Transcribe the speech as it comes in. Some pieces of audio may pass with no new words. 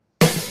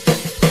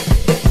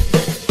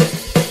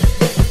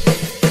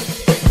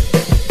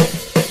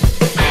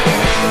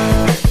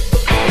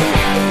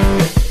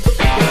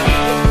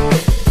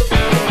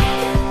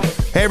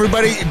Hey,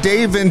 everybody,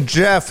 Dave and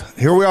Jeff,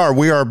 here we are.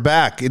 We are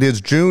back. It is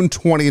June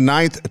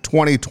 29th,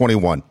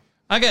 2021.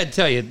 I got to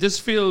tell you, this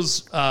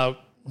feels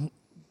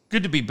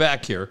good to be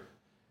back here.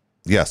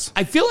 Yes.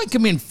 I feel like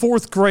I'm in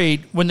fourth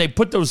grade when they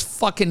put those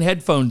fucking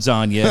headphones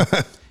on you,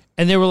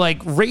 and they were like,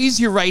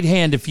 raise your right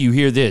hand if you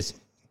hear this.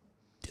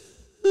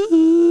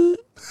 Do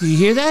you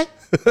hear that?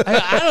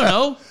 I don't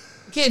know.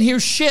 I can't hear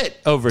shit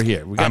over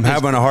here. I'm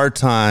having a hard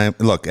time.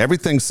 Look,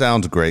 everything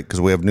sounds great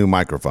because we have new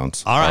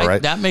microphones. All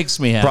right, that makes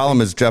me happy. Problem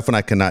is, Jeff and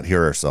I cannot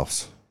hear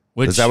ourselves.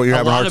 Which is that what you're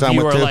having a hard time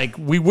with? A lot of you are like,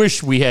 we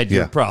wish we had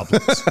your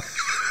problems.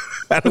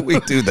 How do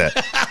we do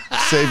that?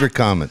 Save your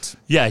comments.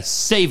 Yeah,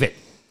 save it.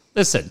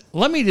 Listen,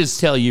 let me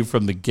just tell you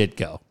from the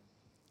get-go.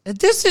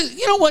 This is,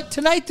 you know what?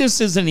 Tonight, this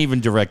isn't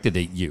even directed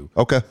at you.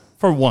 Okay.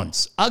 For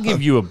once. I'll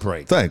give you a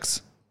break.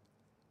 Thanks.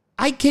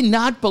 I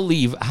cannot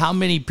believe how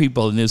many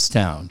people in this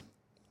town,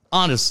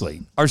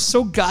 honestly, are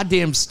so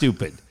goddamn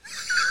stupid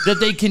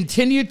that they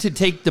continue to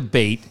take the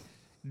bait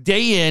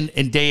day in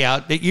and day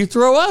out that you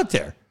throw out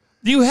there.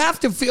 You have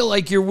to feel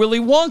like you're Willy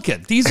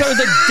Wonka. These are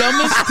the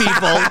dumbest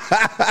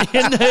people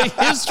in the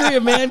history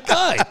of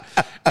mankind.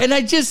 And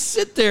I just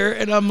sit there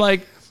and I'm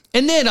like,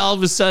 and then all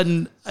of a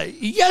sudden,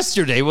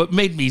 yesterday, what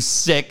made me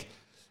sick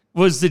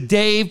was the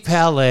Dave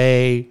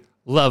Palais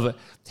love it.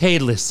 Hey,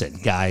 listen,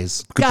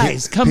 guys,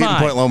 come on.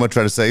 Point Loma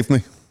try to save me?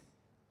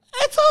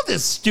 That's all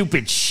this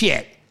stupid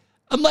shit.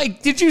 I'm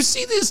like, did you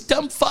see this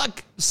dumb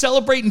fuck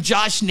celebrating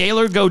Josh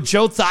Naylor go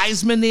Joe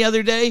Theismann the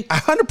other day?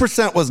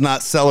 100% was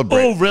not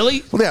celebrating. Oh,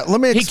 really? Well, yeah,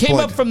 let me explain. He came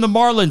up from the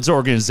Marlins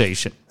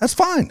organization. That's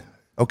fine.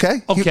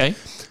 Okay? Okay.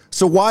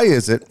 So why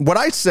is it, what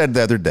I said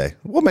the other day,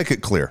 we'll make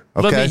it clear.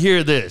 Okay? Let me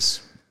hear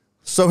this.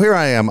 So here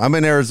I am. I'm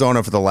in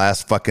Arizona for the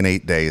last fucking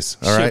 8 days.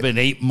 All right. Should have been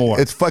 8 more.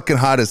 It's fucking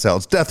hot as hell.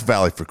 It's Death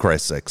Valley, for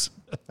Christ's sakes.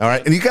 All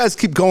right. And you guys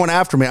keep going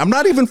after me. I'm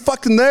not even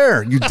fucking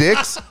there, you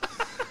dicks.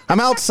 I'm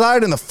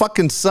outside in the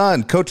fucking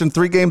sun coaching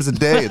 3 games a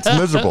day. It's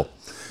miserable.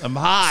 I'm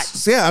hot.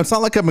 So yeah, it's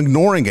not like I'm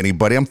ignoring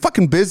anybody. I'm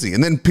fucking busy.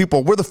 And then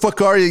people, where the fuck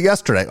are you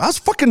yesterday? I was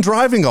fucking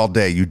driving all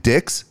day, you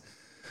dicks.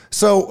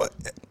 So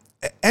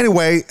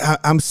anyway,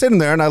 I'm sitting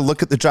there and I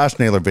look at the Josh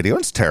Naylor video.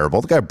 It's terrible.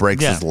 The guy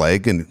breaks his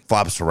leg and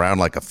flops around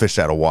like a fish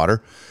out of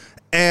water.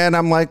 And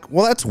I'm like,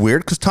 well, that's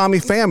weird because Tommy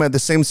Pham had the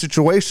same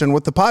situation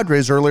with the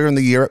Padres earlier in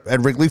the year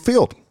at Wrigley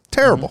Field.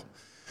 Terrible. Mm-hmm.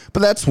 But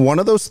that's one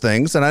of those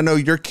things. And I know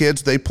your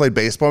kids, they play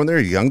baseball when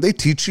they're young. They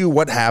teach you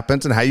what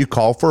happens and how you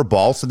call for a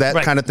ball. So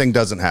that kind of thing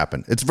doesn't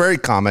happen. It's very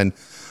common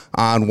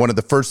on one of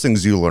the first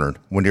things you learn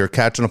when you're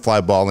catching a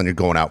fly ball and you're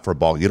going out for a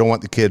ball. You don't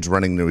want the kids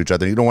running into each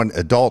other. You don't want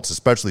adults,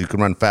 especially, who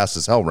can run fast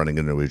as hell running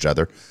into each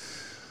other.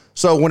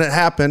 So when it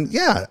happened,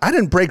 I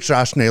didn't break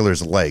Josh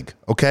Naylor's leg,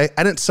 okay?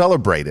 I didn't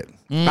celebrate it.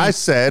 I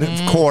said,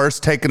 of course,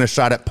 taking a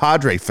shot at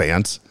Padre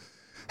fans,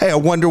 hey, I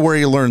wonder where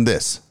you learned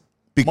this.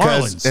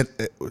 Because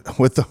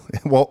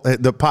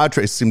the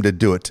Padres seemed to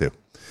do it too.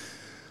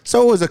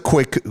 So it was a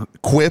quick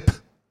quip,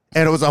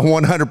 and it was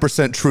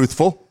 100%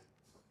 truthful.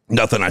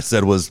 Nothing I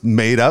said was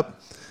made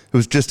up. It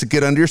was just to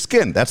get under your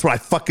skin. That's what I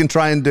fucking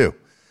try and do.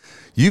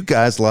 You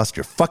guys lost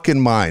your fucking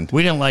mind.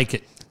 We didn't like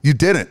it. You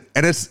didn't.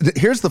 And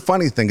here's the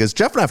funny thing is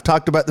Jeff and I have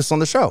talked about this on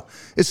the show.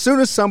 As soon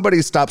as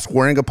somebody stops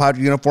wearing a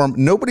Padre uniform,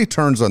 nobody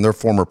turns on their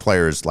former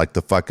players like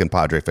the fucking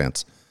Padre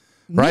fans.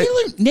 Right?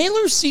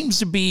 Naylor seems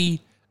to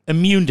be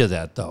immune to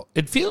that, though.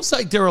 It feels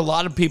like there are a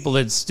lot of people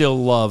that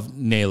still love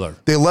Naylor.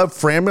 They love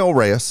Franmil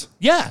Reyes.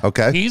 Yeah.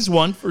 Okay. He's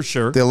one for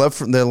sure. They love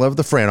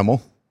the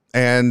Franimal.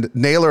 And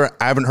Naylor,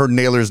 I haven't heard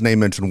Naylor's name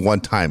mentioned one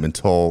time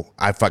until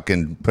I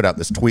fucking put out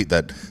this tweet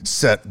that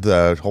set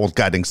the whole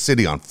goddamn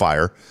city on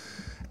fire.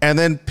 And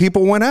then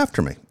people went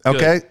after me.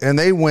 Okay. Good. And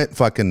they went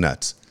fucking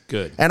nuts.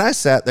 Good. And I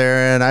sat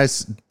there and I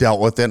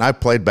dealt with it. And I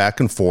played back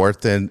and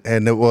forth. And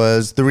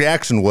the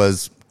reaction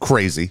was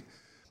crazy.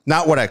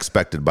 Not what I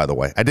expected, by the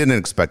way. I didn't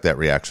expect that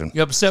reaction.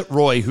 You upset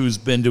Roy, who's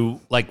been to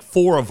like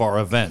 4 of our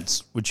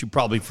events, which you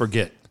probably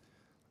forget.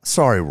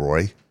 Sorry,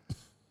 Roy.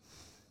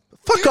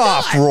 Fuck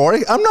off,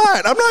 Roy. I'm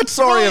not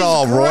sorry at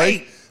all,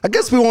 Roy. I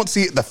guess we won't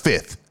see it the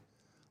 5th.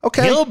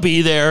 Okay. He'll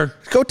be there.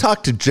 Go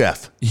talk to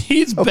Jeff.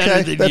 He's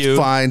better than that's you. That's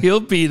fine. He'll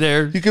be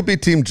there. You could be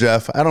Team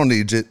Jeff. I don't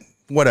need it.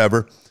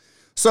 Whatever.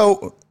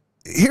 So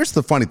here's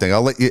the funny thing.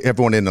 I'll let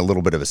everyone in a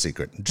little bit of a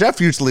secret. Jeff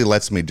usually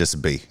lets me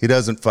just be. He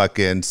doesn't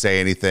fucking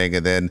say anything,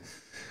 and then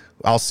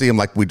I'll see him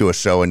like we do a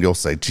show, and you'll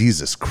say,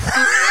 Jesus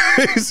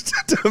Christ,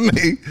 to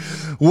me.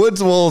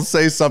 Woods will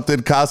say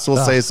something. Costa will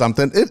say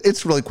something.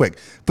 It's really quick.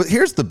 But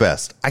here's the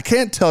best. I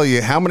can't tell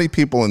you how many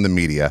people in the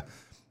media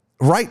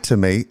write to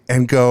me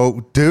and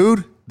go,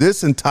 dude,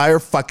 this entire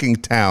fucking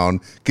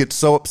town gets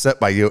so upset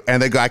by you.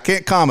 And they go, I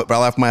can't comment, but I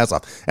laugh my ass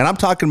off. And I'm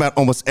talking about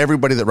almost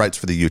everybody that writes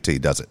for the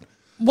UT does it.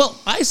 Well,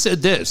 I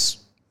said this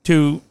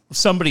to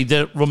somebody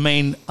that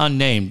remained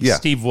unnamed,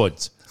 Steve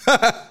Woods.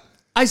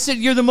 I said,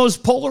 you're the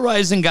most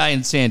polarizing guy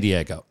in San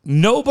Diego.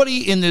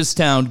 Nobody in this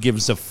town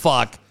gives a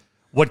fuck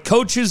what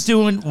Coach is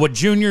doing, what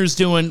Junior's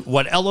doing,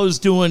 what Elo's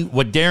doing,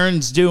 what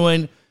Darren's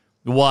doing,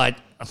 what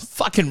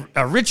fucking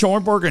Rich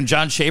Ornberg and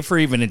John Schaefer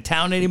even in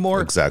town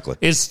anymore. Exactly.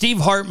 Is Steve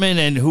Hartman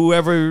and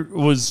whoever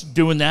was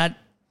doing that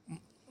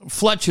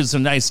Fletch is a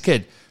nice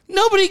kid.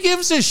 Nobody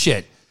gives a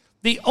shit.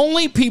 The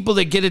only people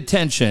that get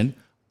attention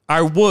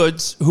are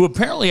Woods, who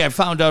apparently I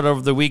found out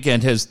over the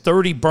weekend has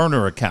 30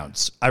 burner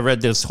accounts. I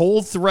read this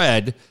whole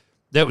thread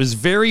that was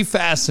very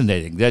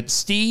fascinating, that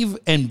Steve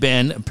and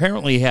Ben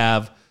apparently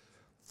have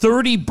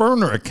 30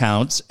 burner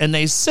accounts, and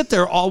they sit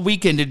there all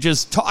weekend to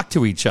just talk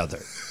to each other.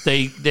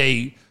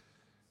 They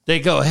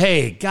go,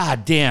 hey,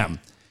 goddamn,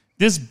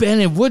 this Ben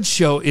and Woods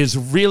show is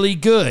really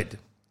good.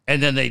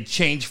 And then they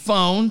change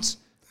phones.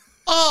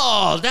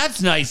 Oh,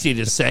 that's nice of you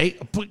to say.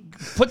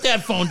 Put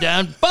that phone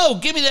down. Bo,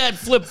 give me that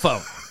flip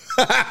phone.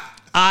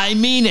 I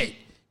mean it.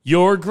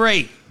 You're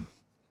great.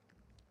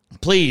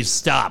 Please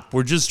stop.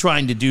 We're just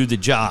trying to do the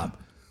job.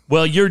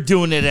 Well, you're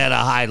doing it at a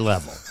high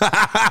level.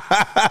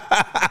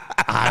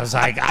 I was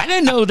like, I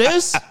didn't know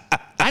this.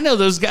 I know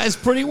those guys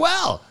pretty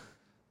well.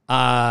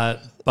 But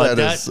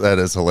that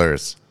is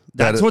hilarious.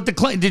 That's what the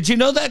claim. Did you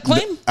know that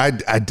claim?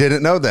 I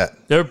didn't know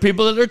that. There are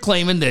people that are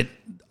claiming that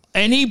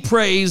any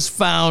praise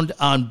found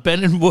on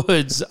Ben and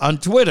Woods on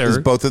Twitter, It's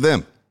both of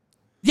them.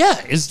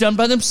 yeah, is done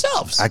by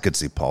themselves. I could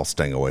see Paul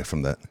staying away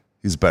from that.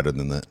 He's better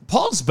than that.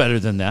 Paul's better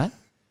than that.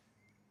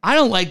 I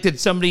don't like that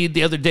somebody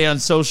the other day on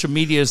social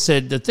media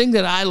said, the thing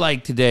that I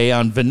like today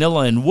on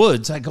Vanilla and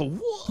Woods, I go,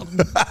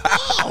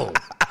 whoa.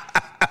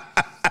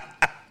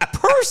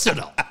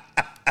 Personal.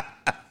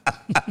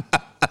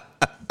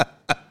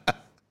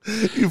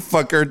 You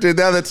fucker. Dude,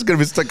 now that's going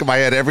to be stuck in my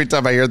head every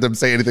time I hear them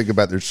say anything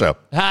about their show.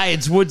 Hi,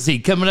 it's Woodsy.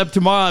 Coming up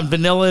tomorrow on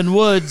Vanilla and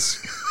Woods.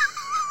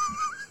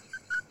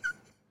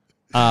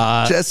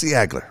 Jesse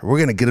Agler. We're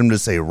going to get him to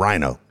say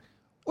rhino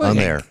on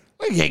there.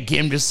 We're going to get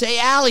him to say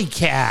alley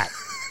cat.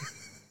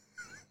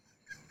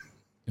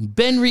 In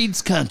Ben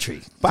Reed's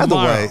country. By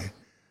tomorrow. the way,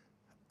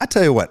 I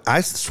tell you what,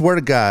 I swear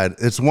to God,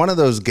 it's one of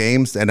those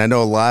games, and I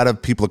know a lot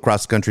of people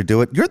across the country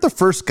do it. You're the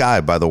first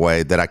guy, by the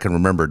way, that I can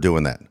remember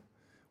doing that.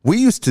 We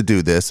used to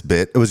do this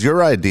bit. It was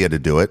your idea to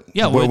do it.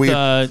 Yeah, with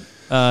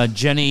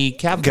Jenny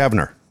Kavner.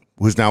 Kavner,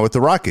 who's now with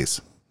the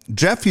Rockies.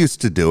 Jeff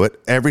used to do it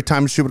every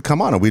time she would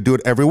come on, and we'd do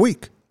it every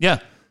week. Yeah.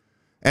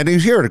 And you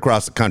hear it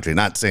across the country.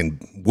 Not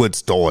saying Wood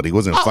stole it. He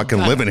wasn't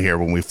living here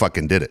when we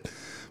fucking did it.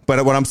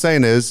 But what I'm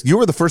saying is, you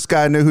were the first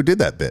guy I knew who did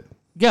that bit.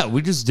 Yeah,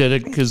 we just did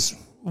it because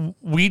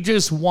we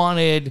just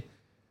wanted,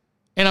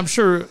 and I'm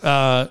sure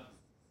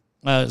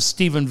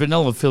Steve and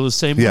Vanilla feel the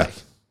same way.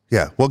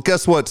 Yeah. Well,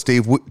 guess what,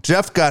 Steve?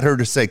 Jeff got her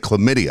to say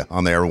chlamydia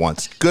on the air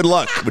once. Good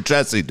luck with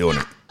Jesse doing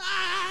it.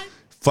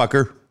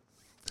 Fucker.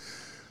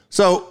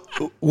 So,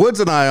 Woods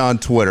and I on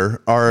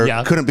Twitter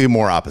couldn't be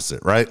more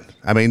opposite, right?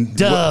 I mean,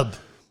 Dub.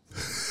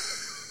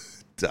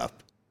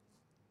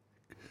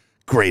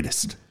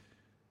 Greatest.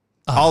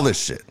 All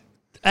this shit.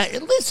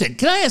 Listen,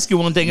 can I ask you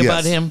one thing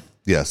about him?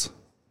 Yes.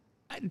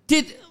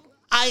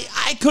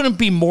 I couldn't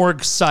be more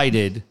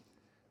excited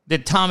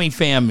that Tommy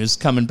Pham is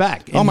coming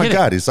back. Oh my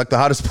God, he's like the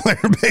hottest player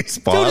in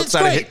baseball. Dude, it's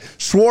great.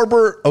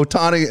 Schwarber,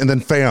 Ohtani, and then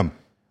Pham.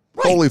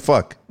 Right. Holy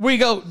fuck. Where you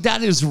go,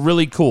 that is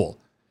really cool.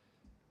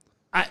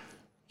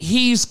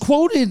 He's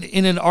quoted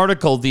in an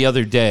article the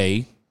other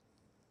day,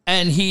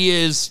 and he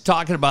is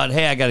talking about,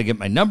 hey, I got to get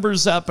my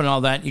numbers up and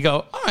all that. You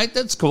go, all right,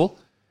 that's cool.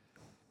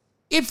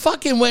 It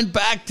fucking went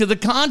back to the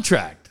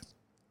contract.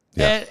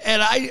 Yeah.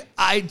 And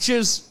I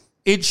just,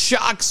 it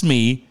shocks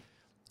me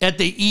at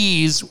the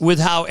ease with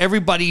how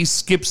everybody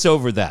skips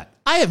over that.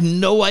 I have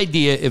no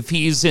idea if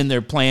he's in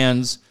their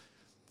plans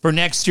for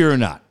next year or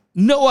not.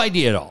 No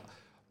idea at all.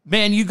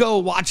 Man, you go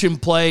watch him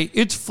play.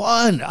 It's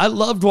fun. I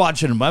loved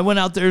watching him. I went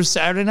out there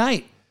Saturday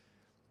night.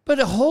 But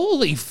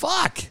holy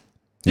fuck.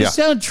 This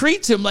town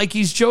treats him like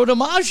he's Joe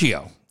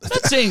DiMaggio.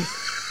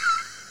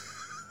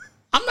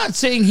 I'm not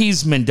saying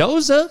he's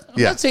Mendoza.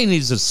 I'm not saying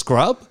he's a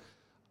scrub.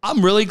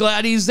 I'm really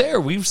glad he's there.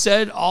 We've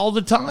said all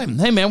the time,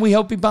 hey, man, we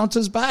hope he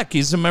bounces back.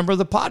 He's a member of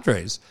the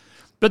Padres.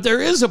 But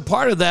there is a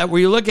part of that where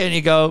you look at it and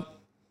you go,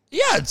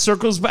 yeah, it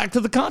circles back to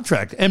the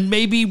contract. And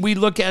maybe we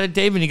look at it,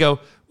 Dave, and you go,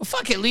 well,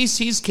 fuck, at least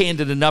he's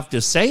candid enough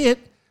to say it.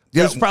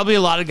 Yeah. There's probably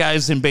a lot of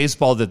guys in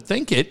baseball that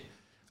think it.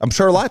 I'm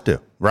sure a lot do,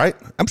 right?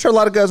 I'm sure a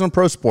lot of guys on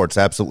pro sports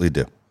absolutely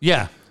do.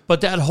 Yeah,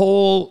 but that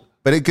whole...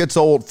 But it gets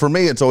old. For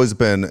me, it's always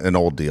been an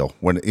old deal.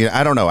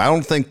 I don't know. I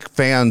don't think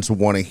fans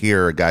want to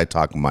hear a guy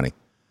talk money.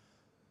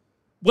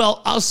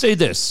 Well, I'll say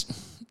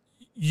this.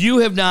 You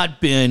have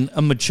not been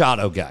a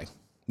Machado guy.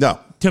 No.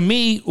 To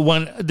me,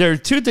 there are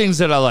two things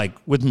that I like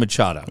with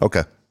Machado.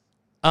 Okay.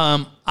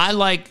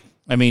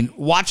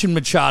 Watching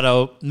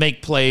Machado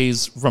make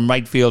plays from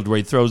right field where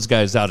he throws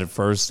guys out at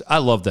first. I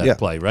love that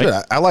play, right?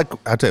 Yeah,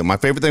 I tell you, my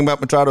favorite thing about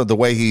Machado, the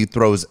way he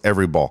throws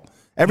every ball.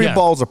 Every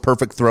ball is a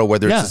perfect throw,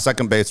 whether it's a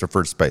second base or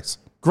first base.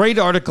 Great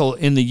article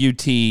in the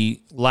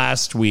UT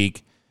last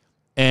week,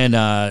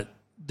 and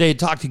they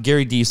talked to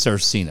Gary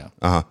DiSarcina,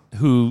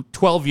 who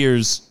 12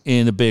 years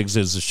in the bigs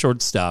as a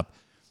shortstop.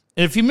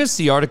 And if you missed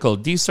the article,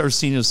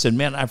 DiSarcina said,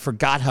 man, I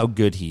forgot how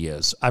good he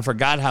is. I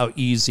forgot how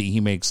easy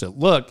he makes it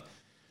look.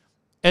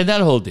 And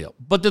that whole deal.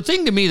 But the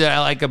thing to me that I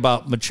like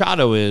about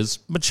Machado is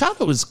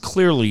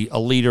clearly a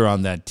leader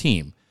on that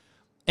team.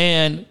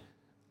 And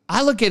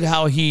I look at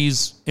how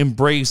he's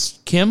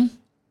embraced Kim.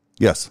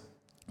 Yes.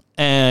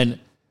 and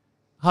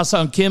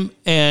Ha-Seong Kim.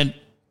 And,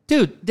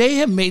 dude, they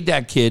have made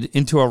that kid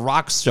into a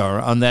rock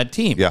star on that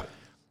team. Yeah.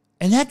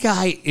 And that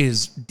guy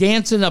is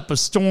dancing up a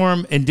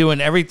storm and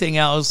doing everything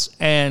else.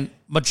 And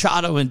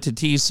Machado and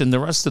Tatis and the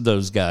rest of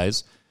those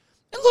guys.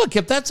 And look,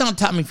 if that's not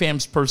Tommy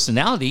Pham's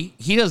personality,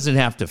 he doesn't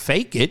have to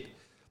fake it.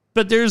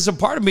 But there's a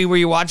part of me where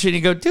you watch it and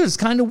you go, dude, it's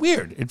kind of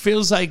weird. It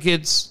feels like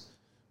it's,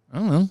 I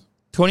don't know,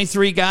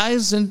 23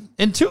 guys and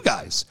 2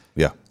 guys.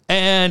 Yeah.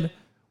 And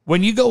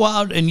when you go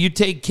out and you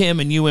take Kim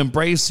and you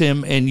embrace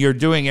him and you're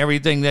doing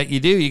everything that you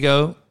do, you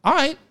go, all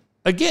right.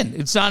 Again,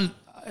 it's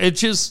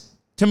just,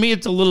 to me,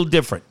 it's a little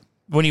different.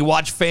 When you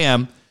watch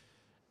Pham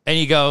and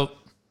you go,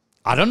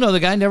 I don't know, the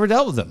guy never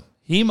dealt with him.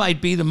 He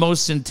might be the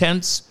most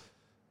intense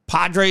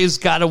Padres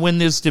got to win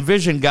this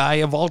division guy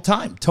of all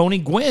time. Tony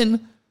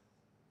Gwynn,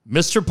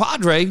 Mr.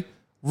 Padre,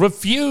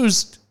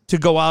 refused to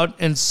go out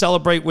and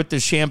celebrate with the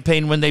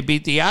champagne when they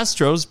beat the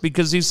Astros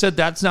because he said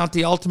that's not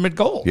the ultimate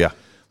goal. Yeah.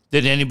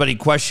 Did anybody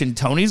question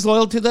Tony's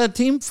loyalty to that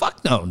team?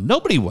 Fuck no.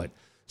 Nobody would.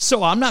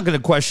 So I'm not going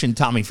to question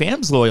Tommy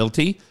Pham's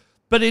loyalty,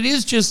 but it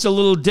is just a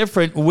little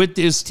different with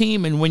this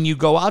team. And when you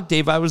go out,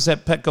 Dave, I was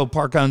at Petco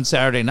Park on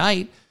Saturday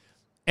night,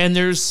 and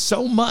there's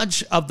so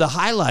much of the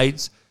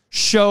highlights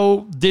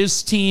show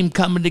this team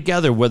coming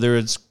together, whether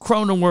it's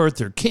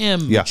Cronenworth or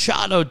Kim,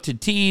 Machado,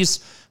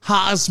 Tatis,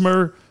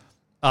 Hosmer,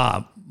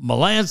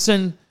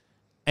 Melanson.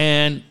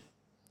 And,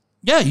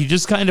 yeah, you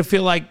just kind of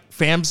feel like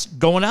Pham's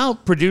going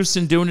out,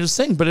 producing, doing his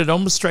thing. But it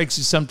almost strikes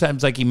you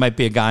sometimes like he might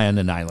be a guy on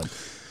an island.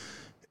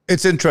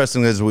 It's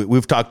interesting, as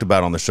we've talked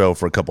about on the show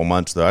for a couple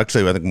months, though.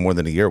 Actually, I think more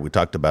than a year, we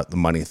talked about the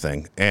money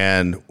thing.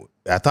 And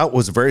I thought it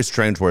was very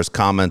strange were his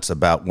comments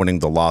about winning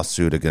the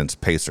lawsuit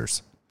against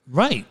Pacers.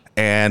 Right.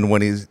 And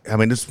when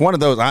it's one of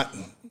those,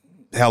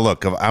 hell,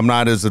 look, I'm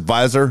not his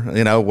advisor,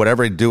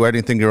 whatever, do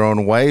anything your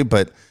own way,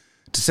 but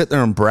to sit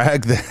there and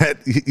brag that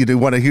you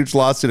won a huge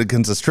lawsuit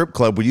against a strip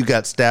club where you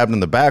got stabbed in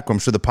the back, I'm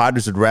sure the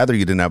Padres would rather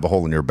you didn't have a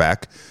hole in your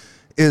back,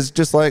 is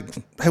just like,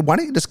 hey, why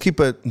don't you just keep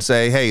it and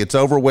say, hey, it's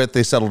over with,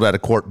 they settled out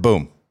of court,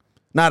 boom.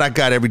 Not I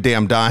got every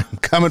damn dime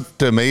coming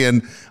to me.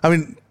 And,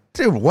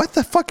 dude, what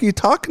the fuck are you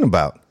talking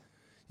about?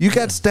 You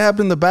got stabbed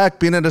in the back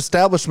being an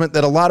establishment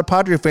that a lot of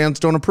Padre fans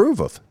don't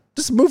approve of.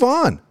 Just move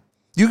on.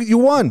 You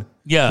won.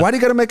 Yeah. Why do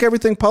you got to make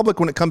everything public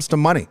when it comes to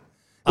money? It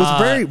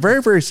was very,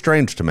 very, very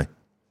strange to me.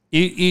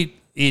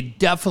 It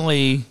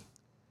definitely,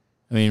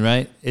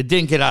 right? It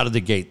didn't get out of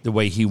the gate the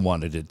way he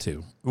wanted it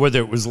to. Whether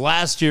it was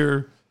last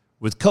year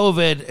with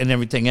COVID and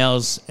everything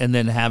else, and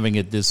then having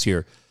it this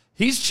year.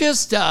 He's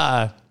just,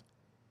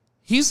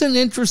 he's an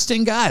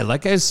interesting guy.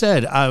 Like I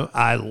said,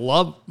 I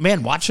love,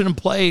 watching him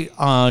play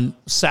on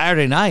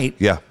Saturday night.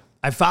 Yeah.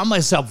 I found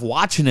myself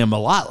watching him a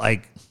lot.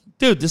 Like,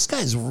 dude, this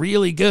guy's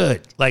really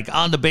good. Like,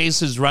 on the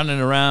bases,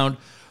 running around.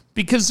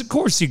 Because, of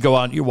course, you go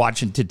out and you're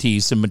watching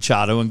Tatis and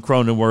Machado and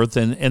Cronenworth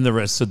and the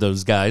rest of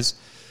those guys.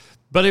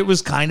 But it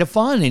was kind of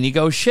fun. And you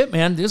go, shit,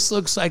 man, this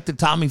looks like the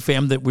Tommy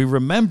Pham that we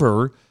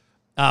remember,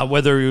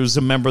 whether he was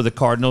a member of the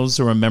Cardinals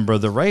or a member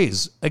of the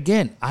Rays.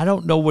 Again, I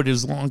don't know what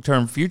his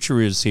long-term future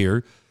is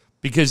here,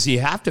 because you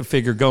have to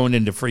figure going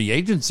into free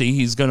agency,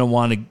 he's going to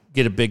want to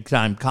get a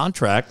big-time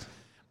contract.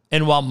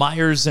 And while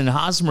Myers and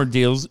Hosmer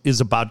deals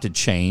is about to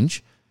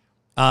change,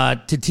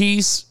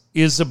 Tatis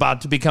is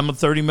about to become a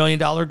 $30 million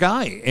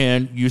guy.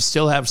 And you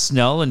still have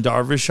Snell and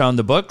Darvish on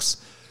the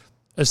books.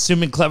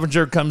 Assuming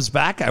Clevenger comes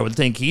back, I would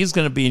think he's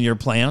going to be in your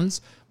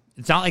plans.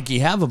 It's not like you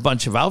have a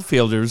bunch of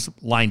outfielders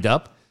lined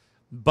up.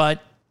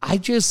 But I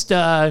just,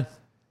 I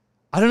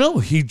don't know.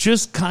 He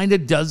just kind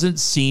of doesn't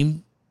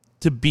seem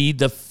to be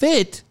the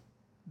fit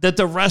that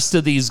the rest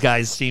of these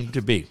guys seem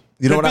to be.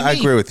 You know what? I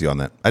agree with you on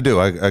that. I do.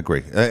 I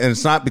agree. And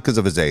it's not because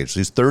of his age.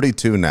 He's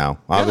 32 now.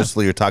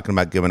 Obviously, You're talking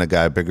about giving a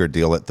guy a bigger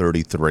deal at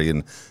 33.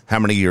 And how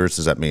many years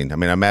does that mean?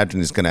 I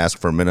imagine he's going to ask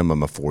for a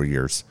minimum of 4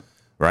 years,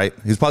 right?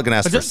 He's probably going to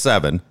ask for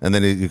 7. And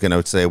then you're going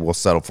to say, we'll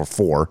settle for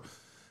 4.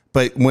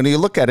 But when you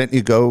look at it,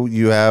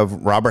 you have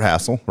Robert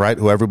Hassel, right,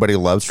 who everybody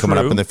loves coming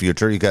up in the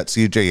future. You got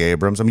C.J.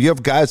 Abrams. You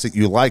have guys that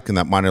you like in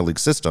that minor league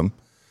system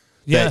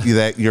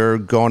that you're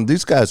going,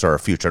 these guys are our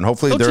future. And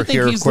hopefully they're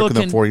here quicker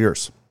than 4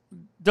 years.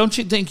 Don't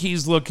you think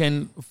he's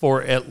looking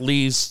for at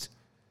least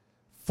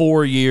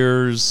 4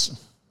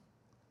 years,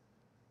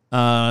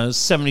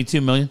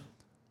 $72 million?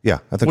 Yeah,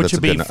 I think which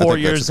that's would a good, be 4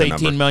 years,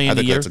 $18 million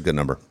a year. That's a good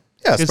number.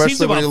 Yeah,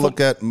 especially when you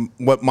look at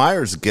what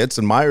Myers gets,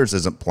 and Myers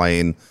isn't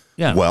playing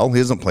well. He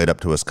hasn't played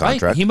up to his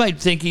contract. Right. He might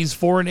think he's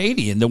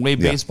 480, and the way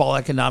baseball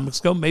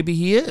economics go, maybe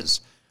he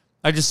is.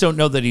 I just don't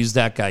know that he's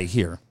that guy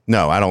here.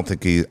 No, to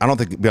be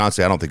honest,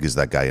 I don't think he's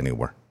that guy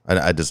anywhere.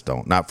 I just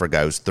don't. Not for a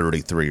guy who's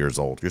 33 years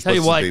old. You're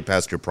supposed to be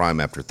past your prime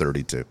after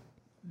 32.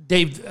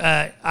 Dave,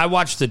 I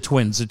watched the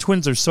Twins. The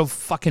Twins are so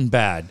fucking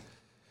bad.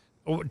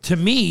 To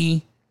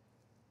me,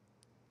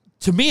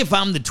 if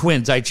I'm the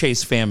Twins, I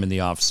chase Pham in the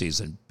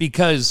offseason.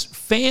 Because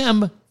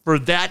Pham, for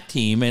that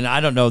team, and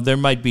I don't know, there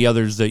might be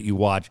others that you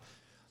watch,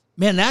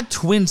 man, that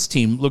Twins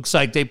team looks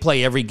like they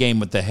play every game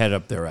with the head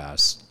up their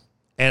ass.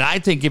 And I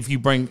think if you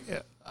bring...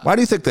 Why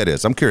do you think that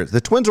is? I'm curious.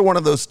 The Twins are one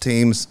of those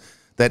teams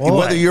That Boy.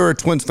 whether you're a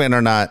Twins fan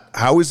or not,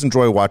 I always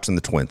enjoy watching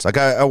the Twins. Like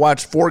I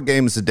watch 4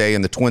 games a day,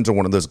 and the Twins are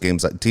one of those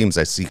teams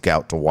I seek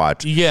out to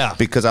watch. Yeah.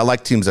 Because I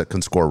like teams that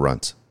can score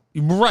runs.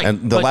 Right.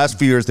 And the last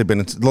few years,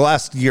 the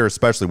last year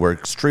especially, were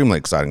extremely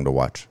exciting to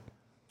watch.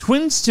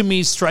 Twins to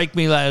me strike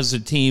me as a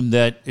team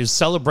that is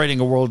celebrating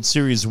a World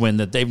Series win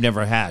that they've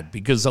never had,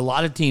 because a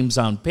lot of teams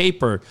on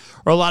paper,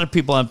 or a lot of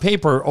people on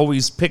paper,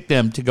 always pick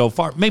them to go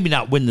far. Maybe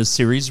not win the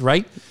series,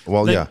 right?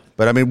 Well, yeah.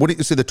 But I mean, wouldn't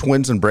you say the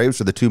Twins and Braves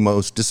are the 2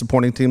 most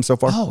disappointing teams so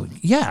far? Oh,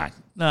 yeah.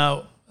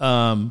 Now,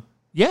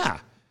 yeah.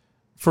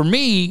 For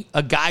me,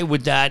 a guy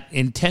with that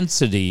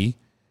intensity,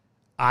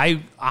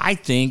 I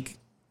think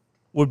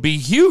would be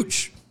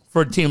huge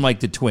for a team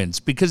like the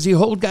Twins, because you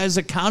hold guys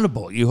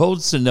accountable. You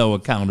hold Sano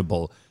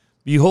accountable.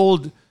 You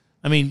hold,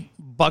 I mean,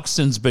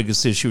 Buxton's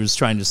biggest issue is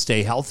trying to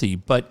stay healthy,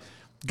 but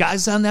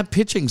guys on that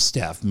pitching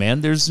staff, man,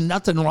 there's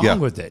nothing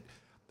wrong with it.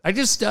 I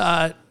just,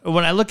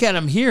 when I look at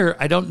him here,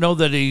 I don't know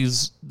that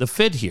he's the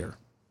fit here.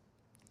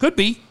 Could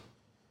be.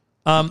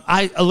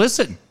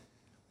 Listen,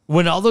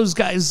 when all those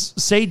guys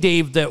say,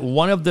 Dave, that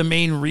one of the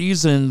main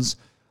reasons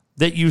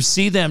that you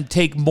see them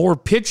take more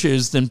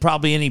pitches than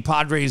probably any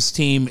Padres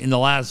team in the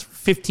last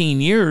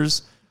 15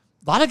 years,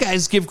 a lot of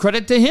guys give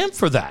credit to him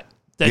for that.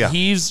 That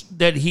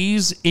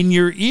he's in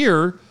your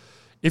ear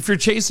if you're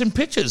chasing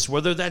pitches.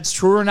 Whether that's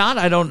true or not,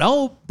 I don't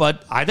know,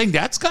 but I think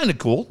that's kind of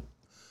cool.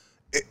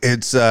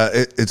 It's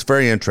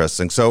very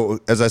interesting. So,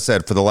 as I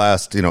said, for the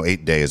last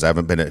 8 days, I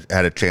haven't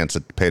had a chance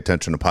to pay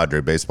attention to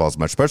Padre baseball as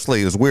much.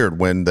 Especially, it was weird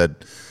when the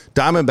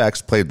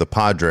Diamondbacks played the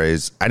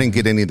Padres. I didn't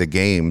get any of the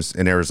games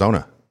in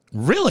Arizona.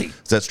 Really?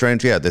 Is that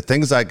strange? Yeah. The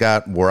things I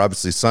got were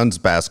obviously Suns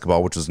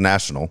basketball, which was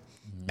national,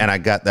 and I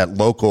got that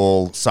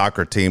local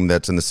soccer team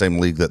that's in the same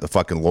league that the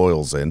fucking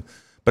Loyals in.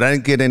 But I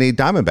didn't get any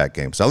Diamondback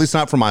games, at least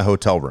not from my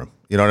hotel room.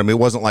 You know what I mean? It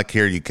wasn't like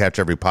here you catch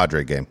every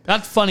Padre game.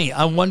 That's funny.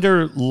 I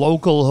wonder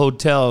local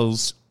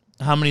hotels,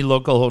 how many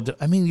local hotels?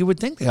 I mean, you would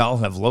think they all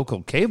have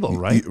local cable,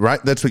 right?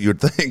 Right. That's what you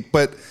would think.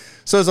 But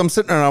so as I'm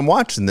sitting there and I'm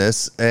watching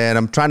this and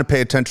I'm trying to pay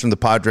attention to the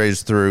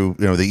Padres through,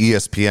 the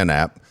ESPN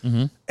app,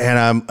 and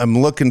I'm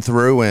looking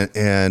through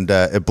and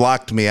it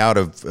blocked me out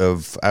of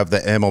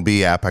the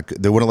MLB app.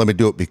 They wouldn't let me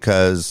do it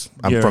because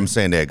I'm from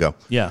San Diego.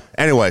 Yeah.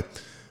 Anyway,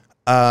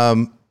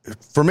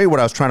 for me, what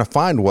I was trying to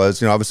find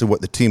was, obviously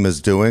what the team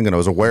is doing, and I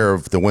was aware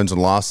of the wins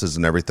and losses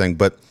and everything.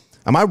 But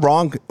am I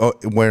wrong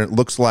when it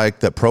looks like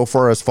that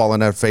Profar has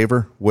fallen out of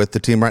favor with the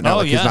team right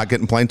now? He's not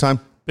getting playing time?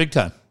 Big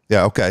time.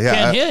 Yeah, okay. Yeah,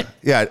 Can't hit.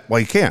 Yeah, well,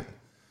 you can't.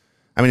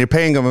 I mean, you're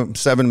paying him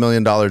 $7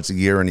 million a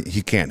year, and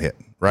he can't hit,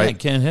 right? Yeah,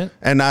 can't hit.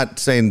 And not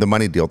saying the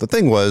money deal. The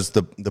thing was,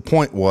 the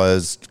point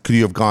was, could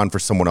you have gone for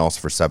someone else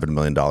for $7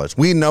 million?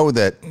 We know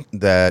that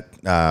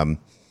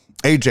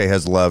AJ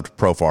has loved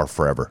Profar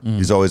forever.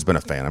 He's always been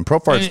a fan. And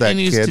Profar's that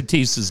he's kid.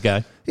 Tatis's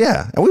guy.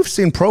 Yeah, and we've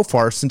seen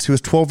Profar since he was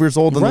 12 years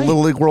old in the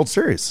Little League World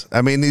Series.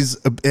 I mean,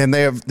 and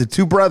they have the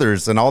 2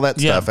 brothers and all that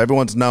stuff.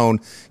 Everyone's known.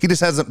 He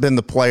just hasn't been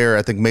the player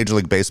I think Major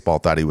League Baseball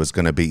thought he was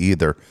going to be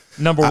either.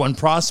 Number 1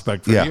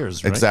 prospect for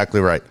years, right? Exactly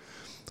right.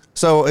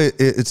 So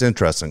it's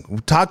interesting. We're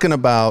talking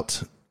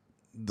about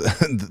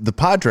the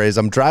Padres.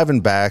 I'm driving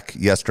back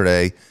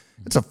yesterday.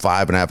 It's a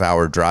 5.5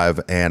 hour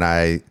drive, and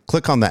I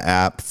click on the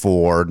app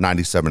for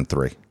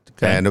 97.3.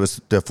 And it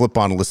was to flip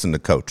on and listen to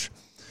Coach.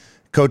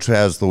 Coach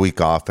has the week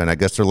off, and I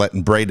guess they're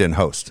letting Braden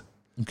host.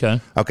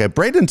 Okay.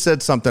 Braden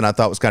said something I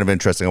thought was kind of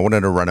interesting. I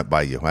wanted to run it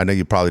by you. I know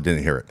you probably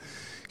didn't hear it.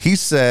 He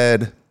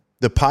said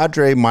the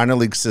Padre minor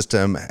league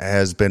system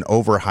has been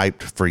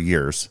overhyped for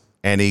years.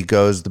 And he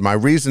goes, my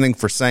reasoning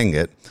for saying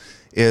it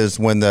is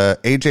when the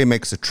AJ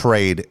makes a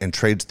trade and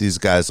trades these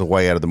guys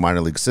away out of the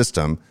minor league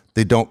system,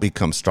 they don't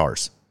become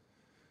stars.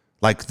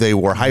 Like they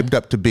were hyped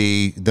up to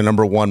be the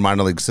number 1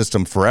 minor league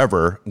system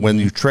forever. When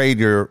you trade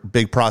your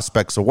big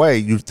prospects away,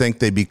 you think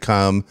they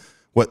become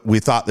what we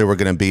thought they were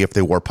going to be if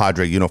they wore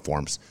Padre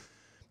uniforms.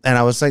 And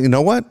I was saying, you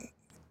know what?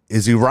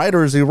 Is he right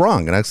or is he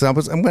wrong? And I said, I'm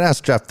going to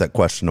ask Jeff that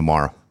question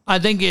tomorrow. I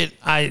think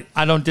I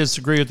don't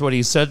disagree with what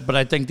he said, but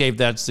I think, Dave,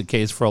 that's the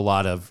case for a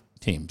lot of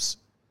teams.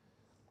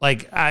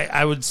 Like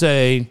I would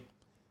say,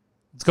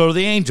 let's go to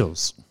the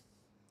Angels.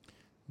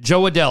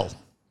 Joe Adell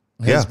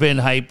has been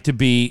hyped to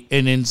be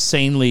an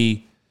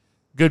insanely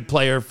good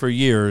player for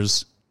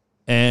years,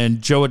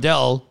 and Joe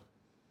Adell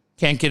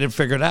can't get it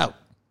figured out.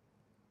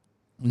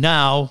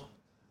 Now,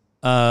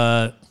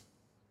 I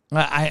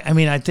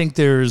mean, I think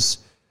there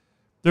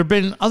have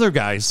been other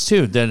guys,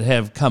 too, that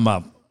have come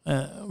up,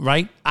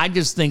 right? I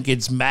just think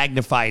it's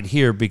magnified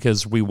here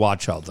because we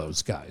watch all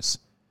those guys,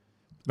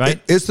 right?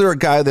 Is there a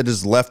guy that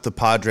has left the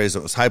Padres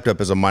that was hyped up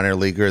as a minor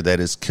leaguer that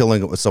is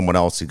killing it with someone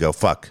else? You go,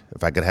 fuck,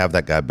 if I could have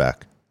that guy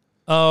back.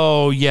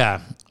 Oh, yeah.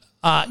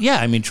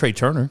 I mean, Trey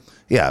Turner.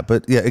 Yeah,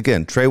 but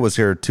again, Trey was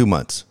here 2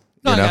 months.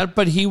 No,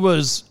 but he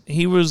was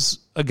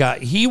a guy.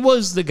 He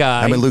was the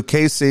guy. I mean, Luke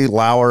Casey,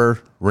 Lauer,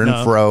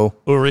 Renfroe.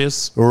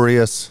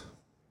 Urias.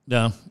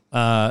 No.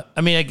 I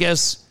mean, I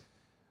guess,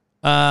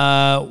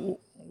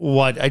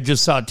 what I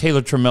just saw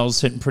Taylor Trammell's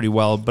hitting pretty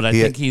well, but I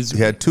think he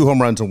had 2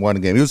 home runs in one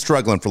game. He was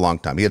struggling for a long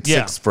time. He had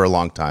 6 for a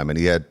long time, and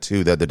he had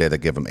 2 the other day that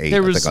gave him 8.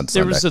 There I think on Sunday.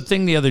 There was a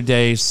thing the other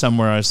day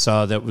somewhere I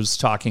saw that was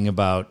talking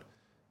about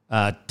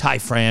Ty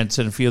France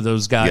and a few of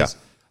those guys.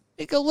 Yeah.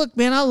 They go, look,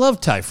 man, I love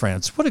Ty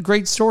France. What a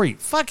great story.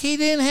 Fuck, he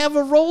didn't have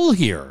a role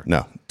here.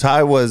 No,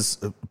 Ty was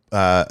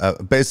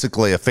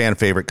basically a fan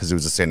favorite because he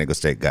was a San Diego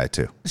State guy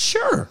too.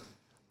 Sure.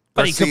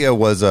 Garcia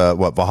was a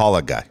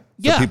Valhalla guy. So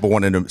Yeah. people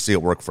wanted to see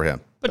it work for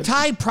him. But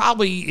Ty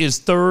probably is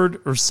third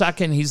or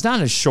second. He's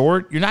not as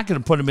short. You're not going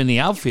to put him in the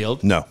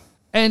outfield. No.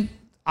 And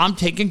I'm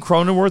taking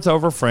Cronenworth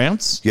over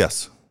France.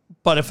 Yes.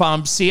 But if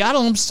I'm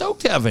Seattle, I'm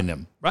stoked having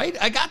him, right?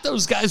 I got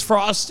those guys for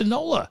Austin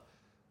Nola.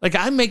 Like,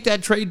 I make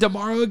that trade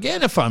tomorrow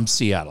again if I'm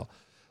Seattle.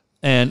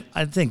 And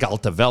I think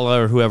Altavella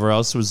or whoever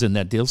else was in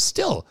that deal,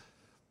 still,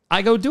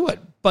 I go do it.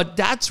 But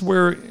that's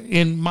where,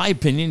 in my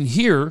opinion,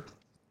 here,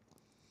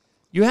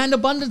 you had an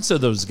abundance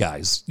of those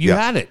guys. You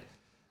had it.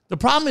 The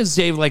problem is,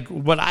 Dave, like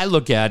what I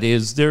look at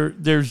is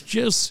there's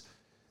just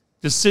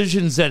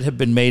decisions that have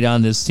been made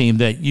on this team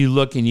that you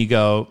look and you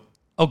go,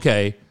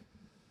 okay,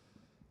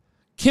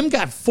 Kim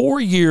got 4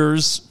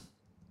 years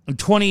and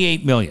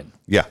 $28 million.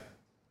 Yeah.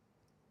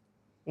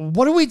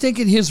 What are we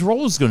thinking his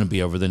role is going to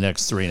be over the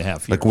next 3.5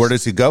 years? Like, where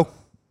does he go?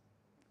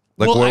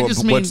 Like, Well, I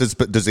just mean-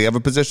 does he have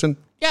a position?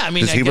 Yeah, I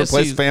mean, Does I he guess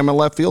replace Pham in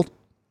left field?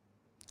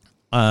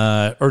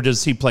 or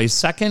does he play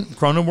second?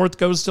 Cronenworth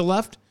goes to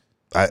left?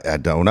 I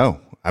don't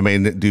know. I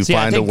mean, do you See,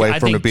 I find think- a way I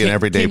for him to think be an Kim-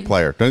 everyday Kim-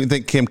 player? Don't you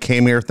think Kim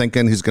came here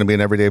thinking he's going to be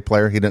an everyday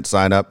player? He didn't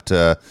sign up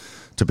to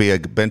be a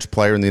bench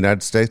player in the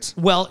United States?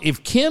 Well,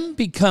 if Kim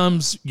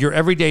becomes your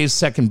everyday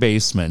second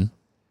baseman,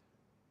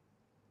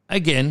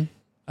 again,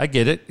 I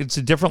get it. It's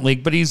a different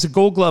league, but he's a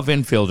Gold Glove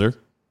infielder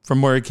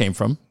from where he came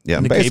from. Yeah,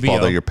 in the baseball,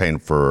 KBO. though, you're paying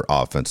for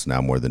offense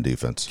now more than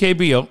defense.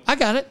 KBO. I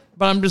got it,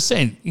 but I'm just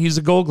saying he's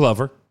a Gold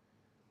Glover.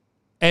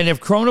 And if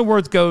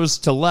Cronenworth goes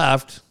to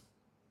left,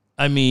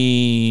 I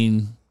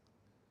mean,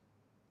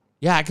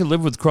 yeah, I could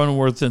live with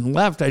Cronenworth in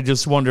left. I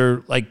just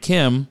wonder, like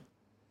Kim,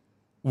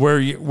 where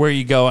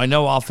you go. I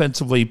know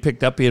offensively he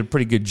picked up. He had a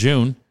pretty good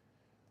June,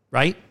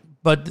 right?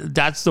 But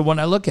that's the one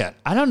I look at.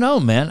 I don't know,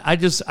 man. I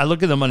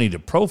look at the money to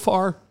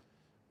Profar,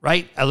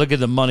 right? I look at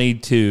the money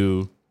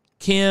to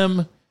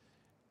Kim,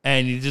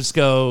 and you just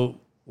go,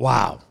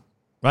 wow,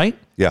 right?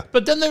 Yeah.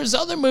 But then there's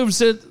other moves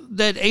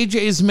that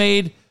AJ's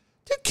made.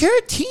 Dude,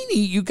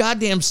 Caratini, you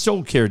goddamn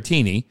stole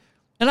Caratini.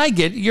 And I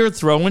get it, you're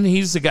throwing.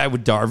 He's the guy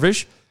with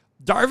Darvish.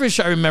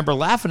 Darvish, I remember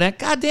laughing at.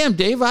 Goddamn,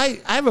 Dave, I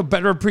have a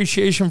better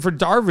appreciation for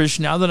Darvish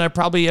now than I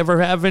probably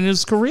ever have in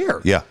his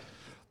career. Yeah.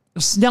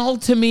 Snell,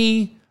 to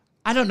me,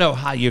 I don't know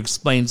how you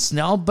explain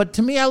Snell, but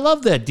to me, I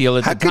love that deal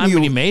at How the can time you-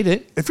 when he made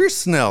it. If you're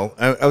Snell,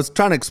 I was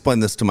trying to explain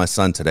this to my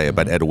son today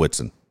about Ed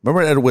Whitson.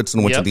 Remember Ed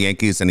Whitson went to Yep. the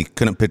Yankees and he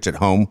couldn't pitch at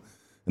home,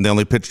 and they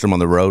only pitched him on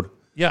the road?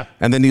 Yeah.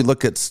 And then you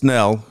look at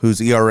Snell, whose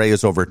ERA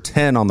is over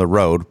 10 on the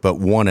road, but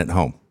 1 at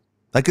home.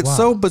 Like, it's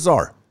so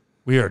bizarre.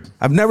 Weird.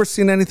 I've never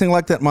seen anything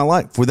like that in my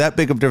life with that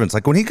big of a difference.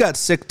 Like, when he got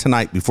sick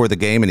tonight before the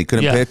game and he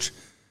couldn't Yeah. pitch,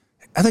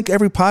 I think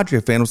every Padre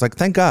fan was like,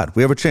 thank God,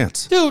 we have a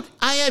chance. Dude,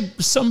 I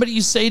had somebody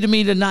say to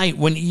me tonight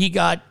when he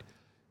got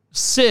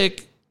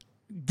sick,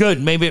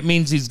 good, maybe it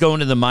means he's going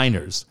to the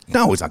minors.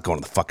 No, he's not going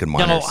to the fucking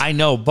minors. No, I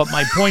know, but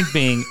my point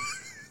being,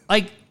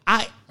 like,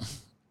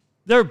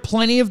 there are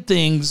plenty of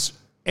things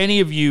any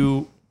of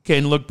you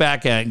can look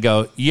back at and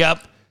go,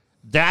 yep,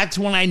 that's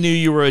when I knew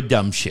you were a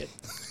dumb shit.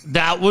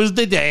 That was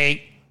the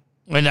day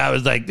when I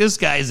was like, this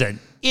guy's an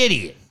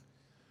idiot.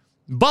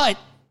 But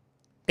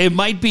it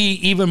might be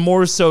even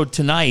more so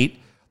tonight,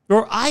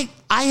 or I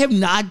have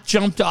not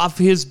jumped off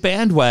his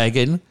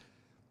bandwagon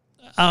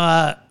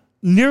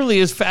nearly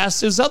as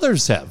fast as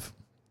others have.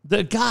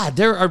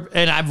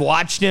 And I've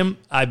watched him.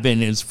 I've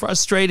been as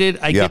frustrated.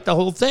 I get the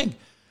whole thing.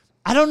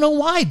 I don't know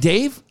why,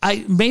 Dave.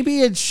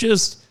 Maybe it's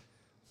just,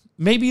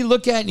 maybe you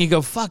look at it and you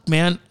go, fuck,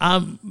 man.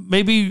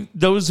 Maybe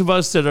those of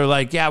us that are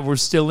like, yeah, we're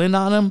still in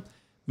on him.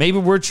 Maybe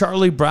we're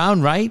Charlie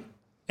Brown, right?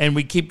 And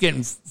we keep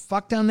getting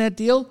fucked on that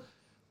deal.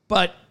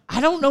 But I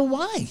don't know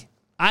why.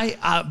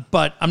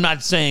 But I'm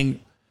not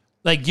saying,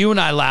 like you and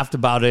I laughed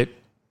about it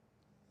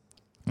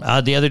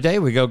the other day.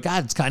 We go,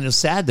 God, it's kind of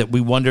sad that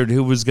we wondered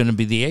who was going to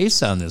be the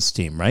ace on this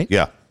team, right?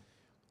 Yeah.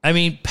 I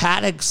mean,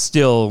 Paddock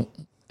still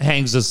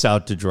hangs us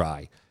out to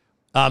dry.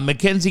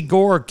 Mackenzie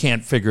Gore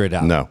can't figure it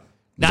out. No.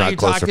 He's Now not you're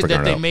close to talking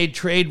figuring that it they out. made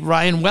trade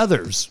Ryan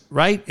Weathers,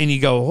 right? And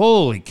you go,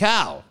 holy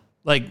cow.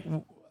 Like,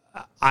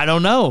 I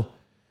don't know.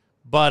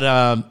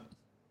 But,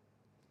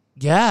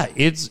 yeah,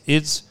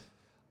 it's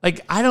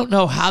like, I don't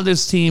know how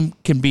this team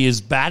can be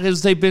as bad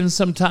as they've been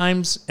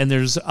sometimes. And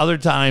there's other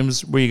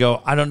times where you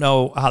go, I don't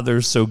know how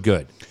they're so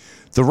good.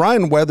 The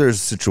Ryan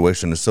Weathers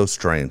situation is so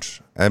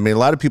strange. I mean, a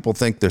lot of people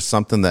think there's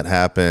something that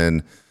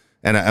happened,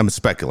 and I'm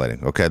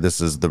speculating. Okay, this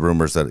is the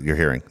rumors that you're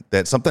hearing,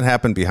 that something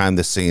happened behind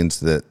the scenes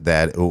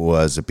that it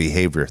was a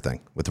behavior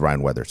thing with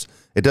Ryan Weathers.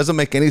 It doesn't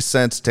make any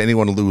sense to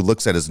anyone who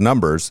looks at his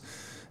numbers,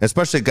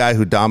 especially a guy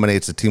who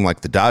dominates a team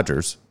like the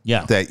Dodgers.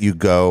 Yeah. That you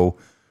go,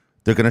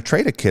 they're going to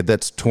trade a kid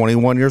that's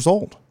 21 years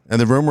old.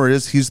 And the rumor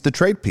is he's the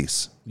trade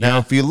piece. Now, Yeah.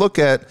 if you look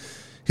at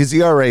his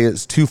ERA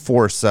is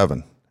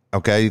 2.47.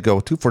 Okay, you go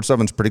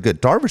 2.47 is pretty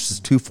good. Darvish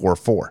is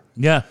 2.44.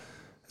 Yeah.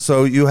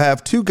 So you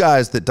have two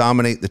guys that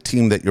dominate the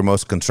team that you're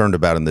most concerned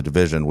about in the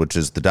division, which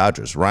is the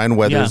Dodgers. Ryan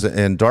Weathers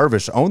and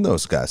Darvish own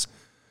those guys.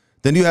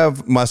 Then you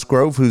have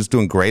Musgrove, who's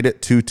doing great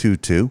at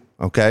 2.22.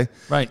 Okay,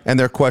 Right. And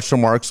their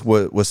question marks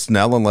with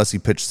Snell unless he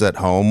pitches at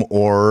home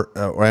or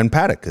and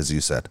Paddock, as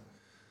you said.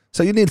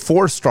 So you need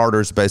 4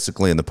 starters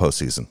basically in the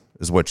postseason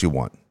is what you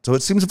want. So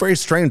it seems very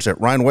strange that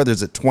Ryan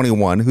Weathers at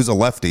 21, who's a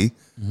lefty,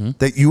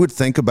 that you would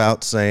think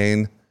about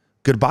saying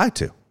goodbye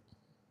to.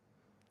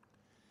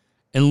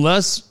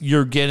 Unless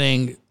you're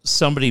getting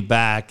somebody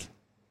back.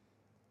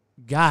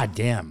 God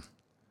damn.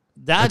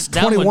 That's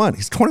 21.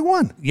 He's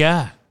 21.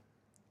 Yeah.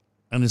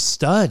 And a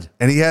stud.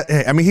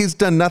 And he's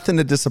done nothing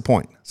to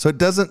disappoint. So it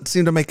doesn't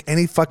seem to make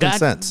any fucking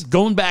sense.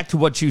 Going back to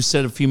what you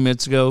said a few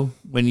minutes ago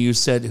when you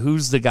said,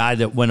 who's the guy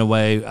that went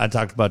away? I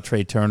talked about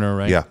Trey Turner,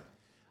 right? Yeah.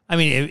 I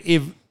mean,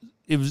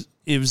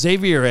 if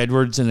Xavier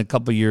Edwards in a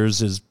couple of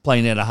years is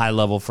playing at a high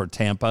level for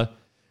Tampa,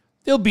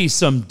 there'll be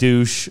some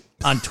douche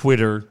on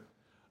Twitter.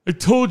 I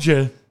told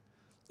you,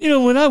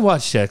 when I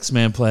watched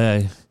X-Man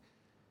play,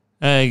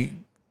 I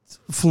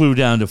flew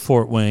down to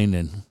Fort Wayne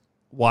and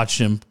watched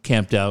him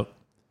camped out.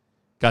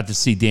 Got to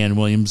see Dan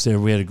Williams there.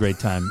 We had a great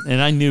time.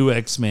 And I knew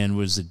X-Man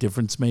was a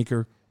difference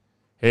maker.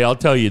 Hey, I'll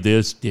tell you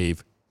this,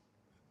 Dave.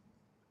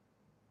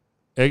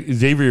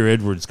 Xavier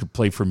Edwards could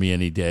play for me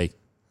any day.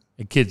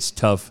 The kid's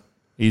tough.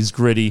 He's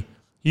gritty.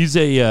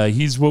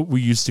 He's what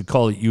we used to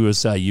call at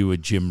USIU a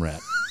gym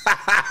rat.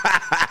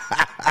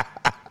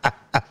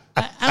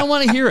 I don't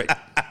want to hear it.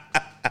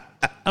 I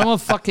don't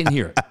want to fucking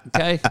hear it,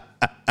 okay?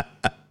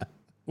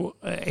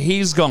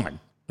 He's gone.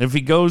 If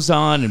he goes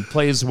on and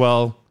plays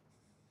well,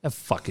 a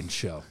fucking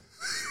show.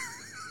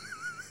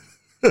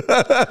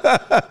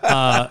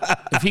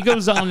 If he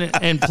goes on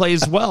and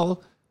plays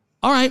well,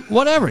 all right,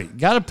 whatever. You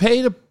got to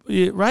pay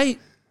right?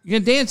 You're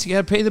going to dance. You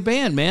got to pay the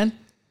band, man.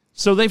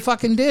 So they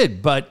fucking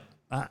did. But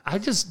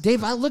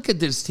Dave, I look at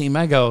this team.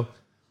 I go,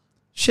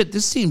 shit,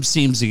 this team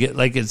seems to get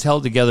like it's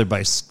held together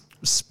by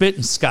spit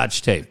and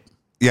scotch tape.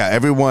 Yeah,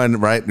 everyone,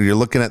 right? You're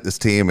looking at this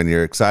team and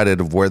you're excited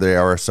of where they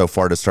are so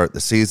far to start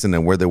the season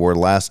and where they were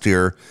last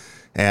year.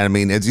 And I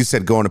mean, as you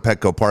said, going to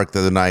Petco Park the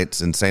other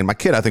night's insane. My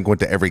kid, I think, went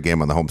to every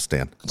game on the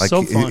homestand. Like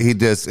so fun. He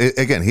just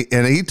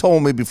he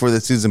told me before the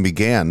season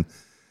began,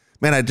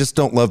 man, I just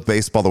don't love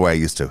baseball the way I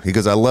used to. He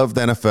goes, I love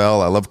the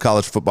NFL, I love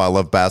college football, I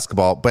love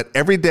basketball, but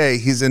every day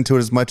he's into it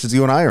as much as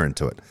you and I are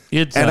into it.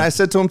 I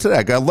said to him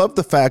today, I love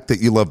the fact that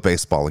you love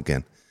baseball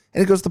again.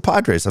 And he goes, the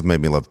Padres have made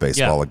me love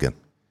baseball again.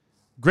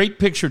 Great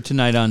picture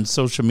tonight on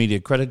social media.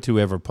 Credit to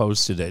whoever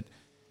posted it.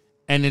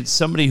 And it's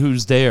somebody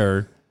who's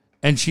there,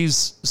 and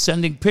she's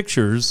sending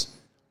pictures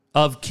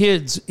of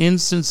kids in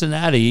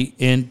Cincinnati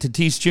in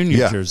Tatis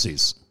Jr.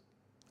 jerseys.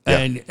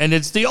 And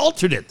it's the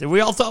alternate that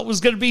we all thought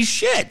was going to be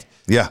shit.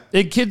 Yeah.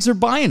 And kids are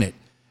buying it.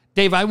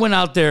 Dave, I went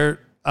out there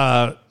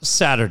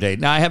Saturday.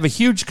 Now, I have a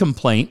huge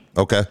complaint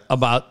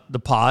about the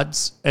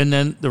pods and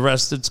then the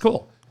rest at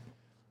school.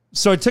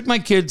 So I took my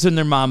kids and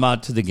their mom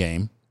out to the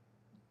game.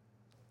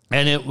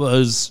 And it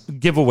was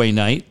giveaway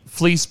night,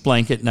 fleece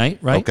blanket night,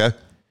 right? Okay.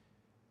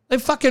 They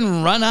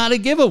fucking run out of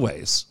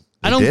giveaways.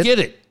 I don't get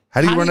it.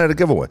 How do you run out of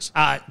giveaways?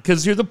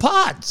 Because you're the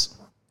pods.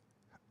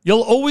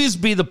 You'll always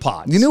be the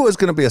pods. You knew it was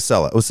going to be a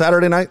sellout. It was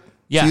Saturday night?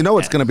 Yeah. So you know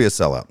it's going to be a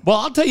sellout. Well,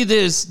 I'll tell you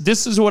this.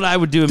 This is what I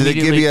would do Did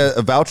immediately. they give you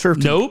a voucher?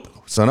 Nope.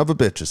 Son of a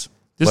bitches.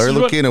 Larry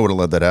Lucchino would have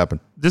let that happen.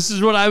 This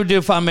is what I would do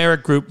if I'm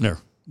Eric Grupner.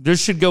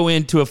 This should go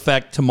into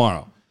effect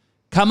tomorrow.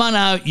 Come on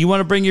out. You want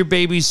to bring your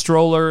baby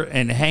stroller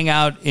and hang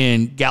out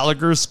in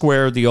Gallagher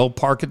Square, the old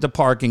park at the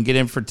park, and get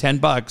in for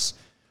 $10.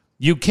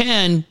 You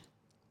can.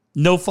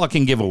 No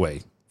fucking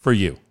giveaway for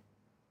you.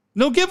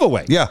 No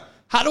giveaway. Yeah.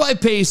 How do I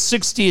pay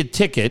 $60 a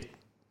ticket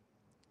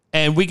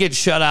and we get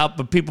shut out,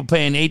 but people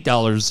paying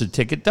 $8 a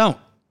ticket don't?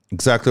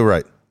 Exactly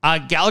right.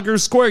 Gallagher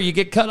Square, you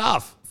get cut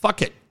off.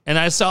 Fuck it. And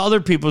I saw other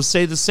people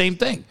say the same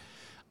thing.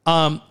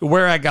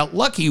 Where I got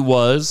lucky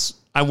was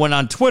I went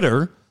on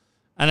Twitter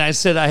and I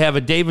said I have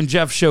a Dave and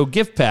Jeff Show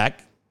gift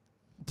pack,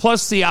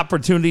 plus the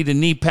opportunity to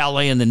knee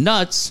Palais in the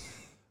nuts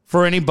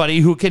for anybody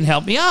who can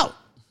help me out.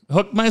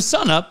 Hook my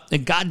son up,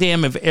 and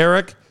goddamn if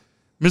Eric,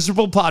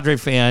 miserable Padre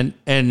fan,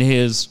 and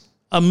his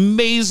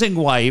amazing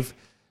wife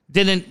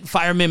didn't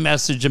fire me a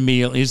message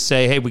immediately,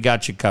 say, hey, we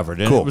got you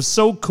covered. And It was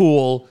so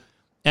cool,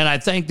 and I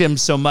thanked them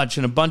so much,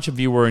 and a bunch of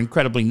you were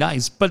incredibly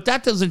nice. But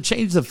that doesn't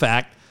change the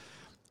fact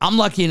I'm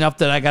lucky enough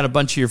that I got a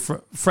bunch of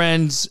your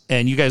friends,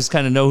 and you guys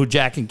kind of know who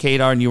Jack and Kate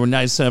are, and you were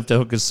nice enough to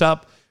hook us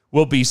up.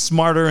 We'll be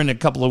smarter in a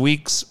couple of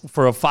weeks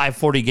for a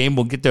 5:40 game.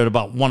 We'll get there at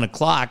about 1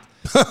 o'clock.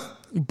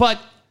 But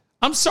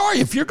I'm sorry,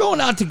 if you're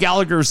going out to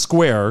Gallagher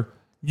Square,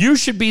 you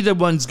should be the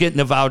ones getting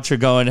a voucher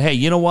going, hey,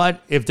 you know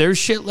what? If there's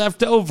shit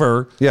left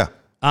over,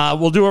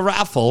 we'll do a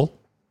raffle,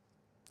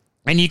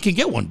 and you can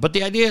get one. But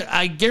the idea,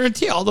 I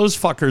guarantee all those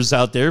fuckers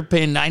out there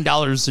paying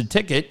 $9 a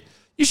ticket,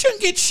 you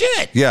shouldn't get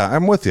shit. Yeah,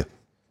 I'm with you.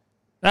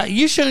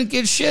 You shouldn't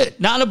get shit.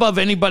 Not above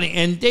anybody.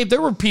 And Dave,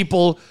 there were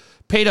people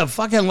paid a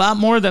fucking lot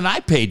more than I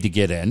paid to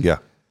get in. Yeah.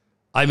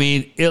 I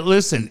mean,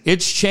 listen,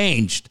 it's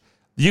changed.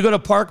 You go to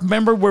Park,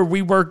 remember where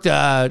we worked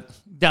down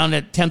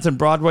at 10th and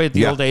Broadway at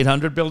the old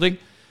 800 building?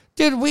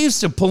 Dude, we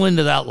used to pull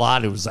into that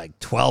lot. It was like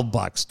 $12,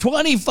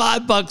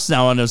 $25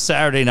 now on a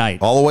Saturday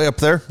night. All the way up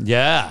there?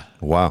 Yeah.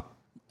 Wow.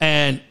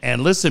 And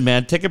listen,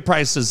 man, ticket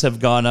prices have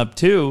gone up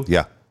too.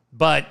 Yeah.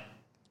 But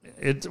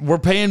we're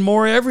paying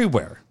more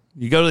everywhere.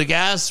 You go to the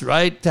gas,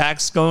 right?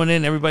 Tax going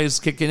in, everybody's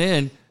kicking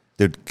in.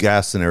 Dude,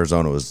 gas in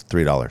Arizona was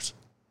 $3.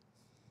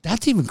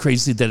 That's even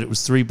crazy that it was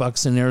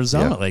 $3 in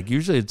Arizona. Yeah. Like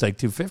usually it's like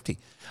 $2.50.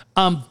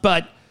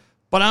 But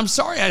I'm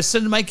sorry. I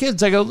said to my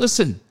kids, I go,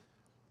 listen,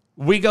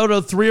 we go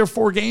to 3 or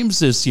 4 games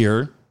this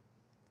year,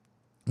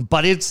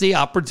 but it's the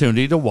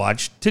opportunity to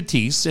watch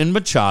Tatis and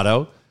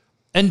Machado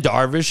and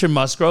Darvish and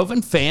Musgrove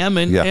and Pham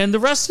and the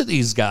rest of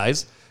these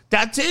guys.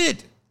 That's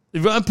it.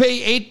 If you want to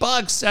pay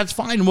 $8, that's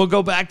fine. We'll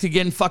go back to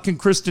getting fucking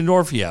Kristen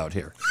Norfie out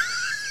here.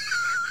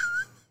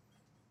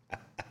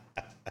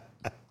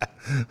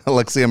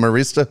 Alexia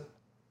Marista?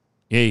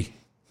 Hey,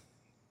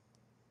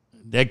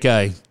 that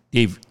guy,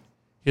 Dave,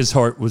 his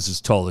heart was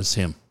as tall as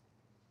him.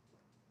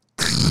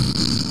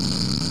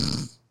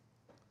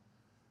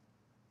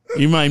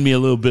 You remind me a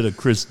little bit of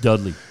Chris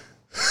Dudley.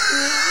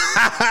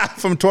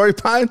 From Torrey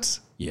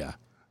Pines? Yeah.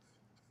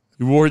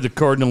 He wore the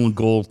cardinal in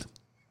gold.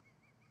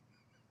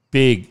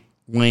 Big,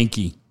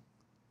 lanky.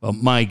 Oh,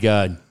 my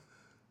God.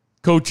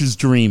 Coach's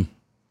dream.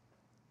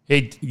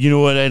 Hey, you know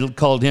what I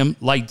called him?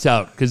 Lights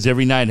out, because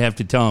every night I have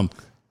to tell him,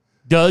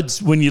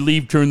 Duds, when you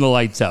leave, turn the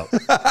lights out.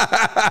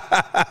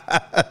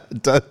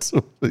 That's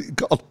what you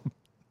called him.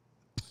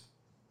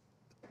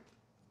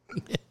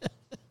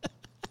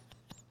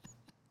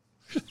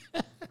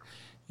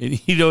 And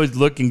he'd always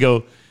look and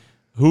go,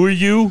 who are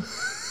you?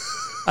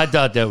 I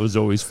thought that was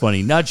always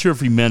funny. Not sure if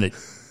he meant it.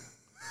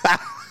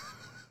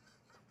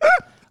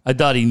 I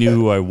thought he knew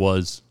who I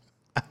was.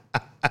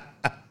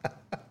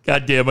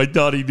 God damn, I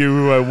thought he knew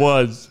who I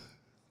was.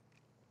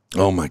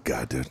 Oh, my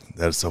God, dude.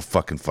 That is so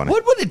fucking funny.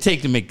 What would it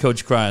take to make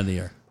Coach cry on the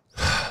air?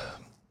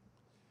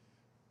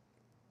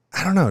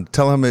 I don't know.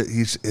 Tell him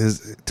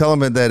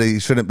that he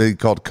shouldn't be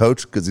called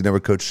coach because he never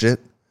coached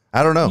shit.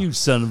 I don't know. You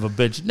son of a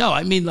bitch. No,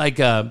 I mean like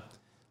a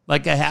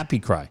happy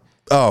cry.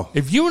 Oh.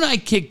 If you and I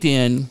kicked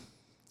in,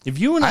 if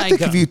you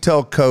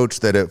tell coach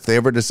that if they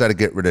ever decide to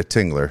get rid of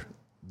Tingler,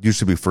 you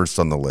should be first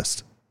on the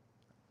list.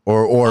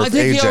 Or I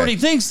think AJ. he already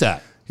thinks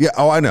that. Yeah.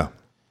 Oh, I know.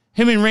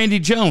 Him and Randy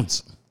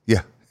Jones.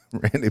 Yeah.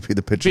 Randy be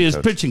the pitching Be his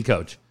coach. pitching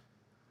coach.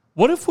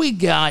 What if we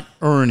got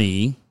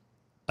Ernie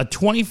a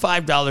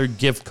 $25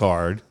 gift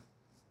card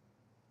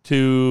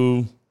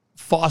to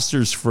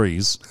Foster's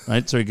Freeze,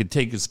 right? So he could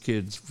take his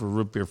kids for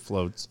root beer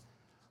floats.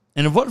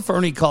 And what if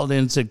Ernie called in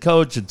and said,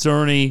 Coach, it's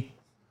Ernie.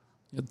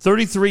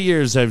 33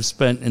 years I've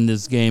spent in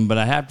this game, but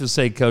I have to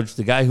say, Coach,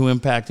 the guy who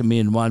impacted me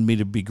and wanted me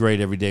to be great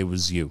every day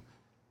was you.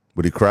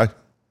 Would he cry?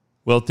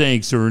 Well,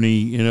 thanks, Ernie.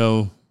 You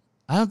know,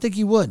 I don't think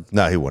he would.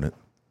 No, he wouldn't.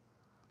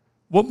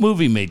 What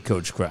movie made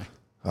Coach cry?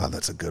 Oh,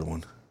 that's a good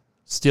one.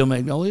 Steel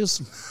Magnolias?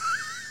 $1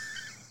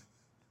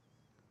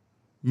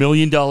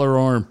 Million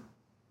Arm.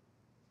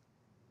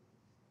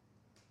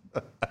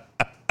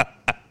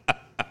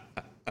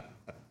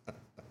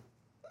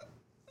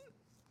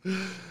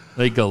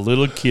 Like a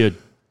little kid.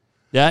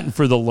 That and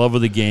For the Love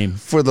of the Game.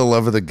 For the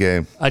love of the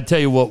game. I tell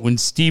you what, when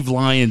Steve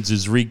Lyons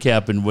is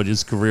recapping what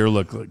his career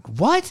looked like,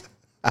 what?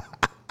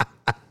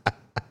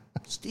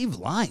 Steve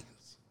Lyons.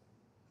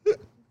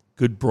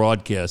 Good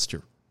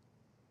broadcaster.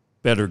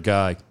 Better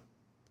guy.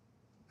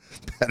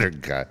 Better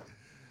guy.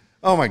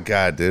 Oh, my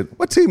God, dude.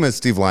 What team is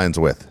Steve Lyons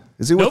with?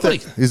 Is he with Nobody.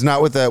 He's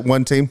not with that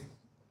one team?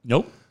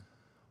 Nope.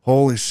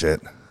 Holy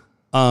shit.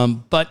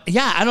 But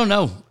yeah, I don't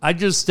know. I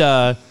just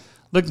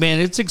look, man,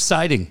 it's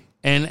exciting,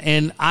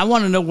 and I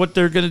want to know what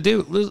they're going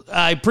to do.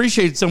 I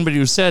appreciate somebody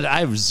who said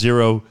I have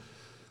zero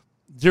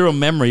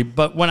memory,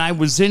 but when I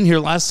was in here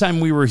last time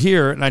we were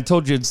here, and I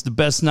told you it's the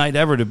best night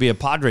ever to be a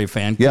Padre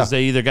fan because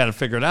they either got to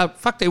figure it out.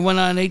 Fuck, they went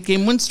on an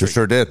 8-game win streak. They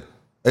sure did.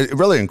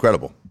 Really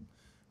incredible.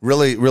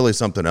 Really, really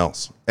something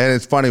else. And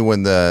it's funny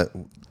when the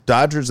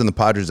Dodgers and the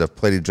Padres have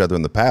played each other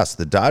in the past,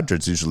 the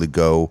Dodgers usually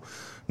go,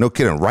 no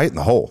kidding, right in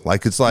the hole.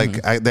 Like it's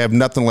like they have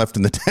nothing left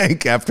in the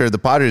tank after the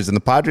Padres, and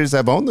the Padres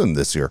have owned them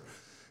this year.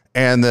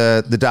 And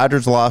the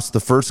Dodgers lost the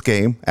first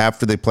game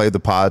after they played the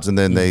Pods, and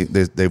then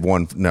they've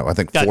won. No, I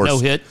think Got four. no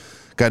hit.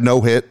 Got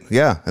no hit.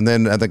 Yeah, and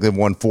then I think they've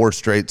won 4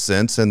 straight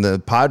since. And the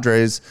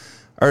Padres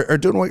are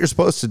doing what you're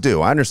supposed to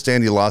do. I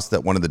understand you lost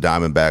that one of the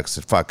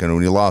Diamondbacks. Fucking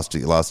when you lost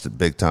it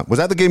big time. Was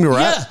that the game you were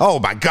at? Oh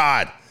my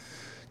God,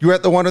 you were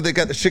at the one where they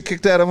got the shit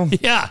kicked out of them.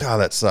 Yeah. Oh,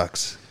 that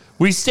sucks.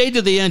 We stayed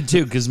to the end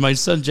too because my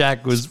son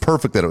Jack was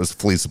Perfect that it was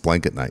fleece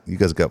blanket night. You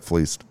guys got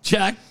fleeced.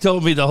 Jack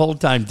told me the whole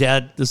time,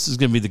 Dad, this is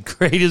going to be the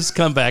greatest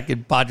comeback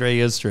in Padre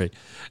history.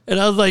 And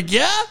I was like,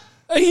 yeah,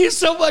 he's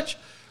so much.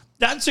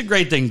 That's a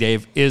great thing,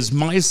 Dave, is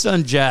my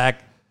son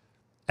Jack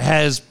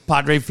has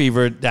Padre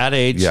fever at that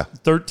age,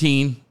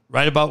 13,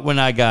 right about when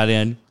I got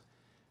in.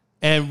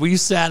 And we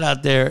sat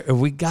out there and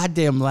we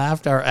goddamn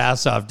laughed our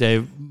ass off,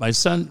 Dave. My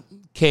son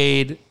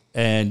Cade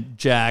and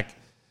Jack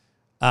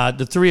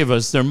the three of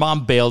us, their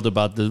mom bailed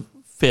about the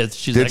fifth.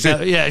 She's Did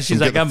like, she? yeah, she's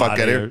like, I'm fuck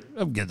out of here.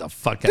 I'm getting the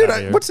fuck out of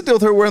here. What's the deal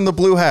with her wearing the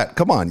blue hat?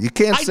 Come on. You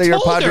can't say you're a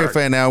told Padre her.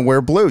 fan now and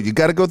wear blue. You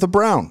got to go with the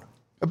brown.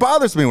 It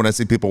bothers me when I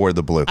see people wear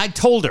the blue. I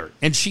told her,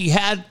 and she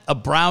had a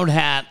brown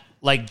hat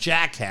like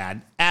Jack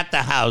had at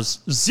the house.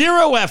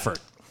 0 effort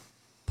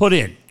put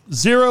in.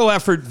 0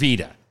 effort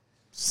Vita.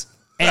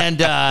 And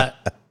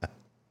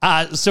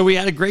so we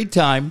had a great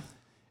time.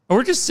 And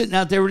we're just sitting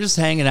out there. We're just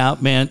hanging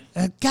out, man.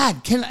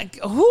 God,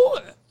 who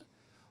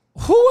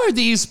are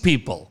these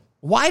people?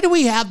 Why do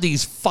we have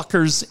these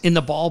fuckers in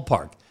the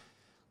ballpark?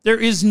 There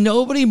is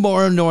nobody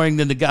more annoying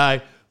than the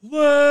guy,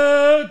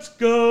 let's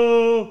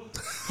go,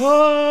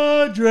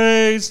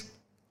 Padres.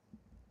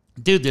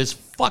 Dude, this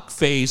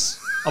fuckface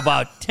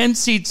about 10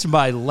 seats to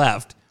my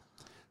left,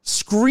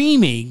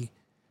 screaming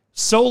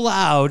so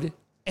loud.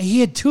 And he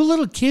had 2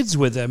 little kids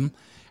with him,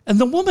 and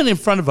the woman in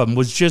front of him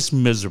was just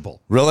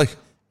miserable. Really?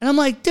 And I'm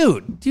like,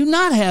 dude, do you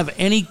not have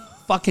any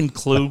fucking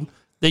clue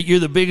that you're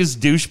the biggest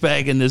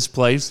douchebag in this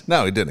place?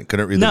 No, he didn't.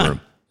 Couldn't read the None.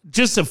 room.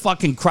 Just a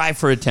fucking cry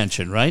for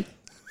attention, right?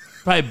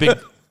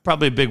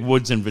 Probably a big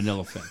Woods and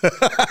Vanilla fan.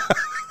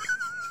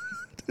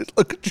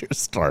 Look at you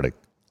starting.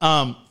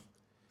 But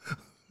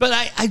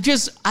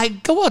I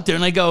go out there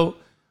and I go,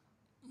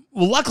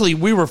 well, luckily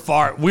we were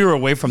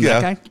away from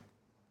that guy.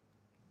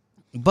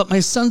 But my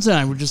sons and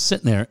I were just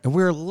sitting there and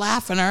we were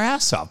laughing our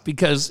ass off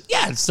because,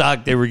 it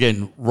sucked. They were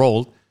getting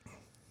rolled.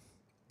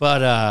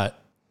 But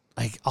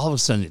like all of a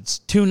sudden it's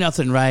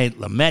 2-0, right?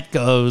 Lamet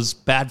goes,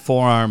 bad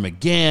forearm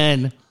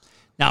again.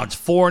 Now it's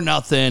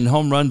 4-0.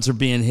 Home runs are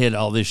being hit,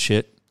 all this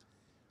shit.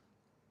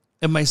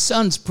 And my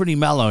son's pretty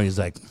mellow. He's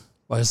like,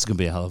 well, this is going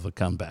to be a hell of a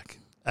comeback.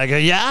 I go,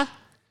 yeah?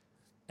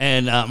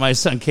 And my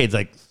son Cade's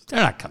like, they're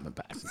not coming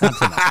back. Not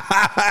tonight.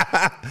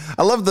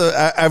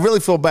 I really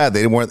feel bad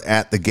they weren't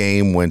at the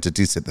game when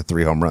Tatis hit the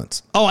 3 home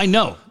runs. Oh, I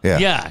know.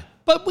 Yeah.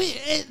 But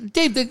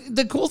Dave,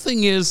 the cool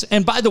thing is,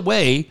 and by the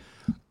way,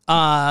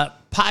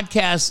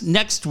 podcast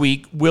next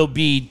week will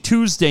be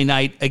Tuesday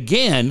night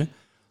again,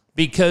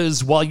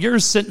 because while you're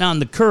sitting on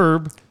the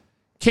curb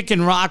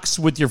kicking rocks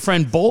with your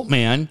friend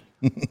Boltman,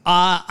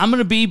 I'm going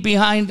to be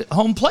behind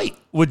home plate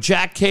with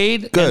Jack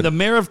Cade and the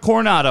mayor of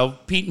Coronado,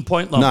 Pete and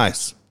Point Loma.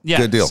 Nice. Yeah.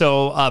 Good deal.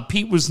 So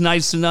Pete was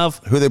nice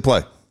enough. Who they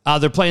play?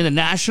 They're playing the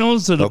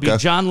Nationals. It'll be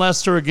John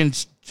Lester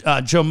against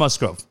Joe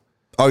Musgrove.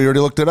 Oh, you already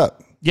looked it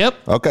up?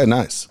 Yep. Okay,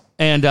 nice.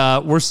 And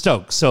we're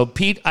stoked. So,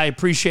 Pete, I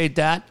appreciate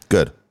that.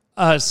 Good.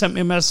 Sent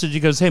me a message. He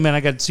goes, hey, man,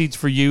 I got seats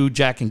for you,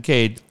 Jack, and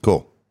Cade.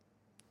 Cool.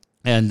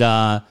 And,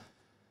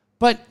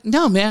 but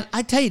no, man,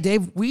 I tell you,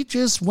 Dave, we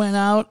just went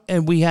out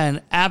and we had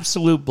an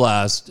absolute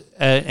blast.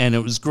 And it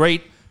was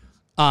great.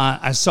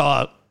 I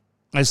saw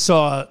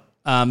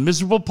a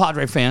miserable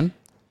Padre fan.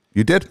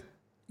 You did?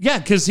 Yeah,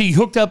 because he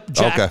hooked up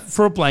Jack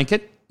for a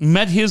blanket,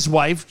 met his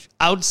wife,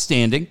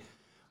 outstanding.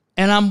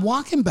 And I'm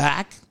walking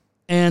back,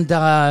 and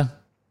guy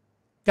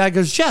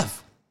goes,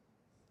 Jeff.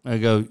 I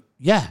go,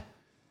 yeah.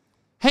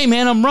 Hey,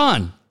 man, I'm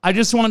Ron. I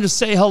just wanted to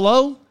say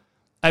hello.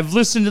 I've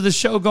listened to the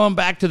show going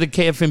back to the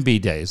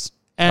KFMB days.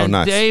 And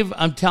nice. Dave,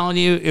 I'm telling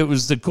you, it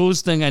was the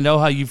coolest thing. I know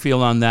how you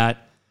feel on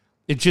that.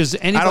 It's just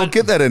anybody. I don't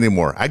get that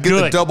anymore. I get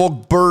the double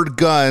bird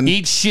gun.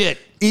 Eat shit,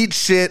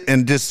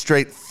 and just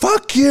straight,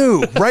 fuck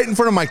you, right in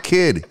front of my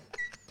kid.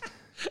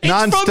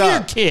 It's from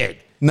your kid.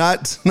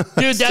 Not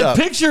Dude, that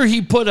picture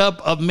he put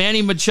up of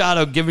Manny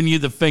Machado giving you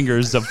the finger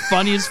is the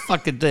funniest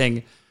fucking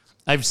thing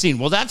I've seen.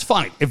 Well, that's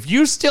fine. If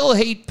you still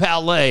hate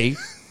Palais,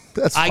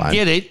 that's fine. I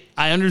get it.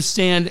 I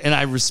understand and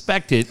I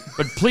respect it.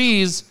 But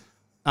please,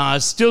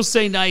 still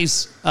say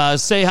nice.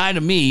 Say hi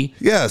to me.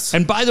 Yes.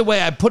 And by the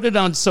way, I put it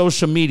on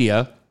social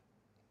media.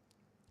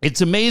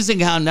 It's amazing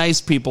how nice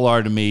people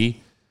are to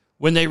me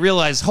when they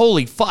realize,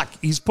 holy fuck,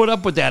 he's put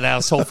up with that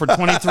asshole for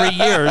 23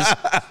 years.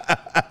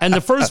 And the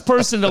first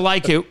person to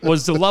like it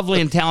was the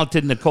lovely and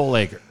talented Nicole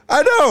Ager.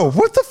 I know.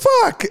 What the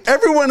fuck?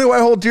 Everyone who I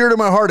hold dear to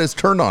my heart has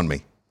turned on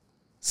me.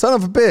 Son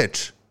of a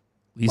bitch.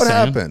 Lisa what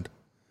Ann? happened?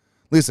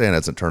 Lisa Ann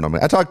hasn't turned on me.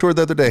 I talked to her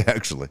the other day,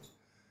 actually.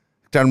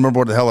 Can't remember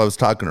what the hell I was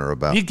talking to her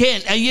about. You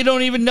can't. And you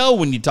don't even know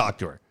when you talk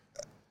to her.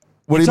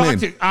 What do you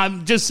mean?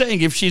 I'm just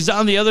saying, if she's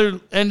on the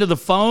other end of the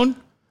phone,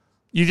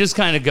 you just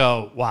kind of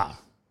go, wow.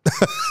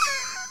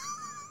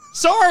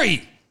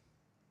 Sorry.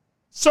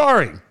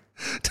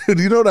 Dude,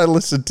 you know what I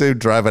listened to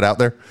driving out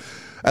there?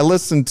 I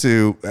was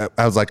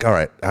like, all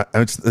right,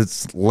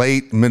 it's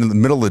late,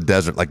 middle of the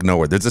desert, like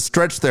nowhere. There's a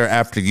stretch there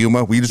after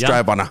Yuma where you just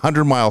drive on a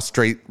 100-mile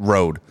straight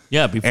road.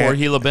 Yeah, before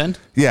Gila Bend.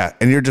 Yeah,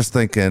 and you're just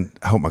thinking,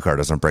 I hope my car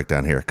doesn't break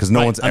down here because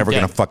no one's ever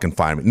going to fucking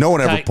find me. No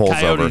one ever pulls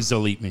Coyotes over.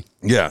 will eat me.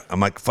 Yeah, I'm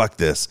like, fuck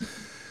this.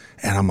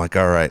 And I'm like,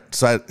 all right.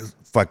 So I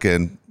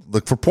fucking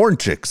look for porn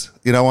chicks,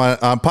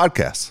 on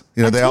podcasts.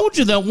 I told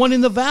you that one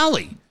in the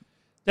valley.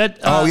 That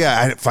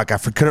I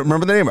couldn't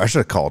remember the name. I should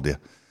have called you.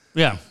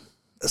 Yeah.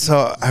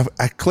 So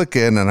I click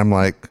in and I'm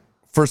like,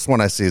 first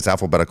one I see is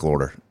alphabetical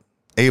order.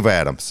 Ava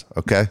Adams,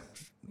 okay?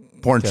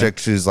 Porn chick,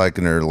 she's like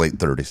in her late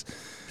 30s.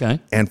 Okay.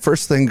 And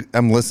first thing,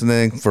 I'm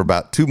listening for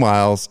about 2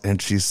 miles and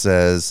she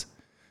says,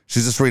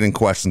 she's just reading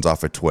questions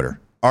off of Twitter.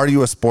 Are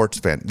you a sports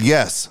fan?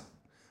 Yes.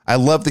 I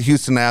love the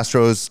Houston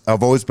Astros.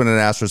 I've always been an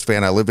Astros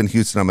fan. I live in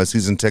Houston. I'm a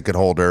season ticket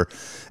holder.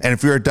 And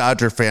if you're a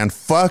Dodger fan,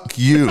 fuck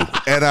you.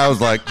 And I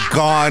was like,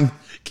 gone.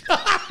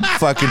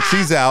 Fucking,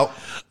 she's out.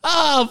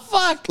 Oh,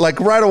 fuck. Like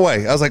right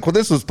away. I was like, well,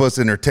 this was supposed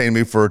to entertain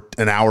me for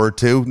an hour or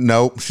two.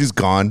 Nope, she's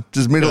gone.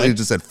 Just immediately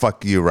just said,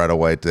 fuck you right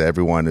away to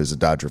everyone who's a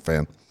Dodger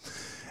fan.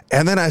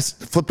 And then I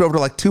flipped over to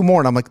like two more,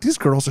 and I'm like, these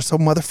girls are so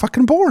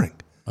motherfucking boring.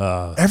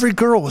 Every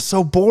girl was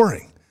so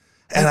boring.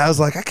 And I was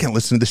like, I can't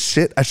listen to this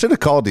shit. I should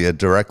have called you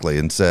directly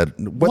and said,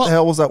 what the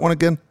hell was that one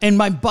again? And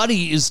my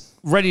buddy is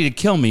ready to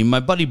kill me. My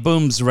buddy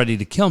Boom's ready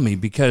to kill me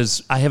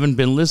because I haven't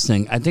been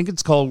listening. I think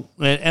it's called,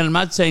 and I'm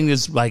not saying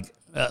this like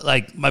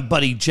my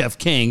buddy Jeff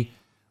King,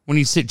 when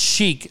he said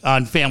chic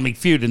on Family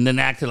Feud and then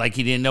acted like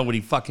he didn't know what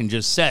he fucking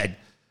just said.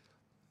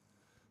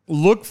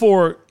 Look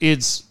for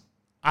it's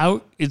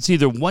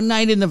either One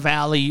Night in the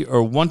Valley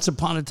or Once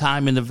Upon a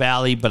Time in the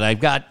Valley, but I've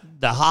got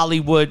the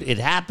Hollywood, It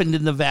Happened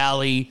in the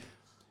Valley,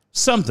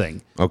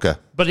 something. Okay.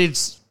 But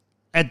it's,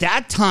 at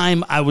that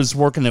time, I was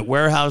working at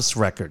Warehouse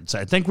Records.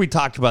 I think we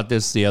talked about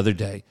this the other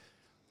day.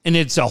 And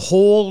it's a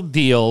whole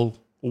deal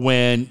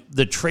when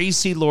the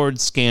Tracy Lord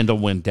scandal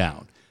went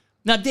down.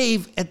 Now,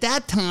 Dave, at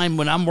that time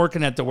when I'm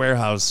working at the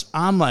warehouse,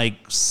 I'm like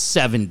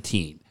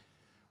 17.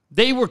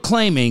 They were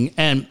claiming,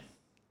 and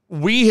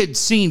we had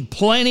seen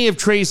plenty of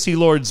Tracy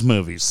Lord's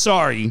movies.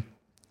 Sorry,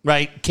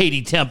 right?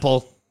 Katie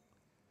Temple.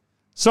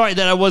 Sorry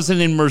that I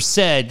wasn't in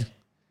Merced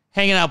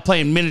hanging out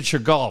playing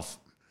miniature golf.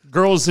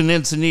 Girls in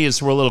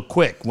Encinitas were a little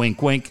quick.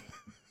 Wink, wink.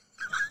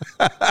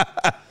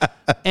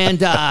 And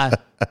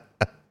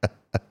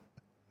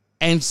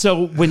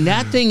so when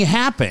that thing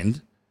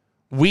happened,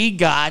 we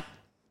got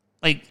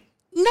like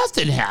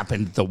nothing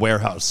happened at the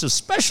warehouse,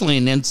 especially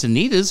in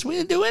Encinitas. We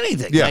didn't do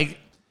anything. Yeah. Like,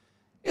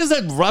 it was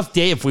a rough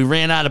day if we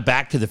ran out of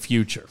Back to the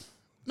Future.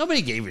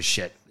 Nobody gave a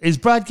shit. Is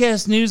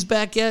broadcast news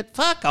back yet?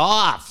 Fuck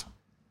off.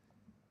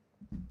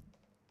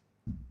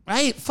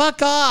 Right?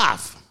 Fuck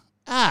off.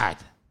 God.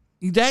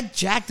 You that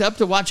jacked up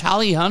to watch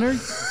Holly Hunter?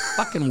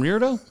 Fucking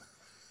weirdo.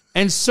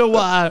 And so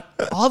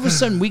all of a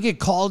sudden we get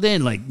called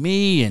in, like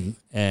me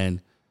and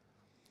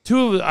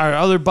two of our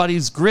other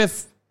buddies,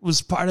 Griff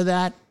was part of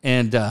that.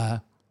 And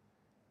we're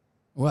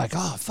like,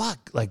 oh,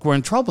 fuck. Like, we're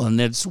in trouble. And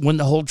that's when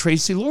the whole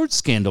Tracy Lord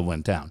scandal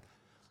went down.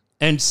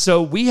 And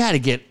so we had to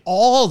get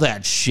all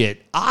that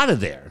shit out of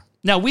there.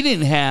 Now, we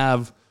didn't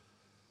have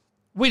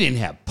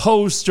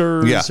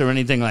posters or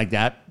anything like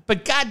that.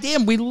 But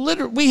goddamn,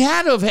 we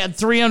had to have had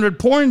 300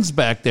 porns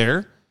back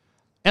there.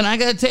 And I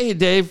got to tell you,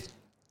 Dave,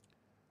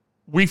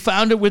 we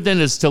found it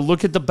within us to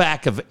look at the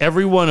back of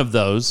every one of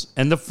those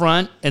and the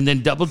front and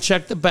then double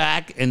check the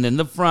back and then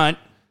the front.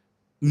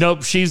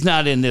 Nope, she's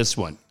not in this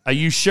one. Are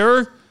you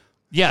sure?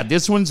 Yeah,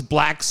 this one's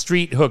Black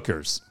Street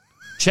Hookers.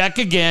 Check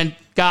again.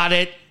 Got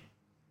it.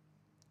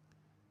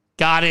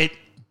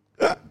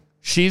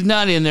 She's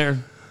not in there.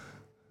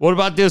 What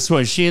about this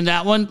one? Is she in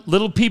that one?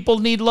 Little People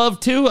Need Love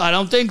too? I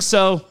don't think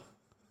so.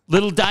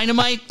 Little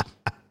Dynamite?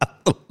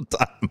 Little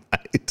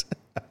Dynamite.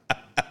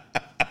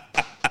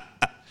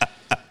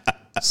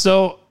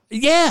 So,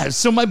 yeah.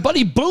 So my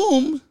buddy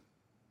Boom,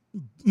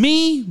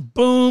 me,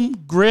 Boom,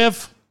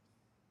 Griff,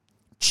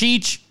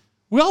 Cheech,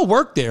 we all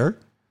worked there.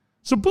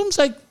 So Boom's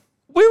like,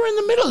 we were in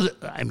the middle of it.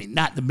 I mean,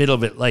 not the middle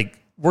of it, like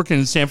working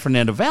in San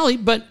Fernando Valley,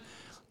 but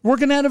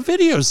working at a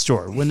video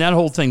store when that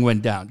whole thing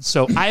went down.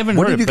 So I haven't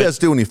heard it. What did you guys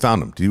do when you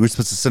found them? You were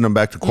supposed to send them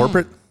back to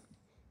corporate?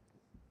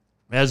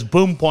 As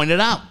Boom pointed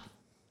out.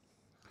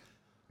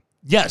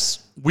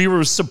 Yes, we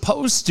were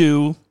supposed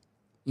to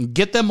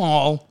get them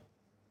all,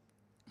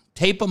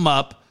 tape them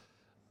up,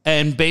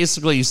 and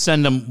basically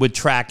send them with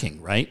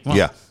tracking, right? Well,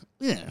 yeah.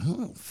 Yeah,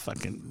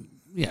 fucking,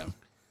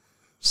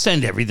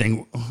 send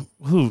everything.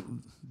 Who?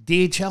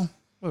 DHL?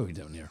 What are we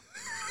doing here?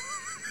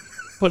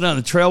 Put it on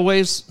the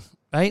trailways,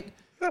 right?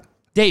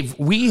 Dave,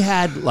 we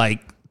had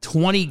like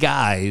 20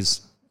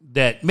 guys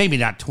that, maybe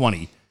not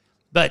 20,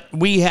 but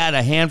we had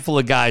a handful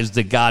of guys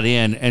that got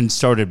in and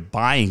started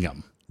buying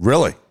them.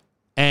 Really?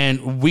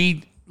 And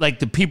we, like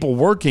the people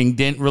working,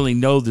 didn't really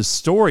know the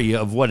story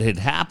of what had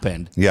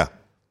happened. Yeah.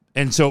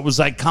 And so it was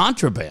like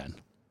contraband.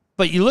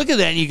 But you look at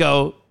that and you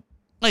go,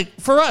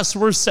 like, for us,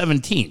 we're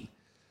 17.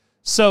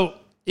 So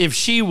if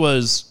she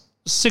was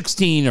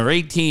 16 or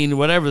 18,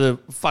 whatever the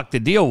fuck the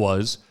deal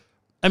was,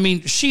 I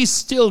mean, she's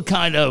still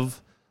kind of,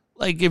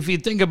 like, if you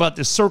think about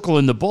the circle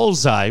in the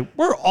bullseye,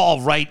 we're all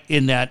right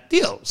in that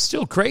deal.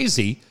 Still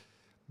crazy.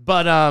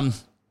 But,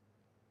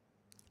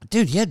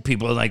 dude, you had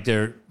people in like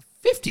their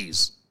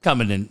 50s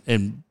coming in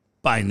and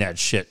buying that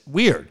shit.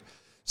 Weird.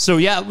 So,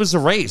 yeah, it was a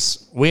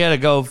race. We had to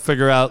go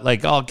figure out,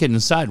 like, all kidding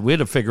aside, we had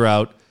to figure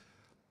out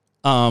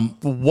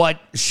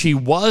what she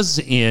was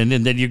in.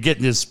 And then you're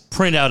getting this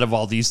printout of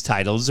all these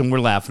titles, and we're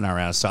laughing our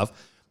ass off.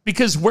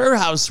 Because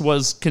Warehouse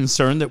was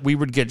concerned that we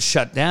would get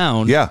shut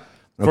down. Yeah.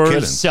 No for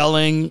kidding.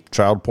 selling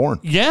child porn.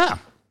 Yeah.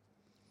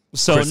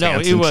 So Chris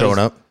Hansen it was showing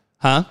up.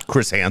 Huh?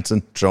 Chris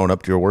Hansen showing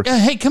up to your work. Yeah,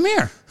 hey, come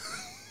here.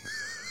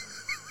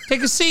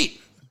 Take a seat.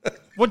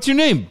 What's your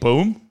name?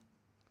 Boom.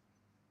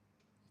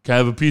 Can I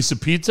have a piece of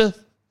pizza?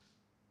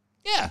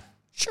 Yeah,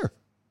 sure.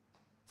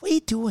 What are you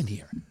doing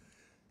here?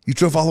 You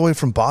drove all the way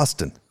from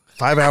Boston,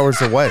 5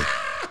 hours away,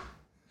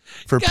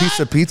 for a piece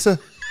of pizza?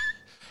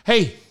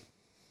 Hey,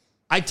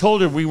 I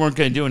told her we weren't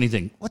going to do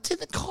anything. What's in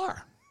the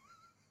car?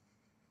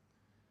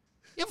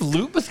 You have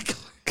lube in the car?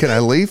 Can I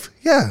leave?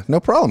 Yeah, no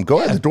problem. Go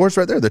ahead. The door's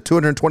right there. The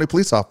 220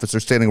 police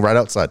officers standing right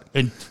outside.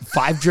 And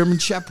 5 German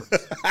Shepherds.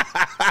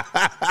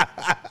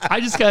 I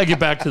just got to get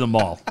back to the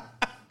mall.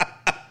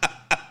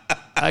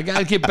 I got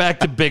to get back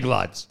to Big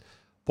Lots.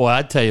 Boy,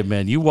 I tell you,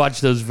 man, you watch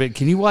those.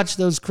 Can you watch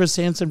those Chris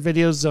Hansen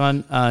videos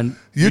on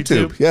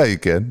YouTube? Yeah, you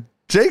can.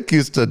 Jake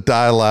used to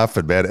die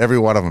laughing, man, every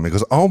one of them. He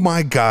goes, oh,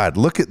 my God,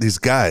 look at these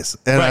guys.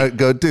 And I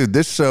go, dude,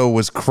 this show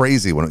was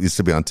crazy when it used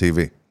to be on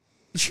TV.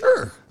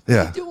 Sure.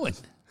 Yeah. What are you doing?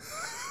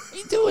 What are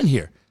you doing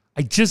here?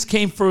 I just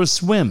came for a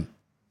swim.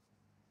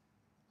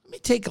 Let me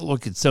take a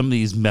look at some of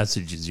these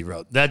messages he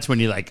wrote. That's when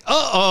you're like,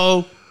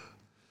 uh-oh.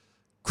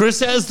 Chris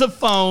has the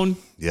phone.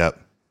 Yep.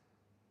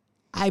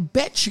 I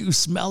bet you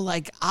smell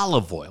like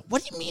olive oil.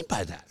 What do you mean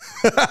by that?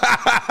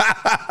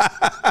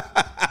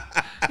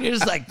 You're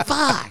just like,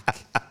 fuck.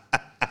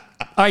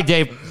 All right,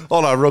 Dave.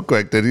 Hold on real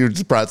quick, dude. You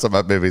just brought something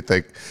up, made me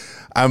think.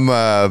 I'm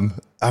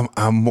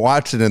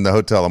watching in the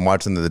hotel. I'm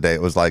watching the other day.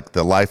 It was like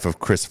the life of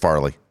Chris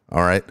Farley.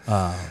 All right.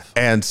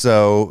 And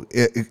so,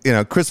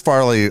 Chris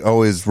Farley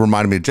always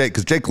reminded me of Jake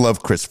because Jake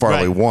loved Chris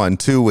Farley. Right. 1,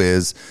 2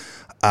 is,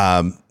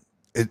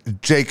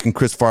 Jake and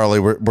Chris Farley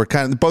were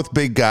kind of both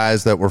big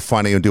guys that were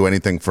funny and do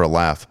anything for a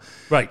laugh.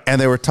 Right. And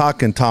they were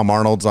talking, Tom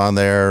Arnold's on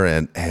there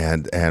and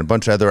a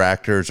bunch of other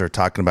actors are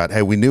talking about,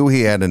 hey, we knew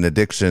he had an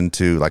addiction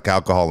to like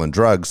alcohol and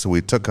drugs. So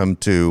we took him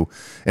to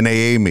an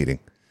AA meeting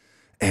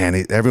and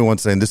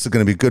everyone's saying, this is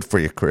going to be good for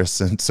you,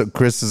 Chris. And so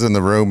Chris is in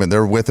the room and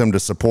they're with him to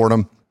support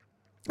him.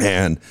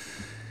 And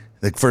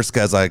the first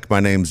guy's like, my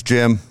name's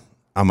Jim.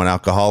 I'm an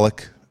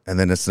alcoholic. And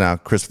then it's now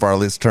Chris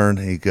Farley's turn.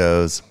 He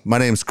goes, my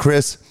name's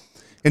Chris.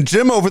 And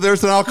Jim over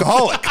there's an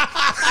alcoholic.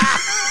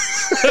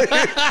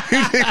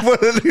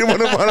 he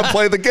wouldn't want to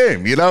play the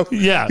game, you know?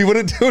 Yeah. He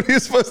wouldn't do what he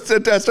was supposed to.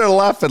 I started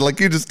laughing like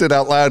you just did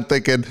out loud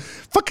thinking,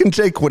 fucking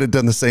Jake would have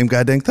done the same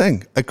goddamn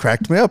thing. It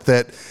cracked me up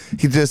that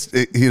he just,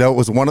 it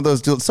was one of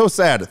those deals. So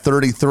sad at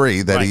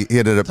 33 that he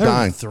ended up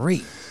dying.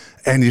 33.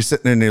 And you're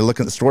sitting there and you're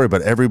looking at the story,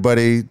 but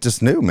everybody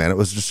just knew, man. It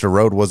was just a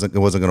road wasn't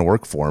going to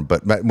work for him.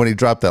 But when he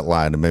dropped that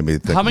line, it made me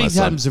think. How many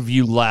times have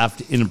you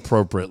laughed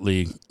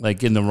inappropriately,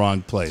 like in the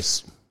wrong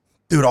place?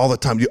 Dude, all the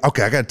time.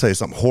 Okay, I got to tell you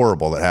something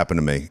horrible that happened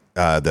to me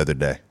the other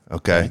day.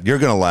 Okay, you're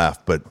gonna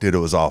laugh, but dude, it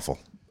was awful.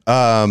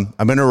 I'm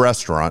in a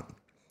restaurant.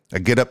 I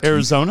get up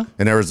Arizona.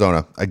 In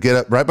Arizona, I get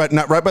up right by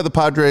the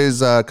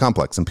Padres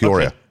complex in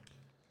Peoria,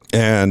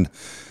 and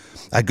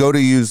I go to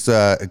use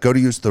the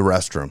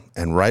restroom.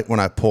 And right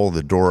when I pull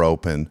the door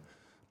open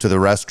to the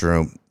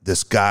restroom,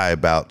 this guy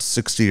about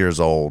 60 years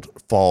old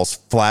falls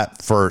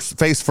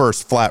face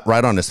first, flat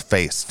right on his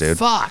face, dude.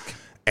 Fuck.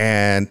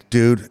 And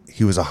dude,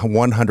 he was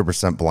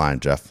 100%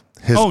 blind, Jeff.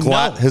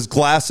 His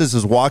glasses,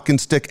 his walking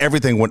stick,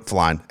 everything went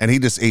flying, and he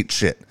just ate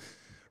shit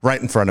right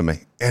in front of me.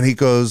 And he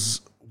goes,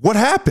 "What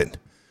happened?"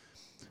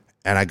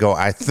 And I go,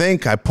 "I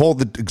think I pulled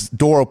the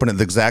door open at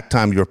the exact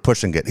time you were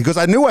pushing it." He goes,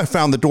 "I knew I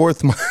found the door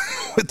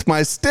with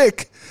my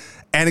stick."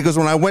 And he goes,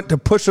 "When I went to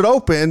push it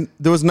open,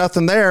 there was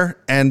nothing there."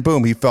 And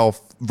boom, he fell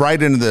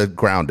right into the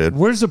ground, dude.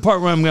 Where's the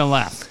part where I'm gonna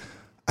laugh?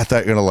 I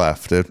thought you were going to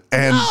laugh, dude.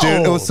 And,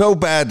 dude, it was so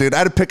bad, dude. I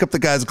had to pick up the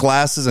guy's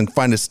glasses and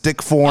find a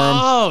stick for him.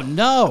 Oh,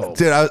 no.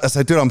 Dude, I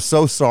said, dude, I'm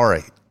so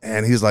sorry.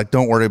 And he's like,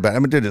 don't worry about it. I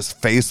mean, dude, his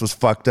face was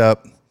fucked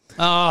up. Dude,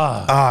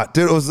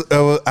 it was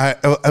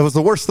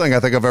the worst thing I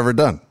think I've ever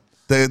done.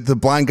 The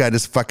blind guy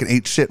just fucking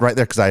ate shit right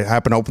there because I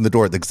happened to open the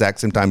door at the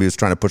exact same time he was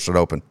trying to push it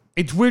open.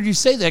 It's weird you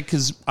say that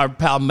because our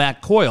pal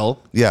Matt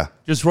Coyle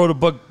just wrote a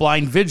book,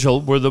 Blind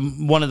Vigil, where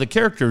one of the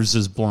characters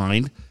is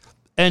blind.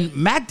 And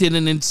Matt did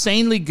an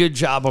insanely good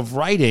job of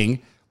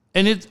writing.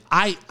 And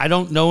I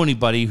don't know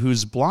anybody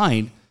who's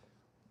blind.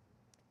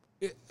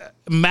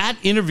 Matt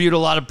interviewed a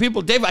lot of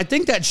people. Dave, I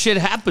think that shit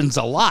happens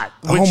a lot.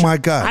 Oh, my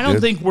God, I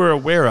don't think we're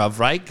aware of,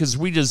 right? Because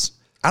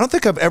I don't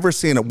think I've ever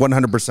seen a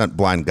 100%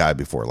 blind guy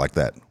before like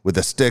that with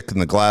a stick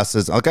and the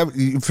glasses. Like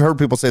you've heard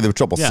people say they have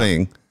trouble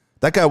seeing.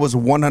 That guy was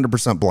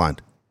 100%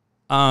 blind.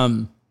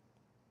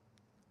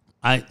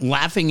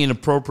 Laughing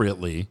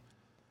inappropriately,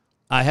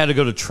 I had to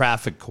go to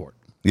traffic court.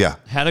 Yeah.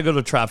 Had to go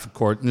to traffic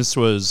court, and this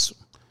was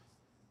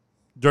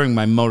during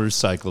my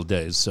motorcycle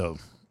days, so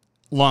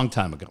long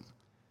time ago.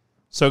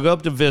 So I go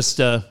up to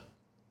Vista,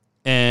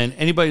 and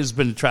anybody who's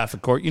been to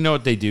traffic court, you know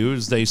what they do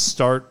is they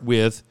start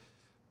with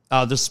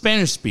the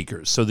Spanish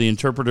speakers, so the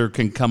interpreter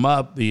can come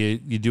up, you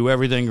do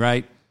everything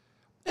right.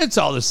 It's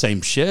all the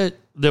same shit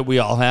that we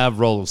all have,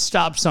 roll a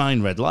stop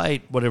sign, red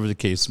light, whatever the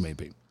case may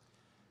be.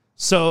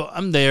 So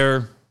I'm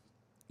there,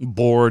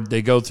 bored.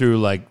 They go through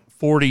like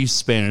 40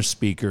 Spanish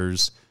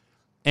speakers,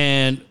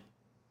 and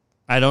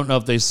I don't know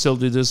if they still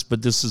do this,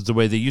 but this is the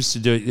way they used to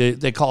do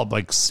it. They call it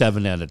like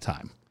 7 at a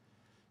time.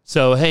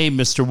 So, hey,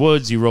 Mr.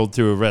 Woods, you rolled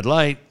through a red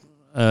light.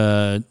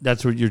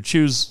 That's what you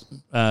choose.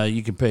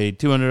 You can pay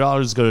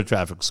 $200, go to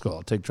traffic school.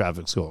 I'll take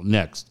traffic school.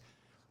 Next.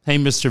 Hey,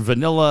 Mr.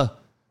 Vanilla,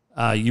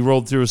 You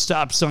rolled through a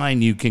stop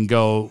sign. You can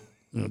go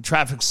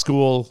traffic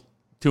school,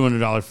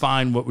 $200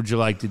 fine. What would you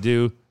like to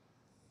do?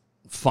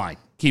 Fine.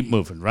 Keep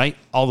moving, right?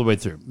 All the way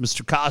through.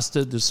 Mr.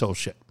 Costa, this whole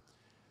shit.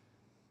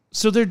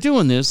 So they're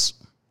doing this.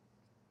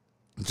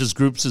 Just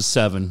groups of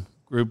seven.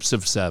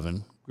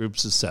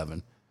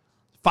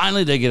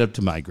 Finally, they get up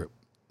to my group.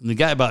 And the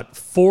guy about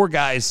 4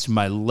 guys to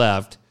my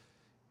left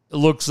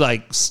looks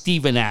like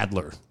Steven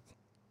Adler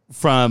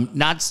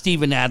not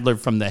Steven Adler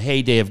from the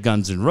heyday of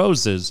Guns N'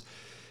 Roses.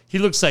 He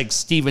looks like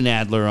Steven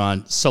Adler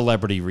on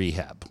Celebrity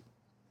Rehab.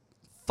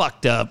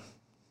 Fucked up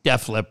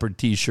Def Leppard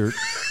t-shirt.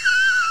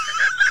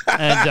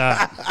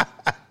 And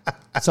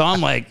so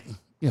I'm like,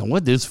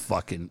 what'd this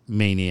fucking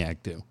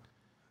maniac do?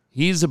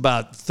 He's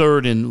about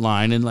 3rd in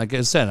line. And like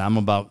I said, I'm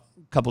about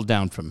a couple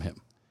down from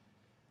him.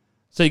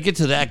 So you get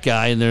to that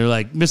guy and they're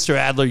like, Mr.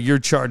 Adler, you're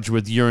charged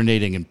with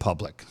urinating in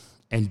public.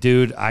 And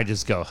dude, I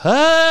just go,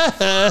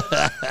 and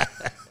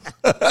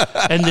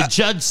the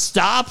judge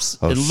stops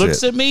and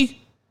looks at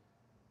me.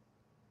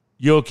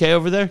 You okay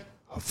over there?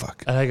 Oh,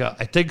 fuck. And I go,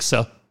 I think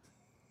so.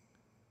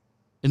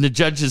 And the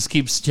judge just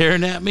keeps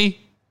staring at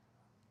me.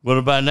 What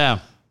about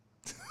now?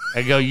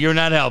 I go, you're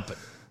not helping.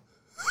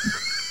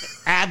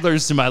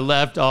 Adler's to my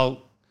left,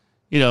 all,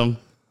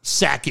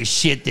 sack of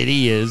shit that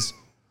he is.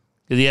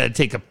 Because he had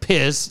to take a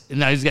piss. And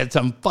now he's got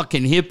some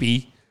fucking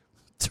hippie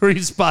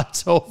 3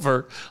 spots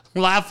over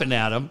laughing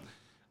at him.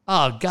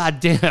 Oh,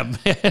 goddamn,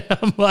 man.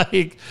 I'm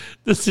like,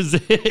 this is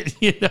it.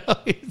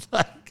 He's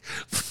like,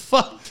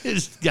 fuck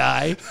this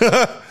guy.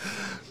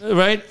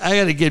 Right? I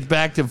got to get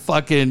back to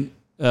fucking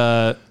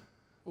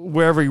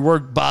wherever he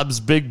worked, Bob's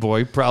Big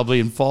Boy, probably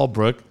in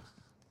Fallbrook.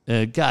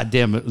 God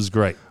damn, it was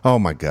great. Oh,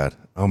 my God.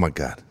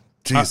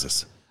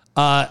 Jesus.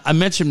 I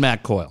mentioned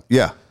Matt Coyle.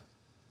 Yeah.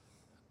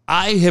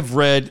 I have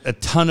read a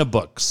ton of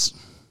books.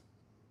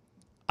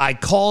 I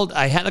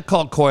had to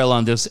call Coyle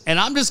on this, and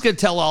I'm just going to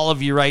tell all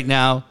of you right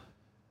now,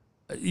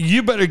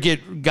 you better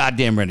get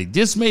goddamn ready.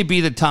 This may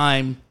be the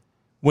time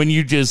when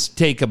you just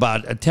take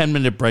about a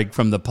 10-minute break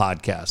from the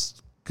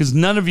podcast, because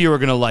none of you are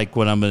going to like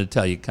what I'm going to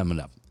tell you coming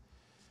up.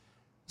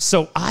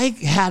 So I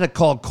had to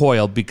call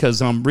Coyle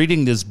because I'm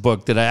reading this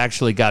book that I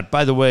actually got.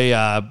 By the way,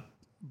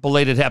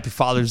 belated Happy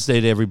Father's Day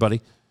to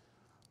everybody.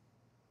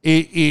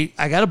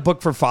 I got a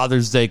book for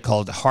Father's Day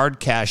called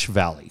Hard Cash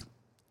Valley,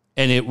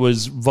 and it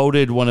was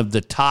voted one of the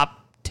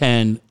top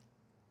 10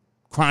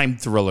 crime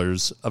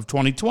thrillers of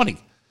 2020.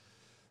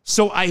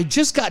 So I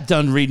just got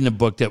done reading a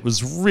book that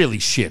was really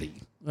shitty.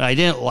 I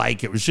didn't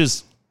like it. It was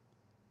just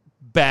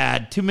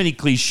bad, too many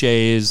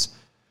cliches,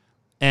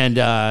 and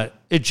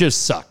it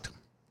just sucked.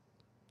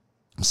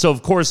 So,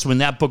 of course, when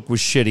that book was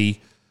shitty,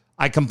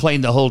 I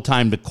complained the whole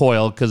time to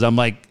Coyle because I'm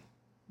like,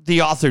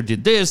 the author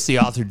did this, the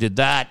author did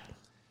that.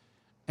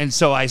 And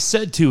so I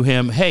said to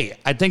him, hey,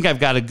 I think I've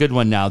got a good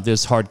one now,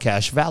 this Hard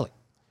Cash Valley.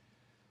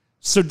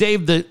 So,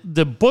 Dave,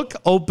 the book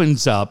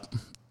opens up,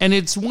 and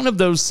it's one of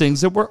those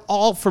things that we're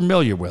all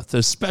familiar with,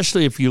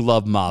 especially if you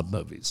love mob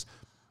movies.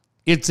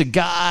 It's a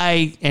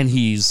guy, and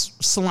he's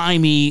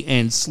slimy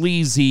and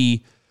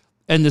sleazy,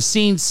 and the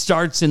scene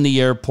starts in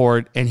the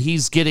airport, and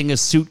he's getting a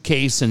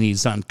suitcase, and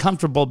he's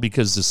uncomfortable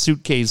because the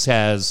suitcase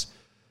has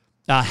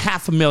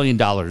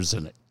 $500,000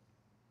 in it.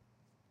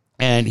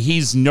 And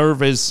he's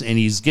nervous, and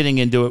he's getting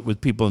into it with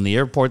people in the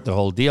airport, the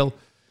whole deal.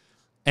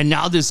 And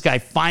now this guy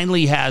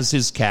finally has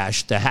his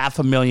cash, the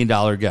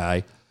 $500,000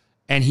 guy,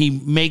 and he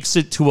makes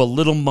it to a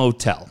little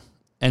motel.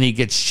 And he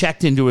gets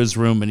checked into his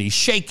room, and he's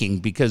shaking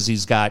because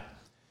he's got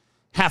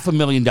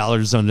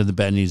 $500,000 under the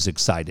bed, and he's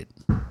excited.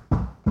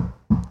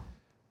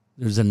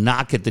 There's a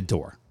knock at the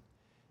door.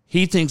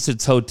 He thinks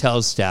it's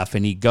hotel staff,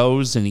 and he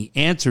goes and he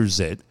answers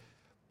it,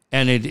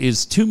 and it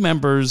is 2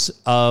 members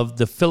of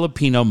the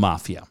Filipino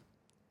mafia,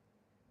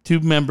 2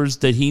 members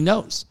that he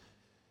knows.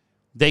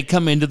 They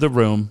come into the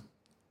room,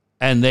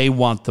 and they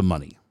want the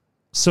money.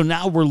 So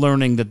now we're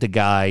learning that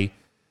the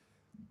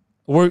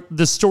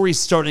story's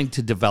starting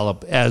to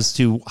develop as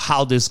to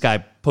how this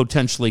guy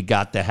potentially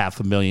got the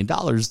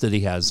 $500,000 that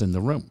he has in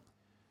the room.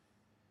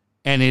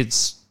 And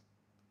it's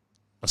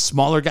a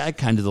smaller guy,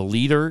 kind of the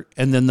leader,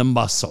 and then the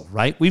muscle,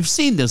 right? We've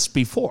seen this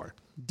before,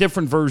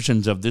 different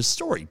versions of this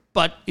story,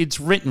 but it's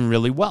written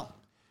really well.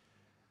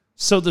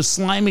 So the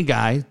slimy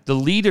guy, the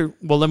leader,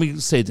 well, let me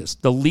say this.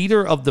 The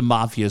leader of the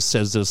mafia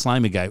says to the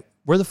slimy guy,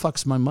 where the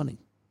fuck's my money?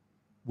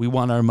 We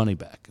want our money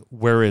back.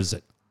 Where is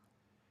it?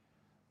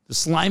 The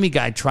slimy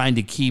guy, trying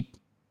to keep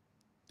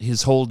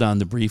his hold on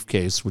the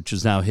briefcase, which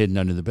is now hidden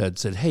under the bed,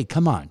 said, hey,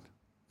 come on,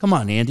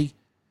 Andy.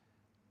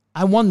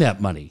 I won that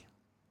money.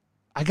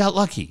 I got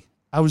lucky.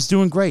 I was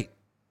doing great.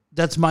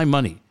 That's my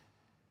money.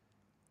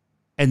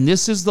 And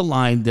this is the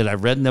line that I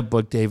read in that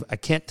book, Dave. I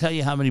can't tell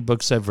you how many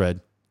books I've read.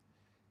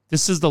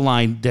 This is the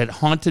line that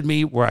haunted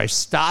me, where I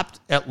stopped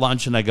at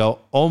lunch and I go,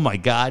 oh my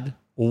God,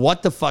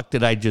 what the fuck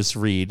did I just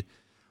read?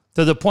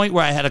 To the point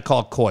where I had to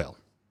call Coyle.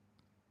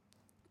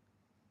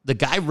 The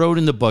guy wrote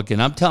in the book,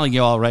 and I'm telling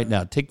you all right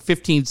now, take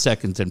 15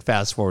 seconds and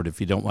fast forward if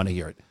you don't want to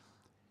hear it.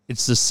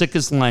 It's the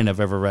sickest line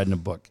I've ever read in a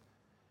book.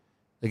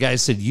 The guy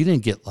said, you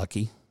didn't get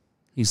lucky.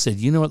 He said,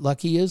 you know what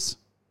lucky is?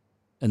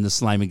 And the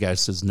slimy guy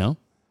says, no.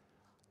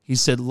 He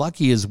said,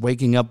 lucky is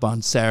waking up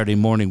on Saturday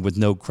morning with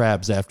no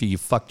crabs after you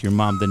fucked your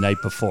mom the night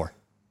before.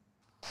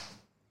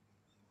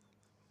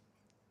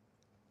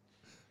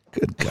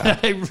 Good God. And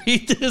I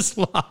read this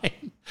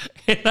line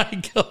and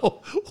I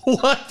go,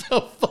 what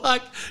the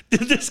fuck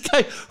did this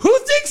guy, who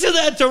thinks of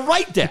that to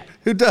write that?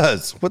 Who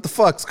does? What the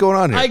fuck's going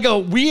on here? I go,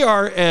 we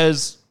are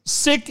as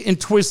sick and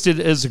twisted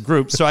as a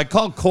group. So I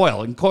called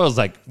Coyle and Coyle's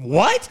like,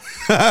 what?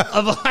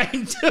 I'm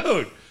like,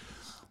 dude.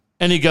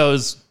 And he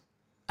goes,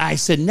 I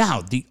said,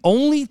 now, the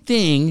only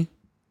thing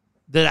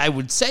that I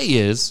would say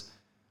is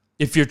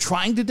if you're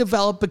trying to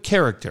develop a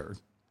character,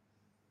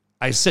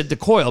 I said to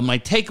Coyle, my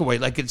takeaway,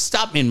 like it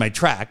stopped me in my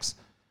tracks.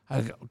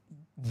 I go,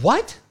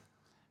 what?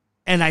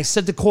 And I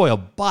said to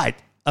Coyle, but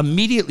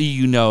immediately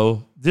you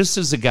know this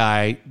is a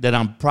guy that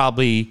I'm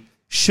probably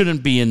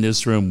shouldn't be in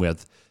this room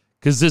with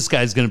because this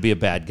guy's going to be a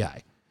bad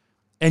guy.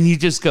 And you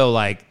just go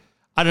like,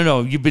 I don't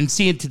know, you've been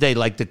seeing today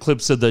like the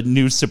clips of the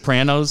new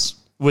Sopranos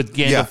with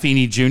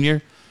Gandolfini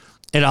Jr.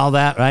 and all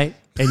that, right?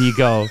 And you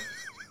go,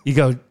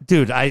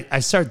 dude, I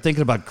started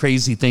thinking about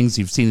crazy things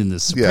you've seen in the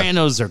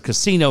Sopranos or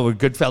Casino or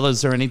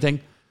Goodfellas or anything.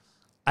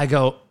 I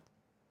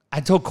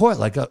told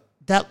Coyle, I go,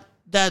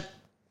 that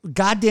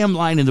goddamn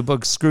line in the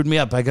book screwed me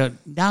up. I go,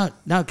 now it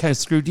kind of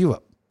screwed you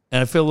up.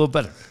 And I feel a little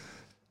better.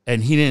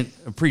 And he didn't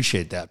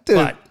appreciate that. Dude,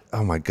 but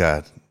oh my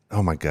God.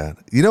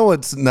 You know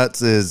what's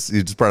nuts is,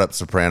 you just brought up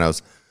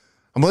Sopranos.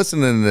 I'm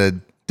listening to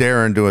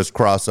Darren do his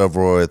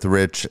crossover with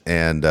Rich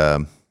and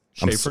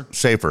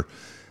Schaefer.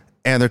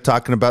 And they're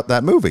talking about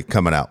that movie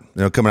coming out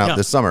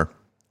this summer.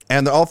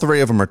 And all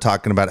three of them are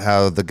talking about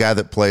how the guy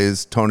that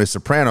plays Tony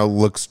Soprano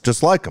looks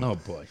just like him. oh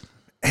boy.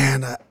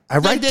 And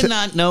I did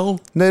not know.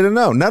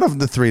 No. None of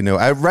the three knew.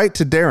 I write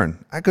to Darren.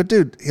 I go,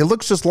 dude, he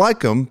looks just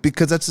like him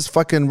because that's his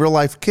fucking real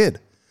life kid.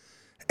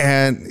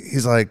 And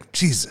he's like,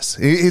 Jesus.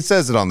 He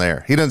says it on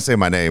there. He doesn't say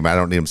my name. I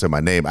don't need him to say my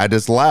name. I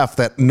just laugh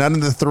that none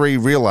of the three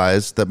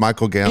realized that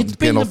Michael Gandolfini. It's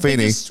been the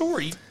biggest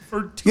story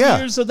for 2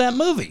 years of that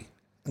movie.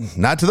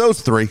 Not to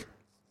those three.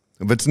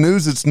 If it's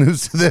news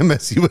to them,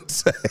 as you would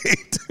say,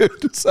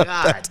 dude. So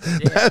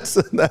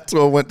that's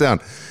what went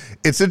down.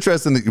 It's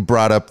interesting that you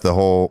brought up the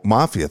whole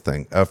mafia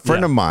thing. A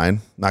friend of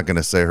mine, not going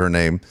to say her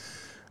name,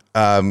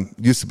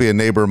 used to be a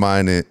neighbor of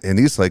mine in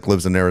Eastlake,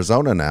 lives in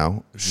Arizona now.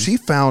 Mm-hmm. She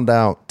found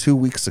out 2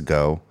 weeks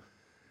ago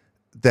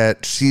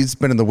that she's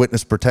been in the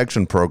witness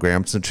protection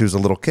program since she was a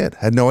little kid.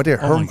 Had no idea.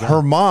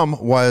 Her mom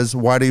was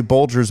Whitey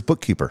Bulger's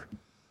bookkeeper.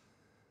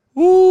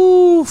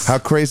 Oof. How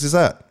crazy is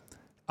that?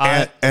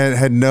 And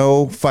had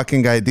no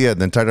fucking idea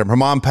the entire time. Her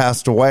mom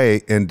passed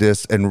away and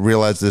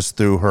realized this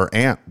through her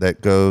aunt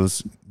that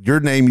goes, your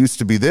name used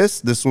to be this.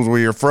 This was where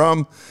you're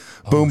from.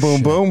 Boom,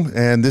 boom.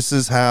 And this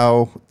is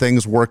how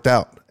things worked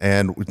out.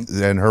 And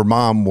her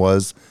mom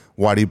was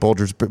Whitey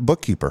Bulger's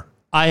bookkeeper.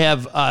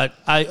 I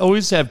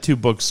always have two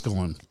books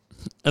going.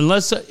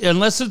 Unless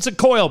it's a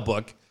Coyle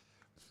book.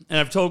 And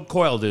I've told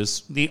Coyle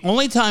this. The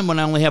only time when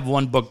I only have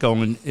one book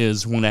going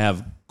is when I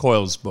have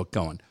Coyle's book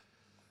going.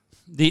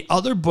 The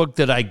other book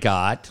that I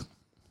got,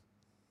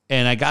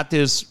 and I got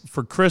this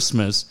for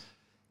Christmas,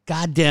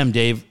 goddamn,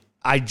 Dave,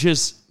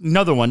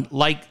 another one,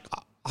 like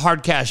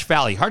Hard Cash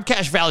Valley. Hard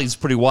Cash Valley is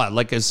pretty wild.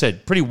 Like I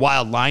said, pretty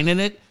wild line in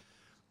it,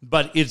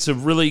 but it's a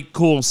really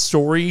cool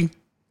story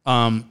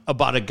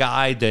about a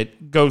guy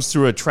that goes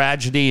through a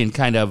tragedy and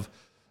kind of,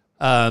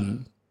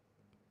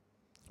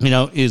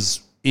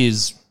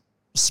 is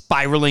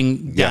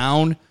spiraling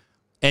down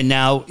and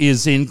now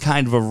is in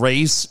kind of a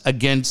race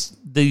against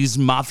these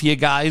mafia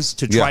guys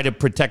to try to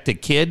protect a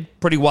kid.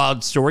 Pretty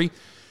wild story.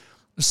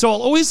 So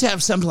I'll always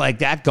have something like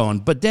that going.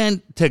 But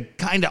then to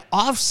kind of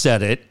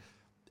offset it,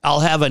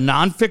 I'll have a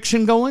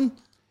nonfiction going.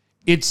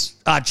 It's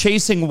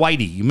Chasing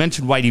Whitey. You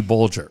mentioned Whitey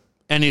Bulger.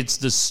 And it's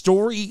the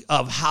story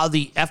of how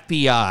the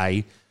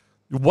FBI,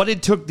 what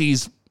it took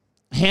these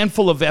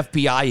handful of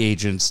FBI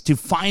agents to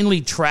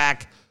finally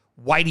track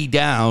Whitey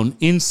down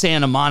in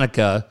Santa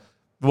Monica,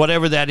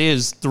 whatever that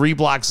is, 3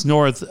 blocks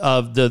north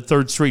of the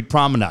 3rd Street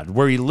Promenade,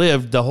 where he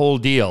lived, the whole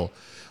deal.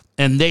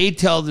 And they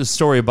tell the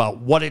story about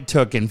what it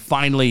took in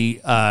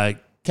finally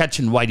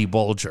catching Whitey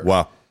Bulger.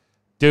 Wow.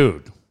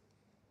 Dude.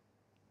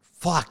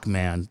 Fuck,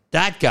 man.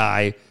 That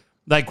guy,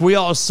 like we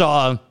all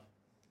saw,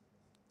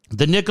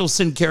 the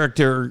Nicholson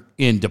character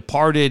in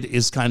Departed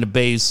is kind of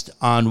based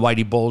on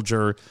Whitey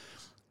Bulger.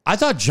 I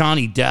thought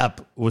Johnny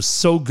Depp was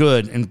so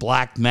good in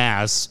Black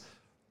Mass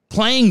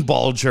playing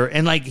Bulger,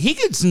 and like he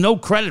gets no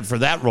credit for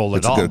that role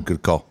at all. That's a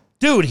good call.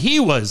 Dude, he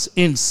was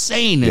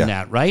insane in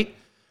that, right?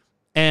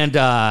 And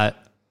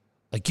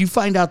like you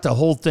find out the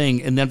whole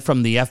thing, and then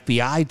from the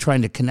FBI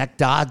trying to connect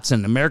dots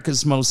and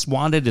America's Most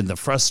Wanted and the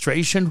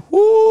frustration,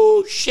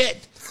 whoo,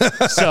 shit.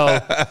 So,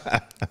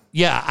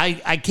 yeah,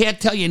 I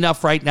can't tell you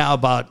enough right now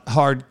about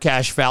Hard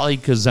Cash Valley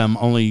because I'm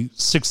only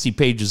 60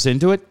 pages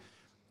into it.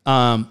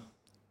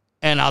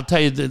 And I'll tell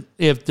you that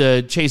if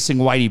the Chasing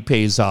Whitey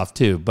pays off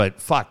too,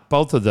 but fuck,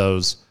 both of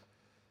those.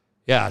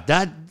 Yeah,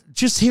 that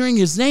just hearing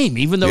his name,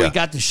 even though he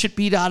got the shit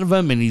beat out of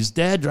him and he's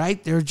dead,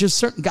 right? There are just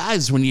certain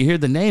guys when you hear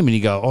the name and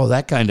you go, oh,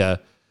 that kind of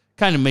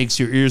kind of makes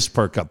your ears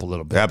perk up a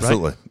little bit.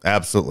 Absolutely. Right?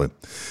 Absolutely.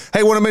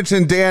 Hey, I want to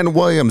mention Dan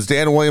Williams.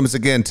 Dan Williams,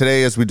 again,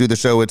 today as we do the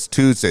show, it's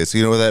Tuesday. So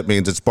you know what that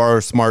means. It's Borrow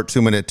Smart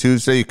 2-Minute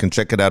Tuesday. You can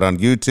check it out on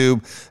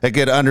YouTube.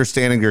 Again,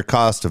 understanding your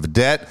cost of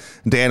debt.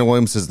 Dan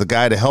Williams is the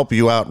guy to help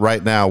you out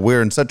right now.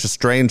 We're in such a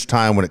strange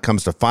time when it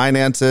comes to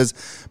finances.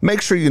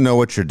 Make sure you know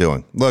what you're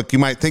doing. Look, you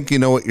might think you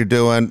know what you're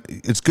doing.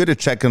 It's good to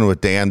check in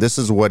with Dan. This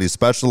is what he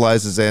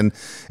specializes in.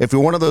 If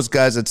you're one of those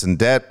guys that's in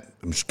debt,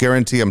 I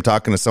guarantee I'm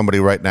talking to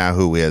somebody right now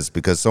who is,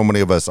 because so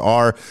many of us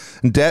are.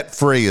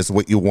 Debt-free is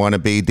what you want to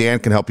be. Dan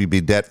can help you be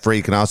debt-free.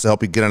 He can also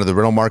help you get into the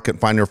rental market and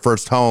find your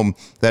first home.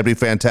 That'd be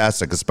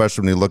fantastic,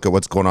 especially when you look at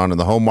what's going on in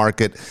the home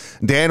market.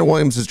 Dan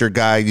Williams is your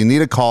guy. You need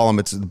to call him.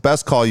 It's the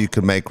best call you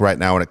can make right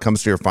now when it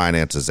comes to your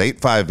finances.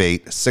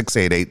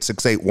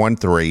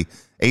 858-688-6813.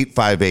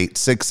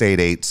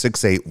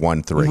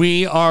 858-688-6813.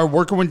 We are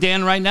working with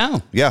Dan right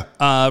now. Yeah.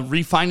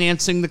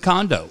 Refinancing the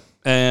condo.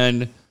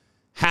 And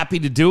happy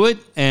to do it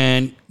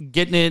and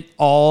getting it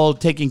all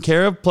taken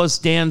care of. Plus,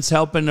 Dan's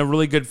helping a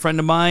really good friend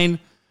of mine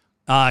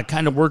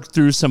kind of work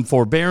through some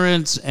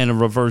forbearance and a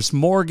reverse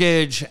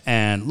mortgage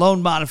and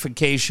loan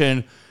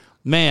modification.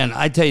 Man,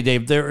 I tell you,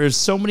 Dave, there are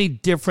so many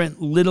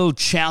different little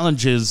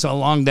challenges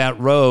along that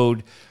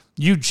road.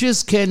 You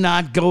just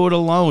cannot go it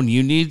alone.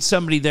 You need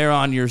somebody there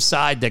on your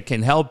side that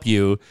can help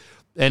you.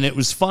 And it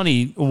was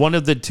funny, one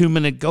of the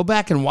 2-minute, go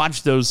back and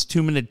watch those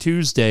 2-Minute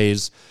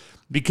Tuesdays,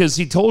 because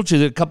he told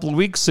you a couple of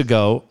weeks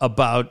ago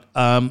about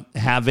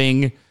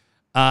having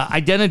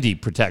identity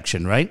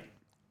protection, right?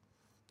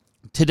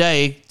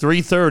 Today,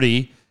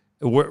 3:30,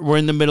 we're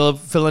in the middle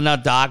of filling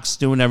out docs,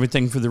 doing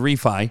everything for the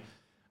refi,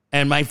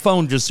 and my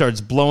phone just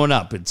starts blowing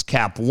up. It's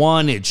Cap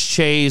One, it's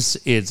Chase,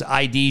 it's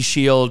ID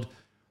Shield.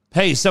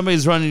 Hey,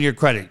 somebody's running your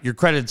credit. Your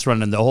credit's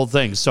running the whole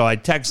thing. So I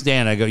text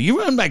Dan. I go, you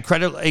run my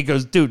credit? He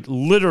goes, dude,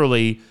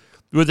 literally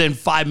within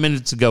 5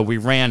 minutes ago, we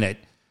ran it.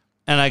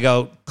 And I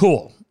go,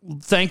 cool.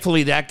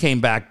 Thankfully, that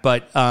came back.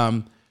 But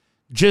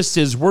just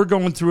as we're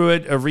going through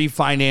it, a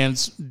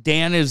refinance,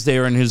 Dan is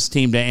there and his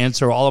team to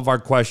answer all of our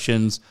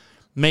questions,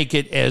 make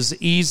it as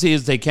easy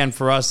as they can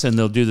for us, and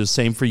they'll do the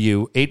same for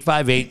you.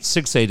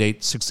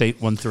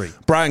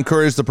 858-688-6813. Brian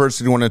Curry is the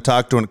person you want to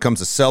talk to when it comes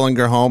to selling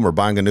your home or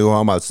buying a new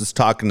home. I was just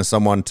talking to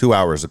someone 2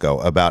 hours ago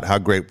about how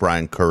great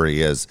Brian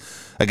Curry is.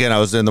 Again,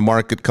 I was in the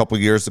market a couple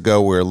years ago.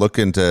 We were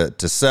looking to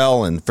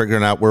sell and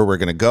figuring out where we're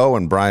going to go,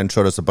 and Brian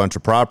showed us a bunch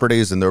of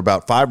properties, and there were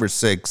about 5 or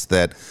 6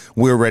 that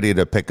we were ready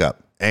to pick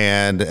up.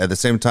 And at the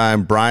same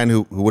time, Brian,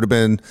 who would have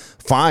been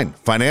fine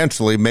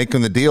financially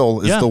making the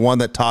deal, is the one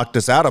that talked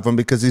us out of him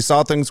because he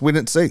saw things we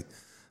didn't see.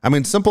 I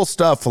mean, simple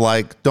stuff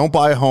like don't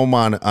buy a home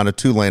on a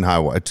 2-lane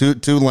highway, a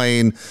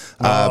two-lane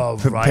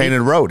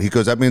painted road. He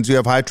goes, that means you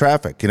have high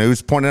traffic. You know, he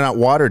was pointing out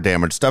water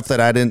damage, stuff that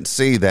I didn't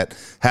see that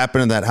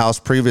happened in that house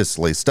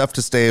previously, stuff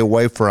to stay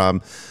away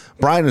from.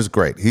 Brian is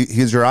great.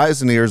 He's your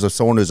eyes and ears of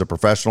someone who's a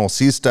professional,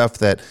 sees stuff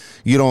that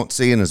you don't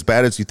see, and as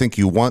bad as you think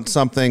you want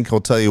something, he'll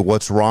tell you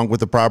what's wrong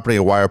with the property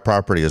and why a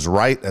property is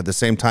right. At the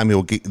same time,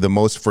 he'll get you the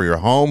most for your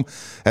home.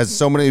 As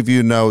so many of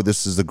you know,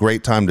 this is a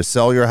great time to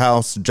sell your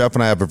house. Jeff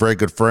and I have a very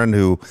good friend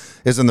who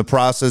is in the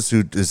process,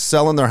 who is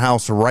selling their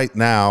house right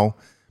now.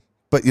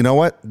 But you know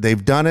what?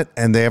 They've done it,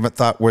 and they haven't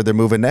thought where they're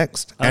moving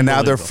next. And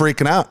now they're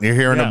freaking out. And you're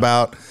hearing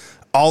about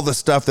all the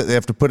stuff that they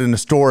have to put into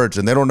storage,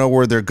 and they don't know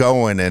where they're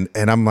going. And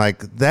I'm like,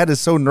 that is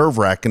so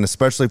nerve-wracking,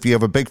 especially if you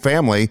have a big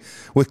family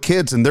with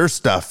kids and their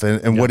stuff.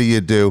 And what do you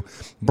do?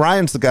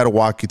 Brian's the guy to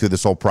walk you through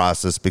this whole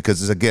process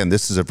because, again,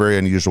 this is a very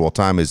unusual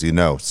time, as you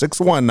know.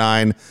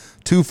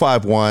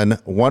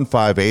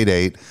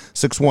 619-251-1588,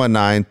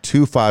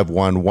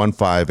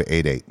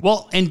 619-251-1588.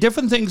 Well, and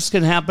different things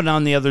can happen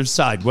on the other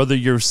side, whether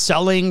you're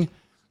selling,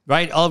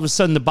 right? All of a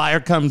sudden the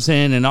buyer comes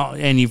in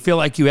and you feel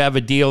like you have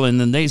a deal, and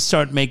then they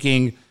start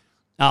making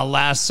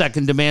last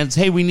second demands.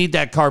 Hey, we need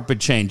that carpet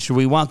changed.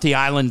 We want the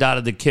island out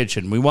of the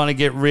kitchen. We want to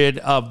get rid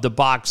of the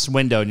box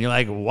window. And you're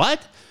like,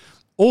 what?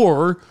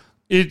 Or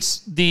it's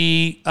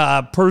the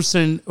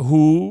person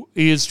who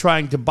is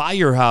trying to buy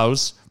your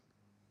house,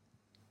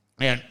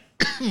 and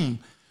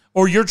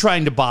or you're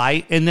trying to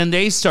buy, and then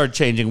they start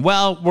changing.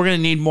 Well, we're going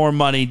to need more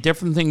money.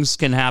 Different things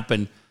can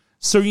happen.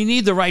 So you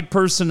need the right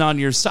person on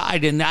your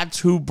side, and that's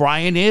who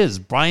Brian is.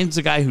 Brian's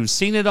the guy who's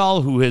seen it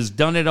all, who has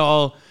done it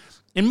all.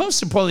 And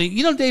most importantly,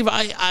 you know, Dave,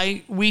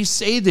 we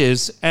say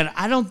this, and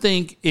I don't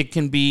think it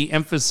can be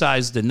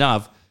emphasized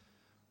enough.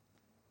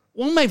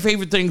 One of my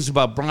favorite things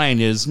about Brian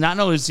is not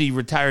only is he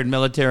retired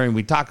military, and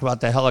we talk about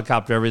the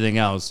helicopter, everything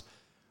else,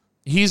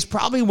 he's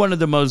probably one of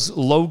the most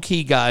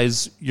low-key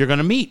guys you're going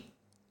to meet.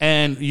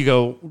 And you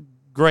go,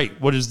 great,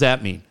 what does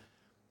that mean?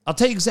 I'll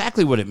tell you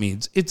exactly what it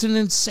means. It's an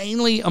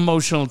insanely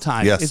emotional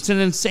time. Yes. It's an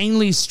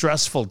insanely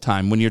stressful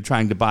time when you're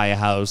trying to buy a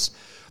house.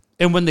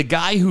 And when the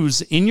guy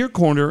who's in your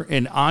corner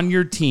and on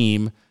your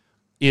team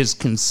is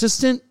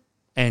consistent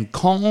and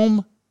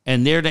calm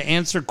and there to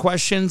answer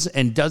questions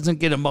and doesn't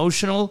get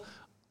emotional,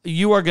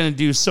 you are going to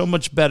do so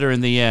much better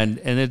in the end.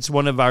 And it's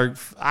one of our,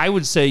 I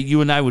would say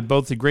you and I would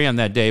both agree on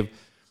that, Dave.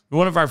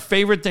 One of our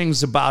favorite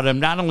things about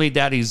him, not only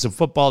that he's a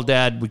football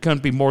dad, we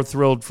couldn't be more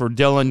thrilled for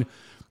Dylan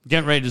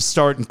getting ready to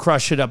start and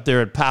crush it up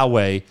there at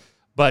Poway.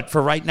 But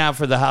for right now,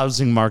 for the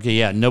housing market,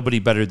 yeah, nobody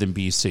better than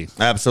BC.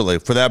 Absolutely.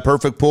 For that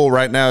perfect pool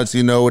right now, as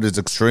you know, it is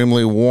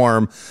extremely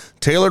warm.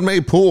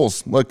 Tailor-made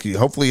pools. Look,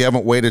 hopefully you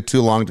haven't waited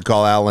too long to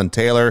call Alan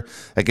Taylor.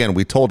 Again,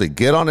 we told you,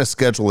 get on a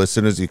schedule as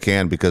soon as you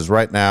can because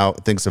right now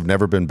things have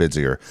never been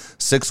busier.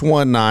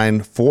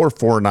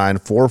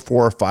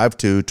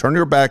 619-449-4452. Turn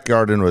your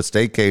backyard into a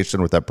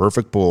staycation with that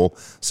perfect pool.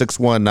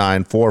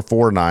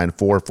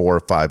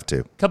 619-449-4452.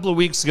 A couple of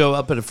weeks ago,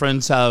 up at a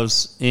friend's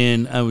house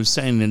I was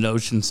saying in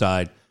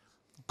Oceanside,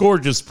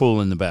 gorgeous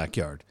pool in the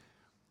backyard.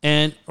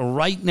 And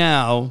right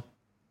now,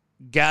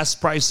 gas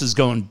prices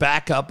going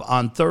back up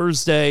on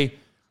Thursday.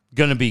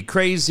 Going to be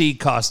crazy.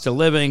 Cost of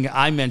living.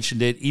 I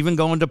mentioned it. Even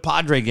going to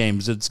Padre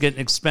games, it's getting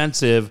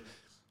expensive.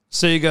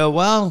 So you go,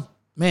 well,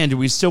 man, do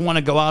we still want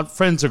to go out?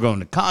 Friends are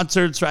going to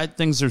concerts, right?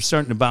 Things are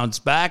starting to bounce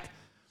back.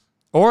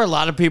 Or a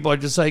lot of people are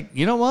just like,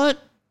 you know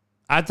what?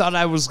 I thought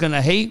I was going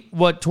to hate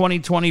what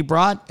 2020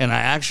 brought, and I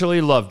actually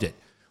loved it.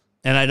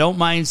 And I don't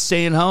mind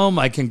staying home.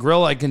 I can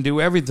grill. I can do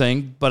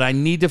everything. But I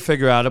need to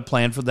figure out a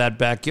plan for that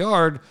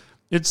backyard.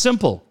 It's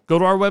simple. Go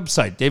to our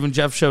website,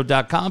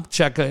 daveandjeffshow.com.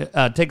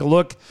 Take a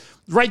look.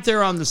 Right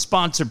there on the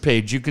sponsor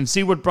page, you can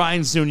see what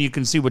Brian's doing. You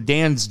can see what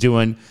Dan's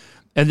doing.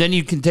 And then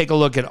you can take a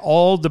look at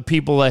all the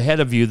people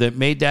ahead of you that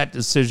made that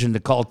decision to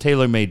call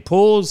TaylorMade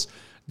Pools.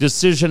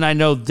 Decision I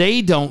know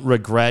they don't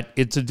regret.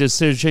 It's a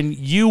decision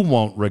you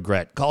won't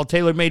regret. Call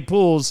TaylorMade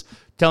Pools.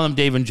 Tell them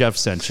Dave and Jeff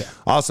sent you.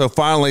 Also,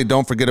 finally,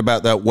 don't forget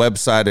about that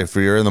website. If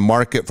you're in the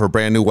market for a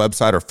brand new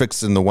website or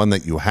fixing the one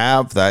that you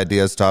have, the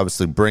idea is to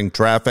obviously bring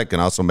traffic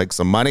and also make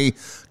some money.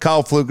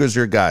 Kyle Pfluger's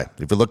your guy.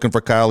 If you're looking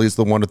for Kyle, he's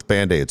the one with the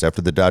Band-Aids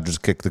after the Dodgers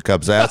kick the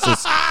Cubs'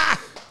 asses.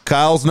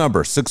 Kyle's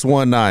number,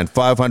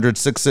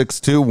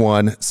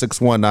 619-500-6621,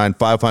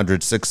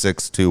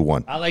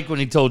 619-500-6621. I like when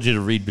he told you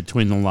to read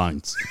between the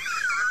lines.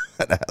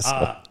 That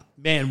asshole.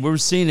 Man, we're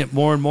seeing it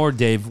more and more,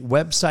 Dave.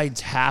 Websites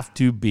have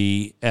to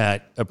be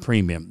at a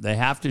premium. They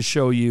have to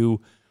show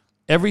you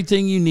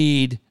everything you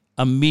need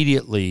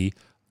immediately,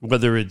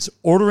 whether it's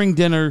ordering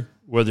dinner,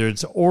 whether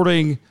it's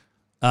ordering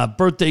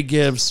birthday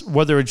gifts,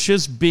 whether it's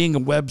just being a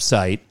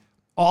website,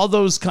 all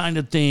those kind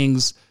of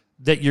things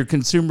that your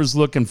consumer's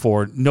looking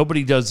for.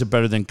 Nobody does it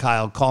better than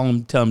Kyle. Call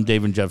him, tell him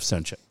Dave and Jeff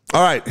sent you.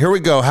 All right, here we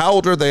go. How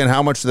old are they and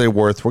how much are they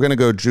worth? We're going to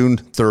go June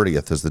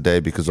 30th is the day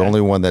because the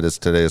only one that is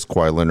today is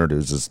Kawhi Leonard,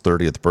 who's his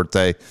 30th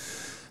birthday.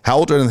 How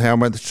old are they and how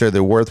much are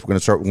they worth? We're going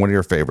to start with one of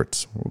your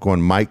favorites. We're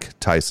going Mike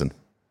Tyson.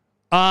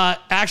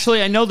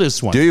 Actually, I know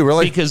this one. Do you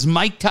really? Because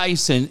Mike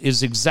Tyson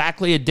is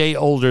exactly a day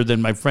older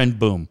than my friend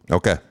Boom.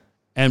 Okay.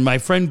 And my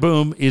friend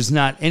Boom is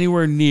not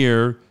anywhere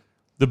near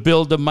the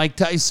build of Mike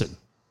Tyson.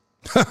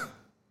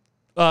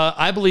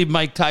 I believe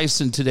Mike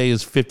Tyson today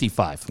is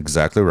 55.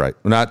 Exactly right.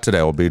 Not today.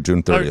 It will be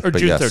June 30th. Or but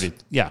June yes. 30th,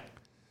 yeah.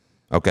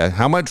 Okay.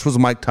 How much was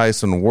Mike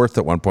Tyson worth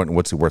at one point, and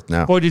what's he worth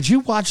now? Boy, did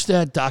you watch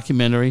that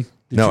documentary?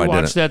 No, I didn't. Did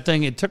you watch that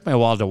thing? It took me a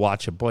while to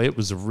watch it. Boy, it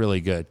was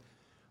really good.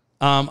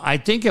 I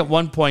think at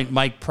one point,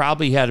 Mike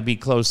probably had to be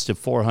close to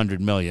 $400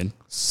 million.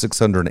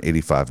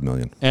 $685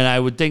 million. And I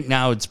would think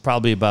now it's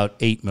probably about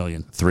 $8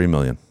 million. $3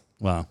 million.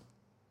 Wow.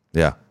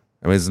 Yeah.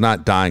 I mean, it's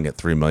not dying at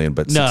 $3 million,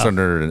 but No.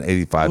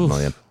 $685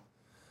 million.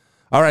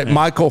 All right,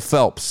 Michael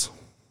Phelps.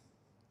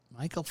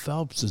 Michael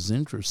Phelps is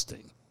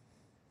interesting.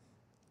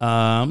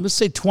 Let's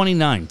say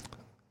 29.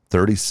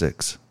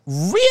 36.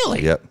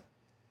 Really? Yep.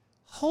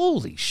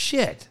 Holy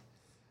shit.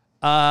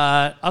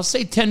 I'll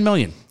say $10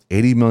 million.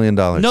 $80 million.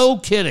 No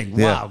kidding.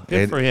 Yeah, Wow.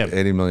 Good for him.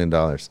 $80 million.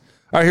 All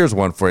right, here's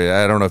one for you.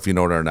 I don't know if you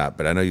know it or not,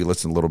 but I know you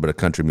listen to a little bit of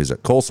country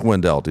music. Cole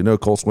Swindell. Do you know who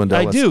Cole Swindell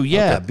I is? do,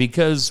 yeah. Okay.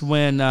 Because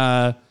when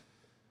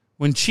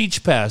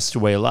Cheech passed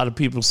away, a lot of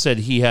people said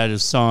he had a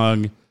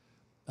song,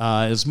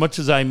 As Much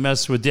As I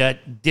Mess With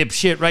That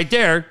Dipshit right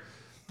there,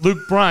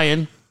 Luke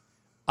Bryan,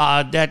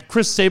 that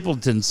Chris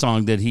Stapleton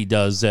song that he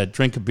does, that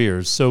Drink a Beer,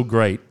 is so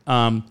great.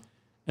 And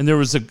there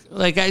was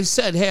like I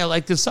said, hey, I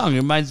like this song. It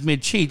reminds me of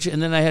Cheech.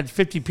 And then I had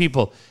 50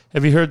 people.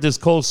 Have you heard this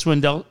Cole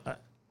Swindell?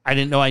 I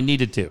didn't know I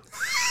needed to.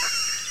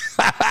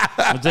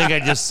 I think I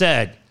just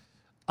said.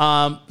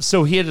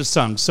 So he had a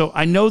song. So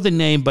I know the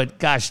name, but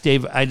gosh,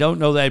 Dave, I don't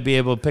know that I'd be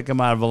able to pick him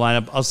out of a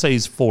lineup. I'll say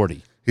he's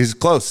 40. He's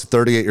close,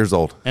 38 years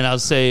old. And I'll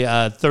say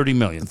 $30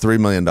 million. $3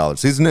 million.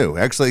 He's new.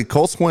 Actually,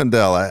 Cole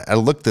Swindell, I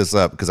looked this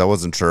up because I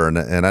wasn't sure,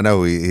 and I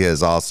know he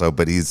is also,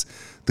 but he's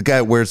the guy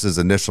that wears his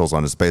initials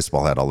on his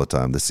baseball hat all the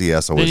time. The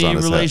CS always on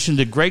his hat. Any relation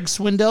to Greg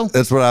Swindell?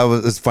 That's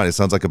what it's funny. It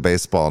sounds like a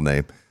baseball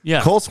name.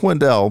 Yeah. Cole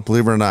Swindell,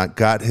 believe it or not,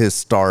 got his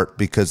start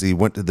because he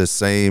went to the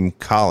same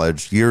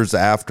college years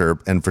after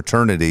and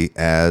fraternity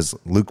as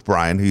Luke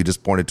Bryan, who you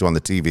just pointed to on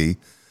the TV.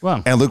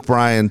 Wow. And Luke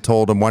Bryan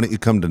told him, why don't you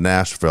come to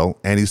Nashville?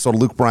 And he sold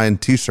Luke Bryan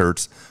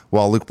T-shirts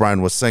while Luke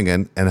Bryan was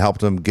singing and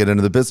helped him get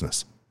into the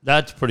business.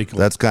 That's pretty cool.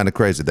 That's kind of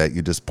crazy that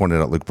you just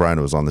pointed out Luke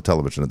Bryan was on the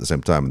television at the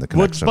same time in the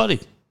Woods' connection. buddy.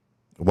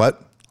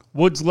 What?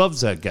 Woods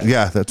loves that guy.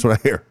 Yeah, that's what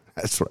I hear.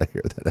 That's what I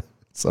hear. That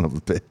son of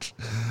a bitch.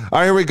 All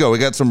right, here we go. We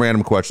got some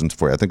random questions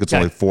for you. I think it's Okay.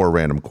 only 4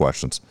 random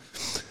questions.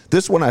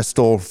 This one I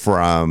stole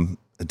from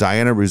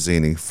Diana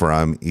Ruzzini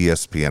from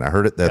ESPN. I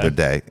heard it the other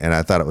day, and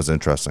I thought it was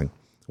interesting.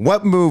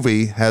 What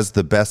movie has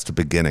the best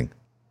beginning?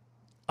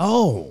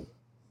 Oh,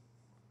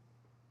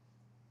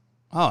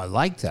 I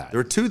like that. There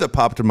were two that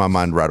popped in my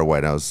mind right away,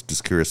 and I was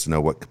just curious to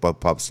know what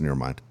pops in your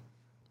mind.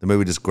 The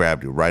movie just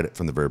grabbed you right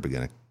from the very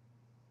beginning.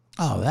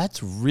 Oh,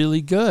 that's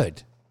really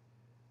good.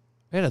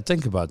 I got to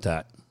think about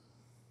that.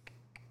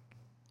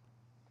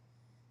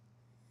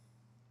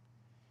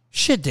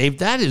 Shit, Dave,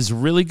 that is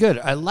really good.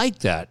 I like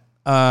that.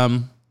 I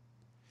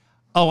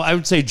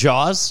would say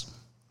Jaws.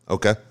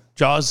 Okay.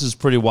 Jaws is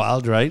pretty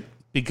wild, right?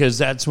 Because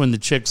that's when the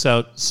chick's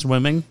out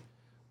swimming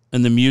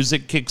and the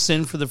music kicks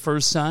in for the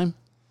first time.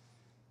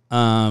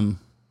 I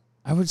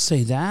would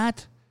say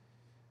that.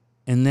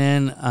 And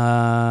then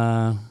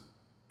I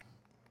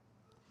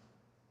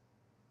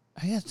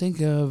got to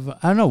think of, I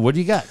don't know, what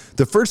do you got?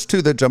 The first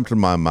two that jumped in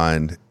my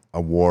mind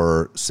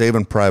were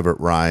Saving Private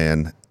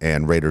Ryan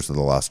and Raiders of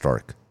the Lost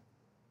Ark.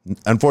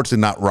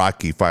 Unfortunately, not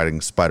Rocky fighting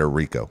Spider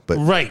Rico, but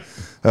Right.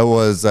 it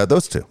was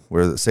those two,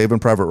 where Saving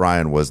Private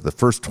Ryan was the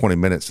first 20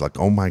 minutes, like,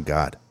 oh my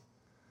God.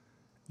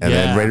 And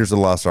then Raiders of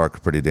the Lost Ark are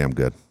pretty damn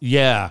good.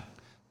 Yeah.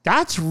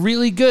 That's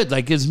really good.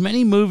 Like, as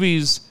many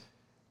movies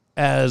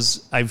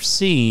as I've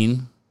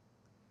seen,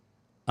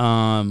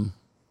 yeah,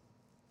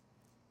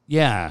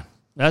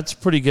 that's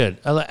pretty good.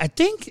 I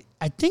think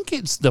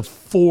it's the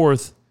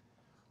fourth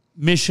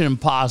Mission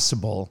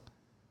Impossible.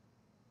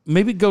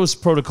 Maybe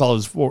Ghost Protocol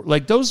is four.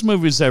 Like, those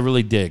movies I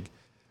really dig.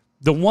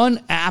 The one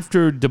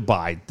after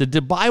Dubai, the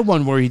Dubai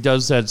one where he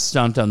does that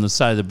stunt on the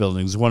side of the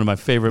building is one of my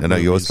favorite movies. I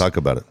know you always talk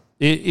about it.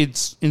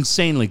 It's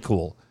insanely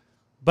cool.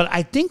 But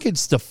I think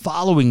it's the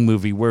following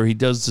movie where he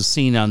does the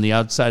scene on the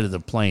outside of the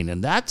plane,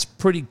 and that's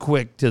pretty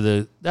quick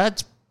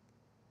that's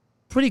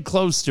pretty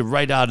close to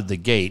right out of the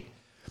gate.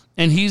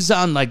 And he's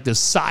on like the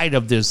side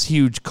of this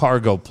huge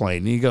cargo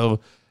plane. And you go,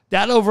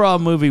 that overall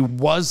movie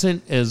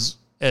wasn't as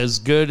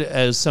good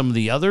as some of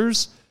the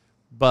others,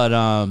 but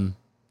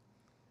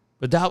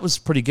that was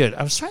pretty good.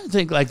 I was trying to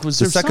think, like, was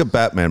The there second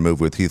Batman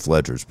movie with Heath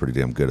Ledger is pretty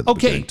damn good at the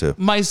beginning, too.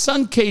 My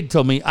son Cade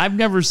told me, I've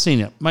never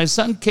seen it. My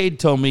son Cade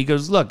told me, he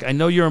goes, look, I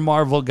know you're a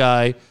Marvel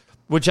guy,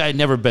 which I had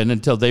never been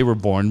until they were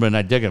born, but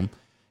I dig him.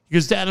 He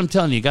goes, Dad, I'm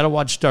telling you, you got to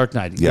watch Dark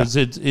Knight. He goes,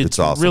 it's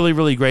awesome. Really,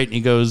 really great. And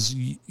he goes,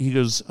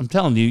 I'm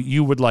telling you,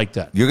 you would like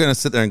that. You're going to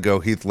sit there and go,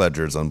 Heath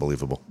Ledger is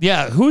unbelievable.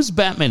 Yeah, who's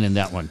Batman in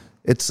that one?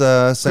 It's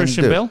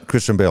Christian Bale?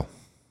 Christian Bale.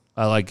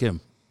 I like him.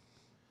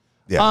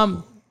 Yeah.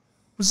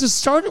 Was the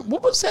start?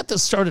 What was that? The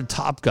start of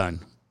Top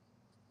Gun.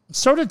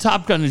 Start of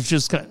Top Gun is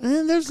just kind of,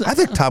 I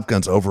think Top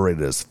Gun's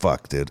overrated as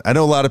fuck, dude. I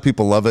know a lot of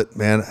people love it,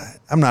 man.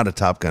 I'm not a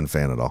Top Gun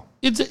fan at all.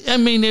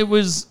 It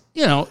was,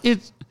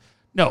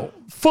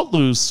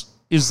 Footloose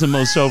is the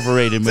most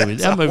overrated movie.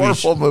 That movie,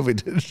 horrible movie,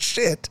 dude.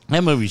 Shit.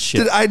 That movie's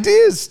shit. The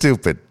idea is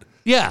stupid.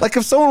 Yeah. Like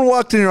if someone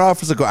walked in your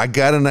office and go, I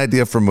got an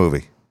idea for a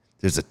movie.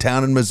 There's a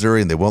town in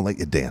Missouri and they won't let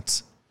you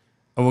dance.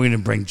 And we're going to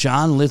bring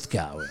John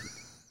Lithgow in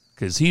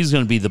because he's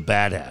going to be the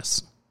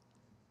badass.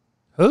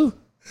 Who?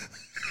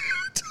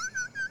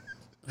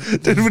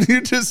 Dude, when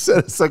you just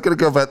said a second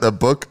ago about the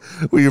book,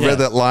 where you read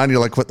that line, you're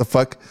like, what the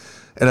fuck?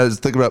 And I was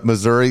thinking about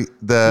Missouri,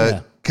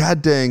 the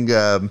god dang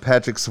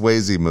Patrick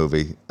Swayze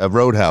movie,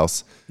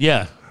 Roadhouse.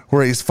 Yeah.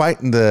 Where he's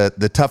fighting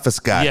the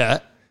toughest guy. Yeah.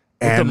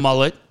 With the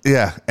mullet.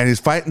 Yeah. And he's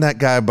fighting that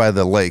guy by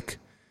the lake.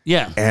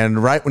 Yeah.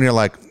 And right when you're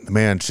like,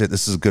 man, shit,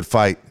 this is a good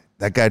fight,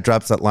 that guy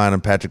drops that line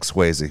on Patrick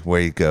Swayze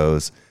where he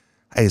goes,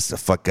 I used to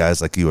fuck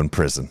guys like you in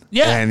prison.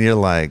 Yeah. And you're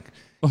like,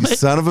 you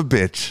son of a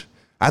bitch.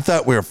 I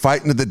thought we were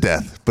fighting to the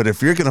death, but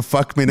if you're going to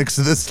fuck me next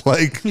to this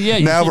lake,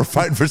 now we're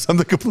fighting for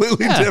something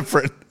completely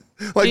different.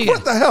 Like,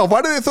 what the hell?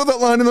 Why did they throw that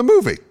line in the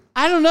movie?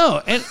 I don't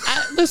know. And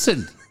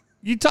listen,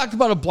 you talked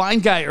about a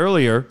blind guy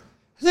earlier.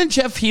 Hasn't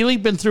Jeff Healy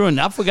been through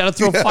enough? We got to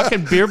throw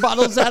fucking beer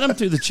bottles at him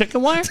through the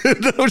chicken wire?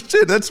 Dude, no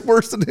shit. That's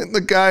worse than hitting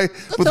the guy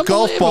with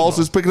golf balls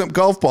who's picking up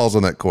golf balls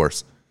on that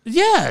course.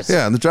 Yes.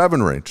 Yeah, in the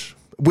driving range.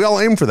 We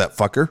all aim for that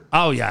fucker.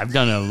 Oh, yeah. I've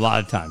done it a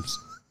lot of times.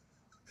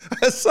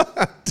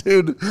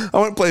 Dude, I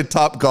went and played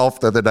Top Golf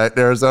the other night in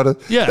Arizona.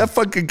 Yeah. That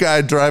fucking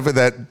guy driving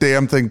that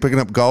damn thing, picking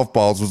up golf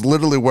balls, was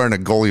literally wearing a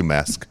goalie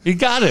mask. You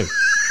got to.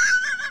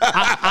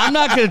 I'm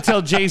not going to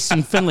tell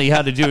Jason Finley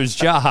how to do his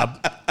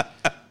job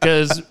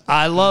because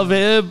I love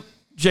him.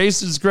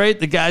 Jason's great.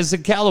 The guys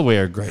at Callaway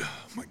are great.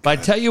 But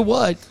I tell you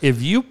what,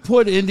 if you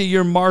put into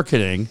your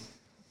marketing,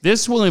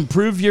 this will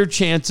improve your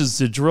chances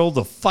to drill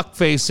the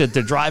fuckface at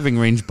the driving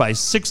range by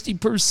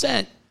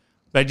 60%.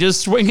 By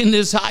just swinging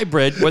this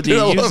hybrid, whether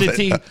you use a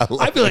team,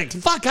 I'd be like,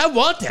 fuck, I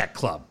want that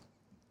club.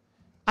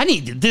 I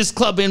need this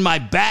club in my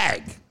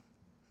bag.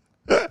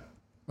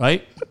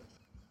 Right?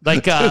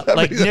 Like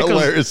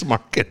hilarious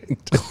marketing.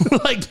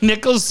 Like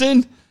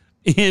Nicholson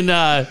in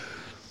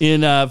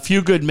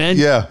Few Good Men.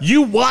 Yeah.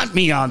 You want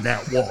me on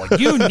that wall.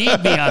 You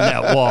need me on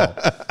that wall.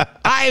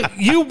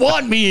 You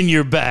want me in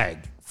your bag.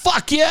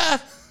 Fuck yeah.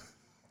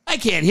 I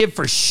can't hit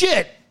for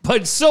shit.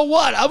 But so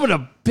what? I'm going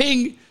to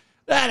ping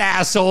that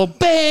asshole.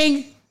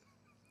 Bang.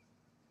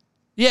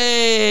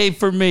 Yay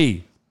for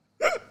me.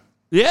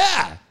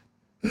 Yeah.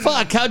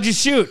 Fuck, how'd you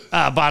shoot?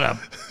 About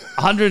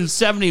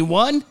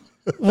 171?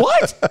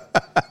 What?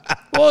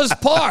 What was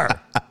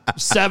par?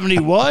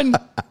 71?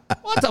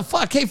 What the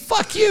fuck? Hey,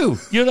 fuck you.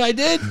 You know what I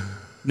did?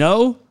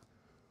 No.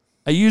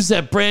 I used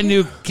that brand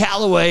new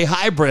Callaway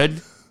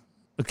hybrid.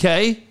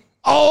 Okay.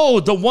 Oh,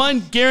 the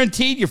one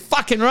guaranteed. You're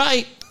fucking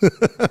right.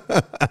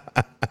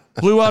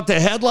 Blew out the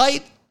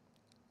headlight,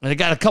 and I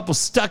got a couple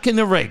stuck in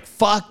the rake.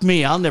 Fuck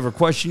me. I'll never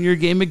question your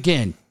game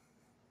again.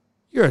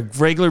 You're a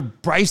regular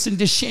Bryson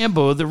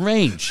DeChambeau of the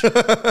range.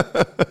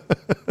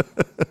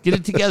 Get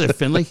it together,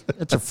 Finley.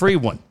 That's a free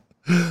one.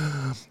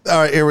 All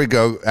right, here we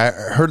go. I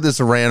heard this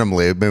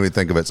randomly. It made me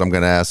think of it, so I'm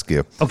going to ask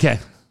you. Okay.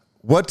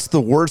 What's the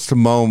worst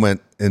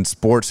moment in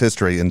sports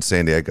history in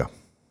San Diego?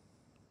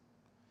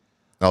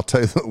 I'll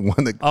tell you the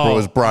one that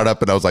was brought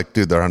up, and I was like,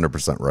 dude, they're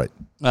 100% right.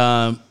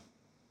 Let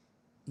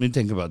me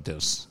think about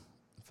this.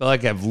 I feel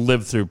like I've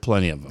lived through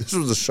plenty of them. This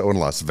was a show in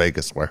Las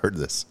Vegas where I heard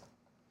this.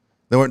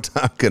 They weren't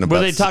talking about...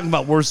 Were they talking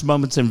about worst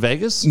moments in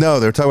Vegas? No,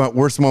 they were talking about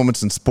worst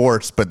moments in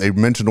sports, but they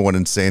mentioned one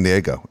in San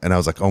Diego. And I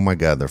was like, oh, my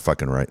God, they're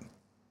fucking right.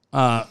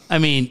 I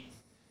mean,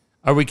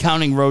 are we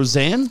counting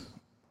Roseanne?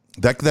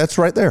 That's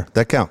right there.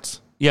 That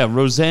counts. Yeah,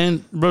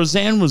 Roseanne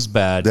was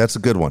bad. That's a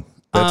good one.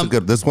 That's a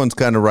good... This one's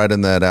kind of right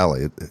in that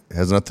alley. It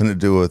has nothing to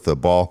do with a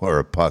ball or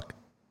a puck.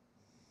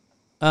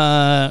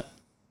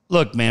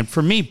 Look, man,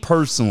 for me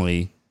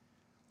personally,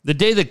 the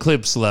day the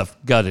Clips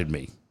left gutted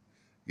me.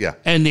 Yeah.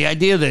 And the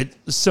idea that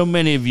so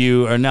many of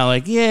you are now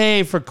like,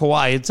 yay for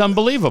Kawhi, it's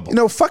unbelievable. You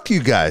know, fuck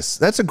you guys.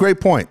 That's a great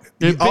point.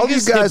 The All you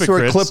biggest guys who are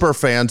hypocrites- Clipper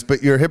fans,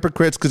 but you're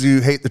hypocrites because you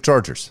hate the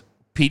Chargers.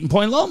 Pete and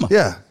Point Loma.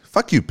 Yeah.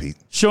 Fuck you, Pete.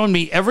 Showing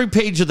me every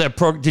page of that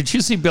program. Did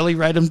you see Billy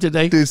write him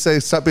today? Did he say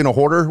stop being a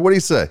hoarder? What did he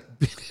say?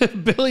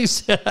 Billy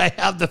said, I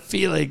have the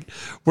feeling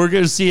we're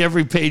going to see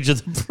every page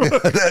of the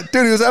program.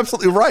 Dude, he was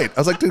absolutely right. I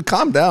was like, dude,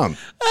 calm down.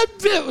 That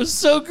bit was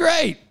so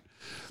great.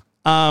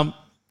 And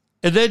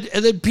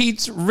then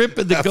Pete's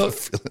ripping the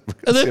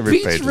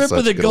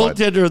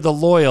goaltender of the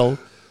Loyal,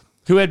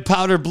 who had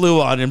powder blue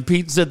on, and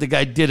Pete said the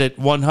guy did it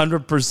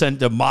 100%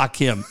 to mock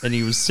him, and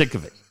he was sick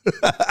of it.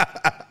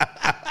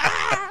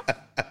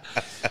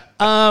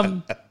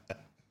 All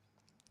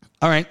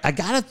right, I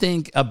gotta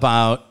think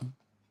about.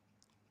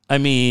 I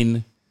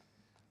mean,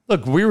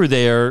 look, we were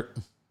there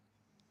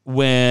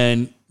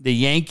when the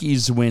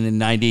Yankees win in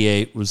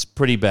 '98 was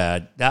pretty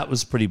bad. That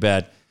was pretty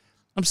bad.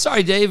 I'm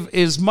sorry, Dave.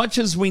 As much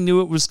as we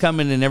knew it was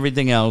coming and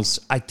everything else,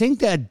 I think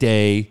that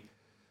day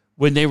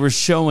when they were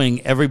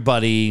showing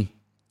everybody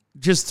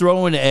just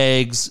throwing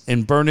eggs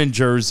and burning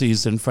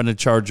jerseys in front of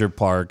Charger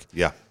Park.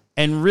 Yeah.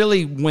 And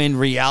really when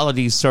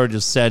reality started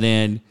to set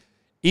in,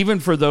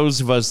 even for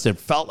those of us that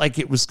felt like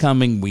it was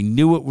coming, we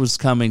knew it was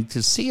coming,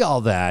 to see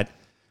all that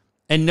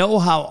and know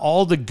how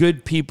all the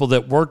good people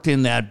that worked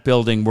in that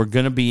building were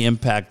going to be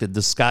impacted,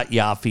 the Scott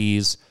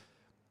Yaffes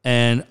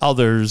and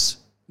others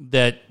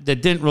that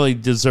didn't really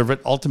deserve it.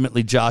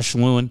 Ultimately, Josh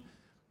Lewin.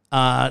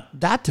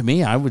 That, to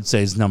me, I would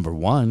say is number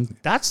one.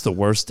 That's the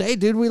worst day,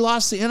 dude. We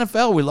lost the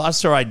NFL. We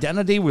lost our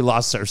identity. We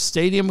lost our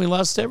stadium. We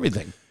lost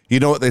everything. You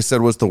know what they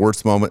said was the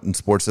worst moment in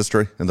sports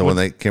history? And the one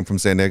that came from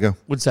San Diego?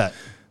 What's that?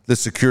 The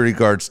security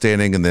guard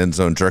standing in the end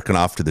zone jerking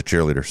off to the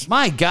cheerleaders.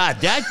 My God,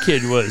 that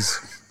kid was...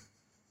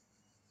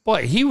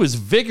 Boy, he was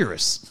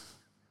vigorous.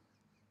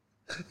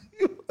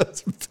 He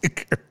was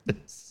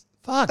vigorous.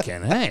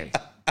 Fucking hey.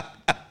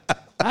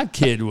 That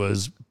kid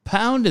was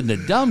pounding the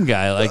dumb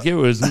guy like it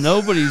was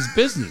nobody's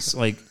business.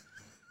 Like,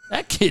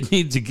 that kid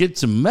needs to get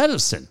some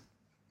medicine.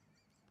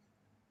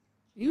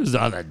 He was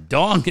on a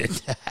dong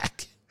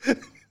attack.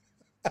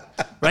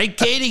 Right,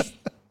 Katie?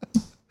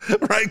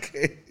 Right,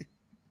 Katie?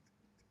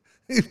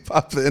 He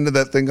popped the end of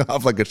that thing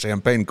off like a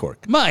champagne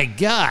cork. My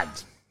God.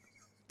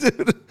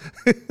 Dude,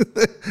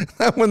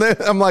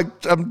 I'm like,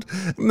 I'm in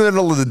the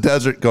middle of the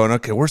desert going,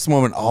 okay, worst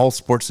moment in all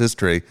sports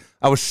history.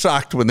 I was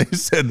shocked when they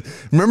said,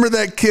 remember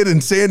that kid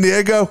in San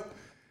Diego?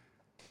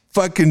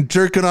 Fucking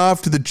jerking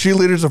off to the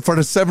cheerleaders in front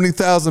of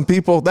 70,000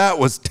 people? That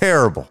was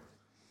terrible.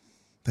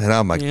 And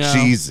I'm like,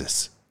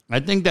 Jesus.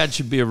 I think that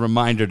should be a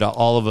reminder to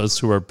all of us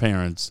who are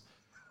parents.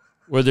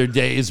 Were there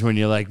days when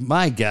you're like,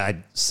 my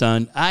God,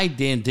 son, I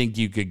didn't think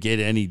you could get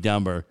any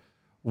dumber.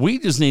 We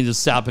just need to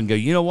stop and go,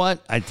 you know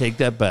what? I take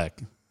that back.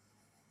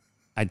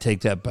 I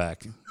take that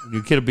back.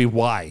 Your kid would be,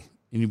 why?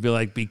 And you'd be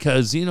like,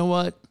 because you know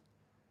what?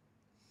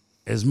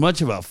 As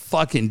much of a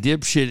fucking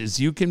dipshit as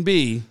you can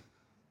be,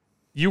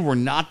 you were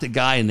not the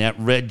guy in that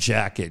red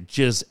jacket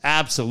just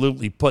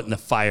absolutely putting the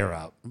fire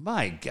out.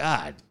 My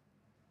God.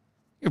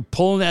 You're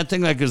pulling that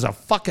thing like it's a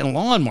fucking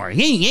lawnmower.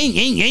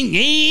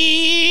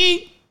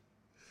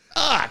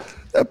 Fuck.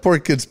 That poor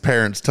kid's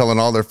parents telling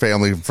all their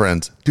family and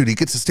friends, dude, he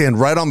gets to stand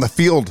right on the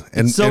field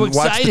and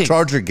watch the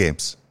Charger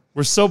games.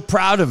 We're so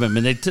proud of him,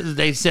 and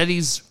they said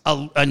he's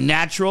a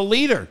natural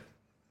leader.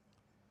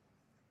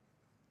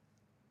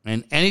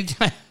 And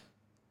anytime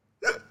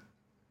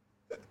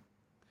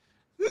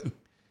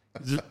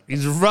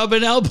he's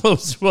rubbing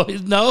elbows, well,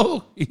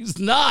 no, he's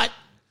not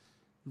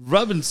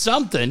rubbing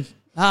something.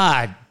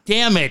 Ah,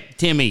 damn it,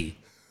 Timmy!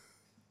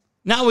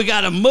 Now we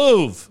got to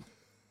move.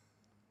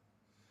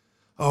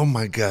 Oh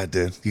my God,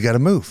 dude, you got to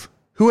move.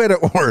 Who had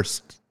it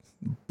worse,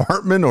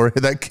 Bartman or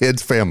that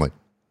kid's family?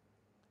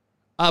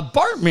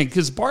 Bartman,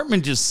 because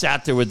Bartman just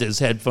sat there with his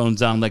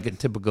headphones on like a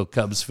typical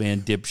Cubs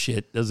fan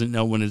dipshit, doesn't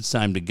know when it's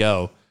time to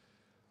go.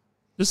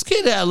 This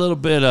kid had a little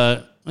bit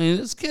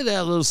this kid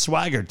had a little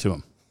swagger to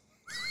him.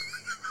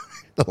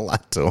 A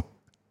lot to him.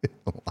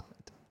 A lot.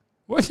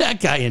 Where'd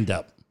that guy end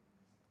up?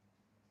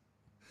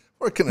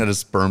 Working at a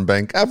sperm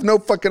bank. I have no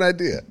fucking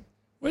idea.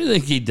 What do you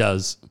think he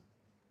does?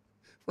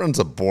 Runs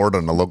a board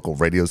on a local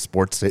radio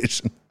sports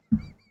station.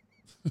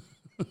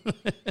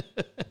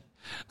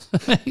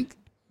 I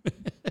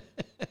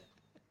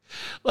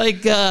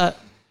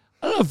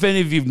don't know if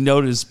any of you've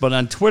noticed, but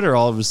on Twitter,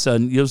 all of a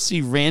sudden, you'll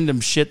see random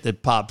shit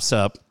that pops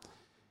up.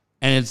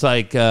 And it's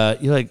like,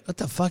 you're like, what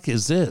the fuck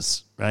is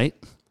this? Right?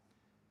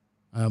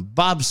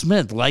 Bob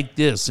Smith liked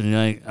this. And you're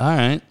like, all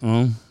right,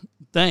 well,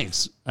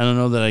 thanks. I don't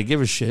know that I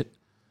give a shit.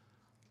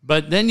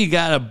 But then you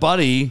got a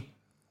buddy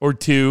or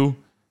two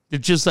that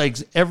just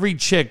likes every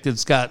chick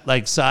that's got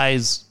like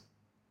size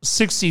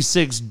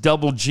 66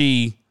 double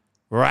G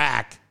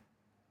rack.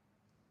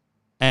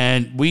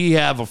 And we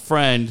have a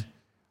friend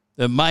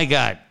that, my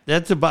God,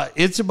 it's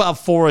about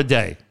 4 a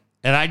day.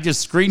 And I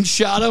just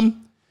screenshot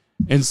them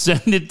and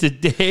send it to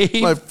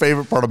Dave. My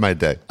favorite part of my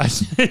day. I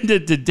send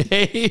it to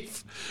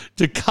Dave,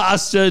 to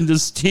Costa, and to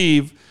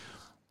Steve.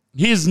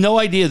 He has no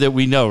idea that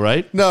we know,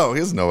 right? No, he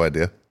has no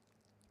idea.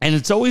 And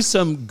it's always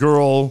some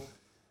girl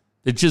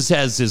that just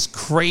has this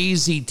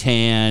crazy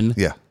tan.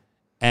 Yeah.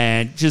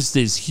 And just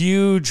this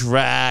huge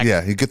rack.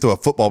 Yeah, you get through a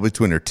football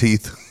between her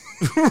teeth.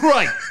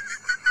 Right.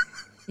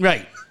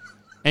 Right.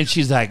 And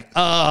she's like,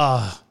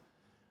 oh,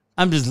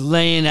 I'm just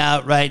laying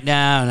out right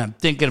now and I'm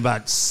thinking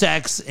about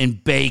sex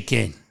and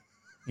bacon.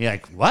 You're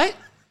like, what?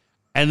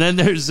 And then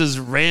there's this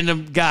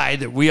random guy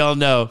that we all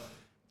know.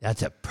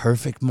 That's a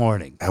perfect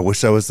morning. I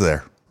wish I was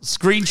there.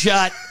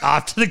 Screenshot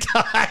off to the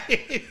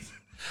guy.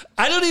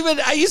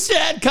 I used to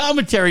add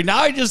commentary. Now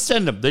I just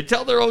send them. They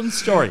tell their own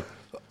story.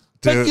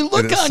 Dude, but you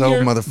look it is on so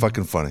your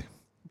motherfucking funny.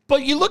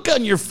 But you look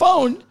on your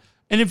phone,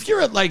 and if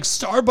you're at like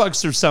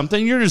Starbucks or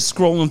something, you're just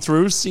scrolling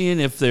through,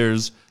 seeing if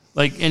there's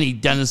like any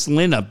Dennis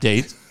Lynn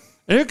updates.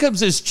 And here comes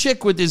this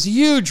chick with this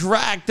huge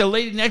rack. The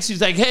lady next to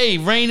you's like, hey,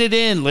 rein it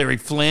in, Larry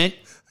Flint.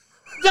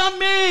 Not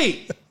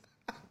me.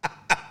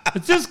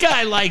 If this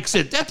guy likes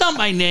it, that's not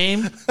my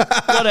name.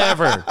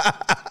 Whatever.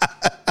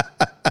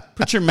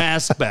 Put your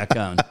mask back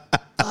on.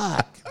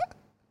 Fuck.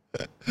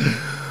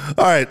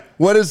 All right.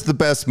 What is the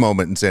best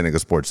moment in San Diego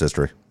sports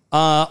history?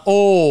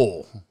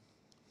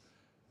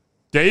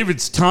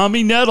 David's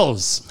Tommy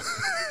Nettles.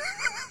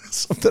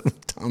 Something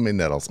with Tommy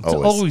Nettles.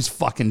 Always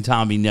fucking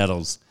Tommy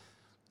Nettles.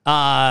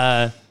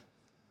 I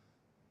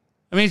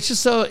mean, it's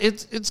just so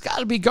it's got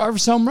to be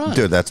Garv's home run.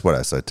 Dude, that's what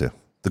I said too.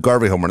 The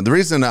Garvey home run. The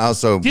reason I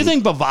also... Do you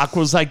think Bavak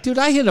was like, dude,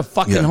 I hit a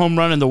fucking home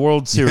run in the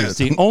World Series.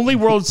 The only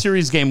World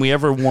Series game we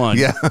ever won.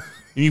 Yeah. And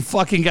you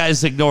fucking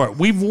guys ignore it.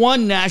 We've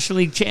won National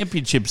League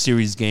Championship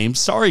Series games.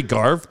 Sorry,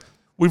 Garv.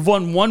 We've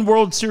won one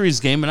World Series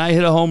game, and I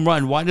hit a home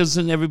run. Why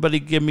doesn't everybody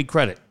give me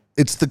credit?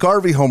 It's the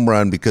Garvey home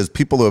run because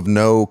people who have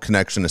no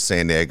connection to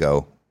San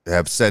Diego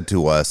have said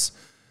to us,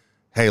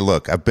 hey,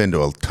 look, I've been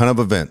to a ton of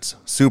events,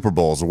 Super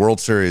Bowls, World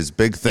Series,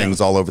 big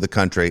things all over the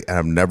country, and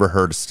I've never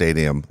heard a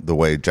stadium the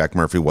way Jack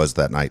Murphy was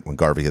that night when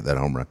Garvey hit that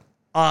home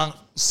run.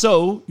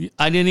 So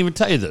I didn't even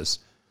tell you this.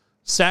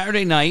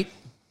 Saturday night,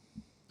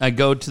 I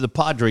go to the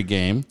Padre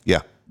game.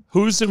 Yeah.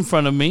 Who's in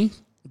front of me?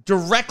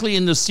 Directly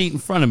in the seat in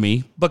front of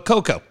me, but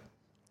Coco.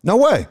 No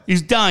way.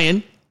 He's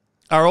dying.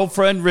 Our old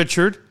friend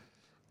Richard.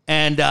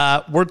 And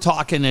we're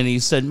talking, and he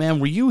said, man,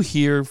 were you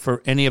here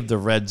for any of the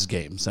Reds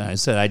games? And I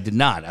said, I did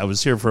not. I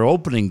was here for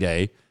opening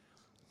day.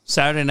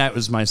 Saturday night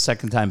was my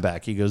second time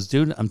back. He goes,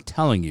 dude, I'm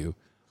telling you,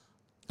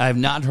 I have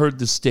not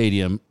heard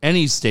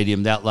any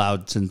stadium that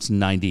loud since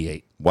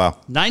 98. Wow.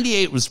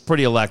 98 was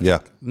pretty electric. Yeah.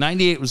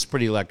 98 was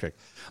pretty electric.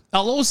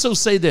 I'll also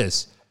say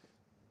this.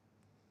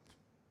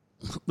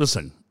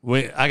 Listen,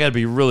 I got to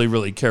be really,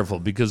 really careful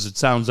because it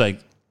sounds like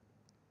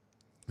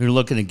you're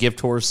looking a gift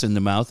horse in the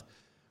mouth.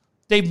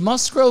 Dave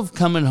Musgrove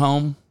coming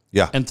home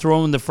and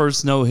throwing the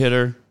first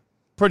no-hitter,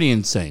 pretty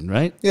insane,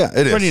 right? Yeah,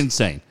 it is. Pretty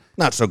insane.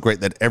 Not so great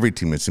that every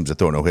team seems to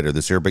throw a no-hitter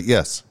this year, but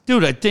yes.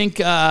 Dude, I think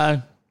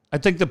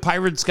the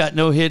Pirates got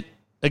no hit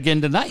again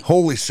tonight.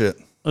 Holy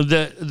shit.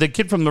 The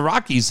kid from the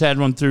Rockies had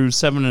one through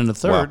 7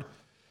 1/3.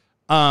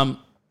 Wow.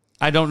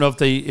 I don't know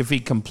if he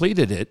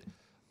completed it,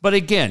 but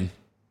again,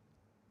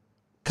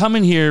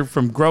 coming here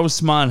from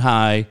Grossmont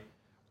High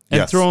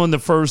and throwing the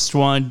first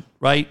one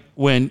right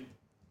when.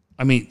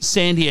 I mean,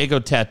 San Diego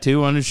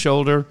tattoo on his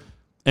shoulder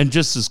and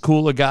just as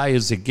cool a guy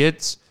as it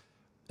gets.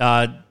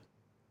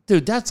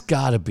 Dude, that's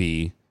got to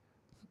be,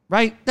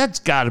 right? That's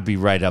got to be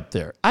right up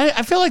there.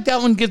 I feel like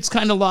that one gets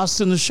kind of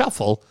lost in the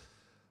shuffle.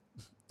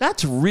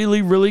 That's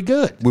really, really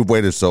good. We've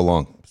waited so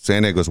long.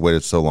 San Diego's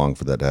waited so long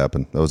for that to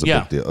happen. That was a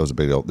big deal. That was a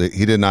big deal.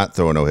 He did not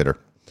throw a no-hitter.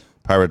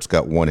 Pirates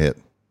got one hit.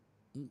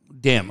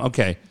 Damn,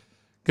 okay.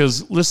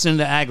 Because listening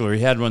to Agler,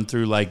 he had one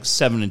through like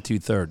 7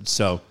 2/3.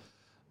 So,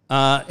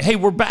 hey,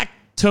 we're back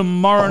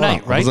tomorrow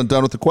night, I right? wasn't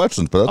done with the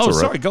questions, but that's all right.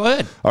 Sorry. Go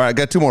ahead. All right, I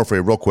got two more for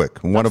you real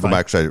quick. One of them, fine.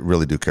 actually, I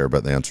really do care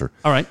about the answer.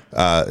 All right.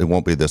 It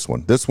won't be this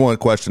one. This one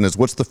question is,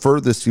 what's the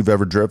furthest you've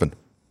ever driven?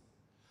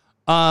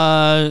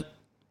 Drove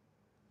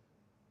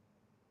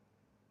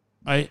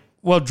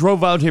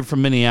out here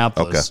from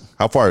Minneapolis. Okay.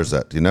 How far is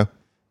that? Do you know?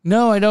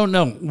 No, I don't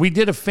know. We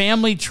did a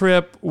family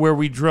trip where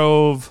we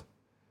drove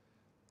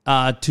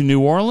to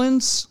New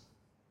Orleans,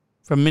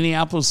 from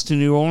Minneapolis to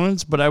New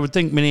Orleans, but I would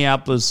think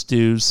Minneapolis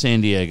to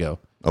San Diego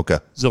Okay.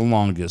 is the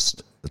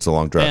longest. It's a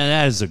long drive. And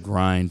that is a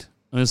grind,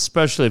 and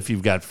especially if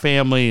you've got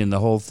family and the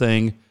whole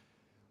thing.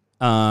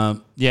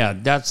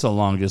 That's the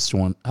longest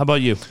one. How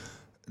about you?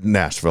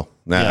 Nashville.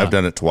 Yeah. I've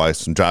done it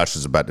twice, and Josh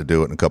is about to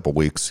do it in a couple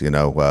weeks.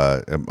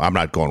 I'm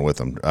not going with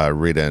them.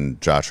 Rita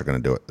and Josh are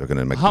going to do it. They're going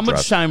to make How the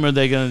much drive. time are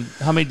they going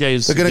to, how many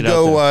days? They're going to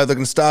go, they're going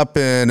to stop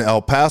in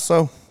El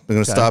Paso. They're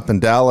going to stop in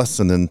Dallas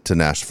and then to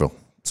Nashville.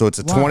 So it's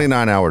a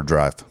 29-hour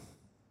drive.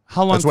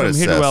 How long That's what from it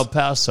here says. to El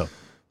Paso?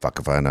 Fuck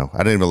if I know. I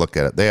didn't even look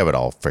at it. They have it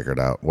all figured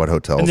out. What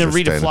hotels And then they're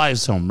Rita staying in.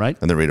 flies home, right?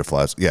 And then Rita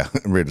flies. Yeah,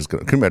 Rita's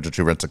going to. Can you imagine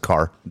she rents a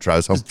car and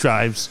drives home?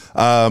 Drives.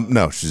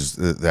 No, she's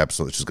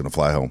absolutely. She's going to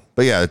fly home.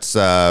 But yeah, it's.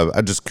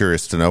 I'm just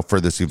curious to know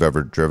furthest you've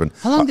ever driven.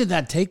 How long did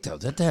that take, though?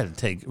 That had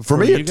to take For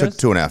me, you it took guys?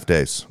 2.5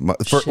 days.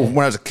 When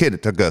I was a kid,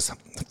 it took us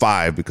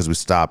 5 because we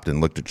stopped and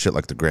looked at shit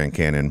like the Grand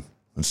Canyon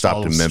and stopped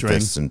All in of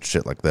Memphis string. and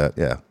shit like that.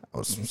 Yeah, I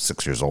was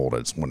 6 years old. I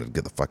just wanted to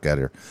get the fuck out of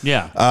here.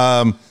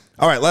 Yeah.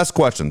 All right, last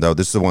question though.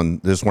 This is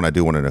one I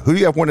do want to know. Who do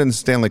you have winning the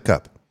Stanley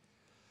Cup?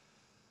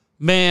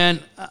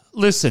 Man,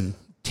 listen,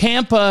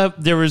 Tampa,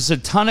 there was a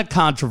ton of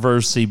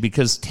controversy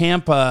because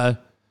Tampa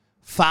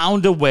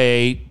found a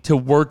way to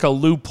work a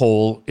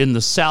loophole in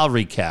the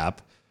salary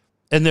cap.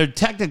 And they're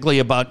technically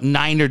about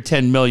 9 or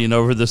 10 million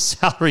over the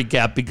salary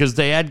cap because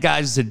they had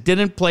guys that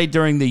didn't play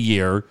during the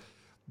year,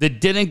 that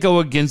didn't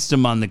go against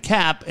them on the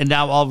cap. And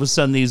now all of a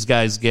sudden these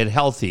guys get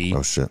healthy.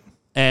 Oh, shit.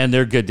 And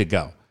they're good to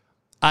go.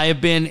 I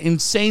have been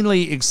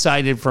insanely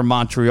excited for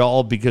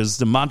Montreal because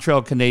the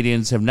Montreal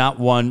Canadiens have not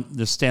won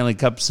the Stanley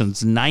Cup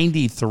since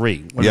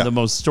 93, one of the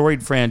most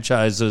storied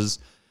franchises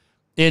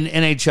in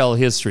NHL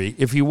history.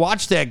 If you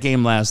watched that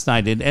game last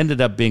night, it ended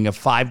up being a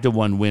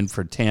 5-1 win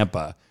for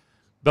Tampa.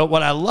 But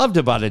what I loved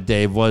about it,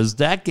 Dave, was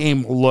that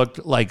game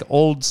looked like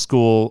old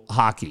school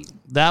hockey.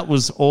 That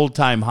was old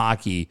time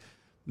hockey.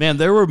 Man,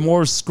 there were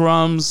more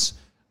scrums.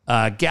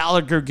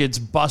 Gallagher gets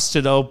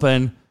busted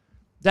open.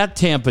 That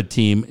Tampa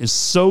team is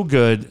so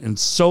good and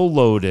so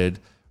loaded.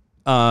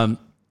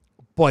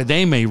 Boy,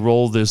 they may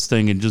roll this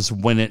thing and just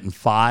win it in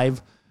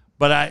 5.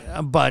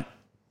 But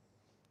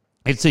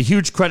it's a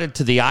huge credit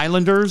to the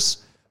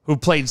Islanders, who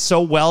played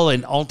so well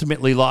and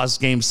ultimately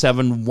lost Game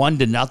 7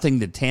 1-0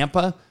 to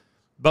Tampa.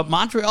 But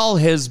Montreal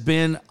has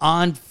been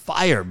on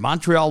fire.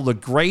 Montreal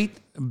looked great,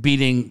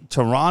 beating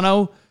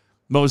Toronto,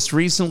 most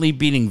recently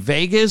beating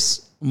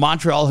Vegas.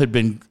 Montreal had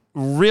been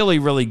really,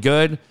 really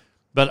good.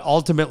 But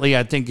ultimately,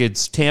 I think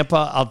it's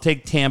Tampa. I'll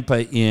take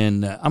Tampa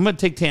in. I'm going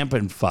to take Tampa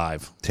in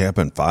 5.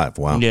 Tampa in 5.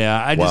 Wow.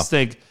 Yeah, I just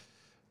think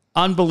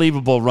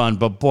unbelievable run.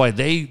 But boy,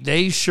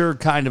 they sure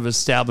kind of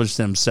established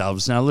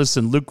themselves. Now,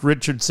 listen, Luke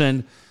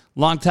Richardson,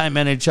 longtime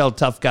NHL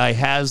tough guy,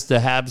 has the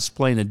Habs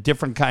playing a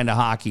different kind of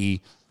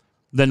hockey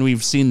than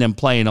we've seen them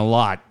playing a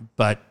lot.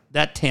 But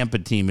that Tampa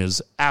team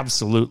is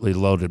absolutely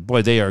loaded.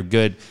 Boy, they are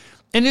good.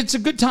 And it's a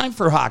good time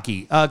for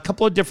hockey. A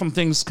couple of different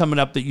things coming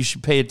up that you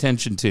should pay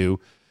attention to.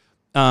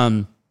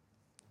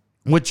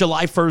 With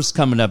July 1st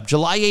coming up,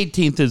 July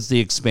 18th is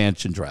the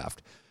expansion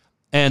draft,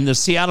 and the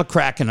Seattle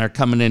Kraken are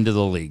coming into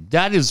the league.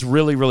 That is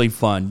really, really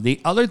fun. The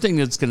other thing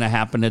that's going to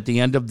happen at the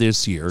end of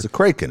this year, It's a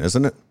Kraken,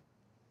 isn't it?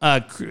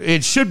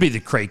 it should be the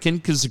Kraken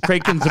because the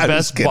Kraken's the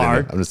best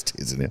bar. I'm just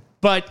teasing you.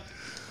 But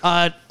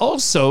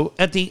also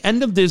at the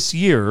end of this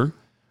year,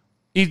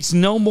 it's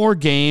no more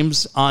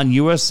games on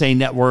USA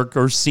Network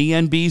or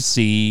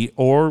CNBC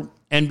or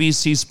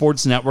NBC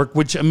Sports Network,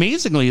 which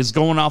amazingly is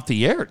going off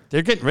the air.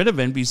 They're getting rid of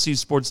NBC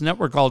Sports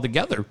Network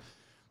altogether.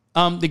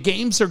 The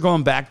games are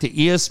going back to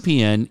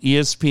ESPN,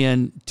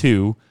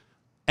 ESPN2,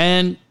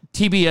 and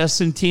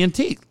TBS and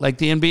TNT, like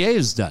the NBA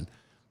has done.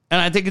 And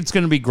I think it's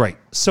going to be great.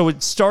 So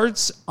it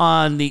starts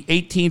on the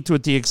 18th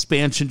with the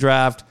expansion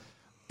draft,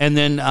 and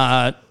then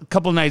a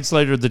couple nights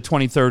later, the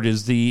 23rd,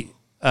 is the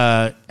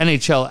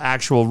NHL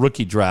actual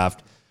rookie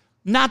draft.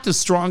 Not the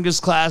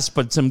strongest class,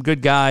 but some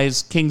good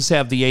guys. Kings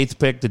have the 8th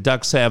pick. The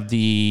Ducks have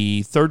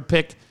the 3rd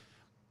pick.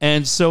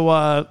 And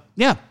so,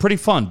 pretty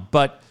fun.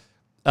 But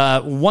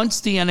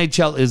once the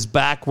NHL is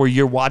back where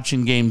you're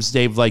watching games,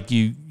 Dave, like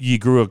you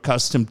grew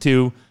accustomed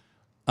to,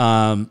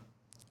 on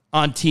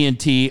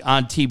TNT,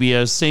 on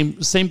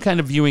TBS, same kind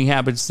of viewing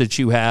habits that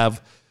you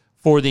have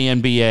for the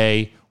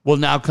NBA will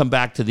now come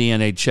back to the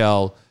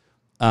NHL.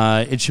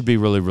 It should be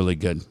really, really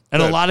good.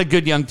 And a lot of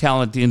good young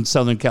talent in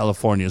Southern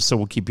California, so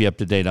we'll keep you up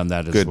to date on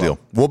that as well. Good deal.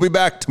 We'll be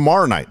back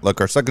tomorrow night.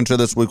 Look, our second show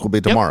this week will be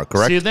tomorrow,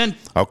 correct? See you then.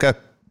 Okay.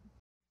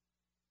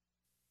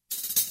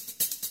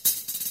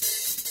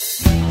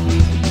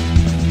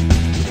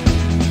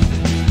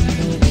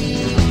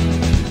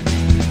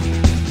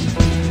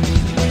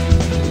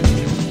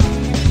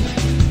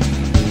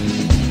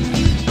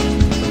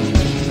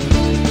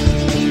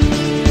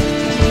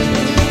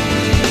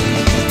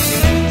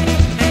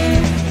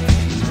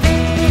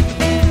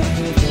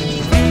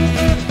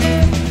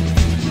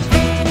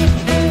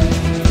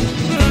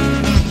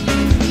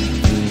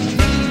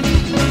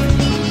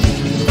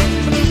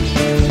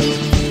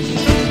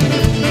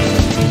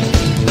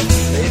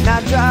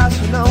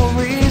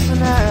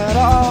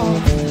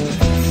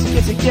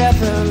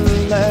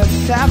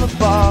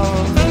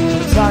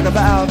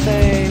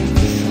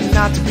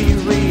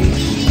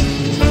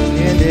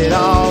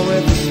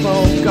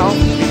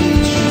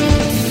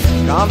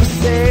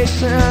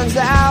 Conversations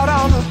out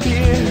on the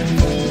pier,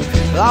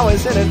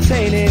 always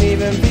entertaining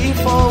even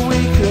before we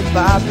could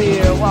buy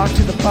beer. Walk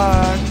to the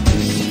park,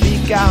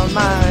 speak our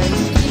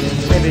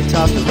minds, maybe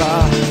toss the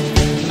rock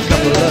a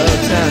couple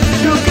of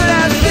times. You could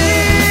have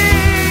seen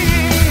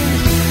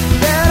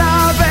that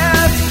our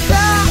best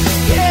time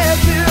yet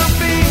to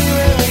be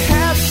when we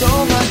had so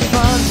much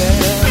fun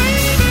there.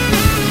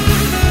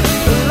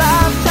 A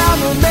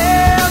lifetime of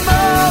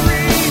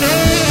memories.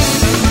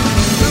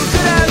 You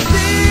could have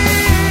seen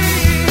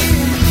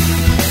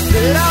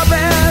that our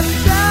best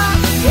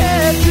time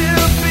yet to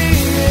be,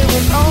 it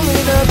was only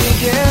the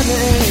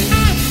beginning.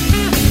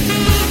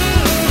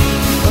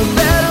 A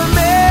better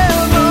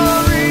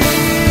memory,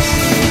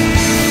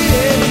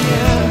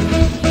 yeah.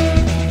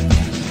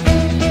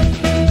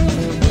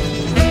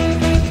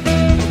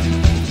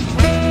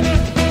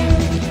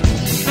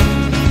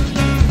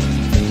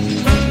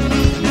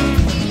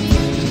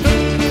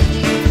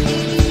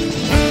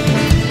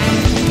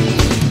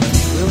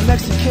 Real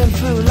Mexican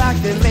food like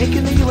they make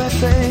in the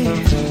USA.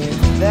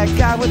 That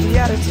guy with the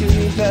attitude,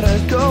 he better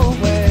go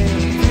away.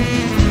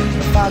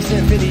 A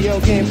 5-cent video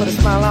game put a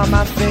smile on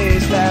my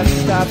face. That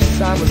stop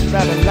sign was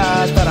rather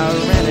large, but I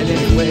ran it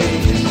anyway.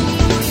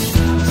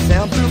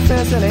 Soundproof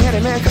fence and a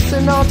handyman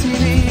cussing on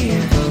TV.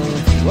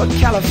 What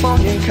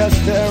Californian cuts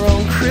their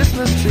own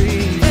Christmas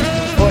tree?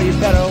 Boy, you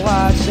better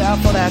watch out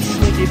for that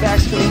sneaky back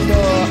screen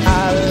door.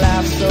 I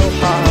laughed so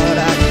hard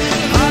I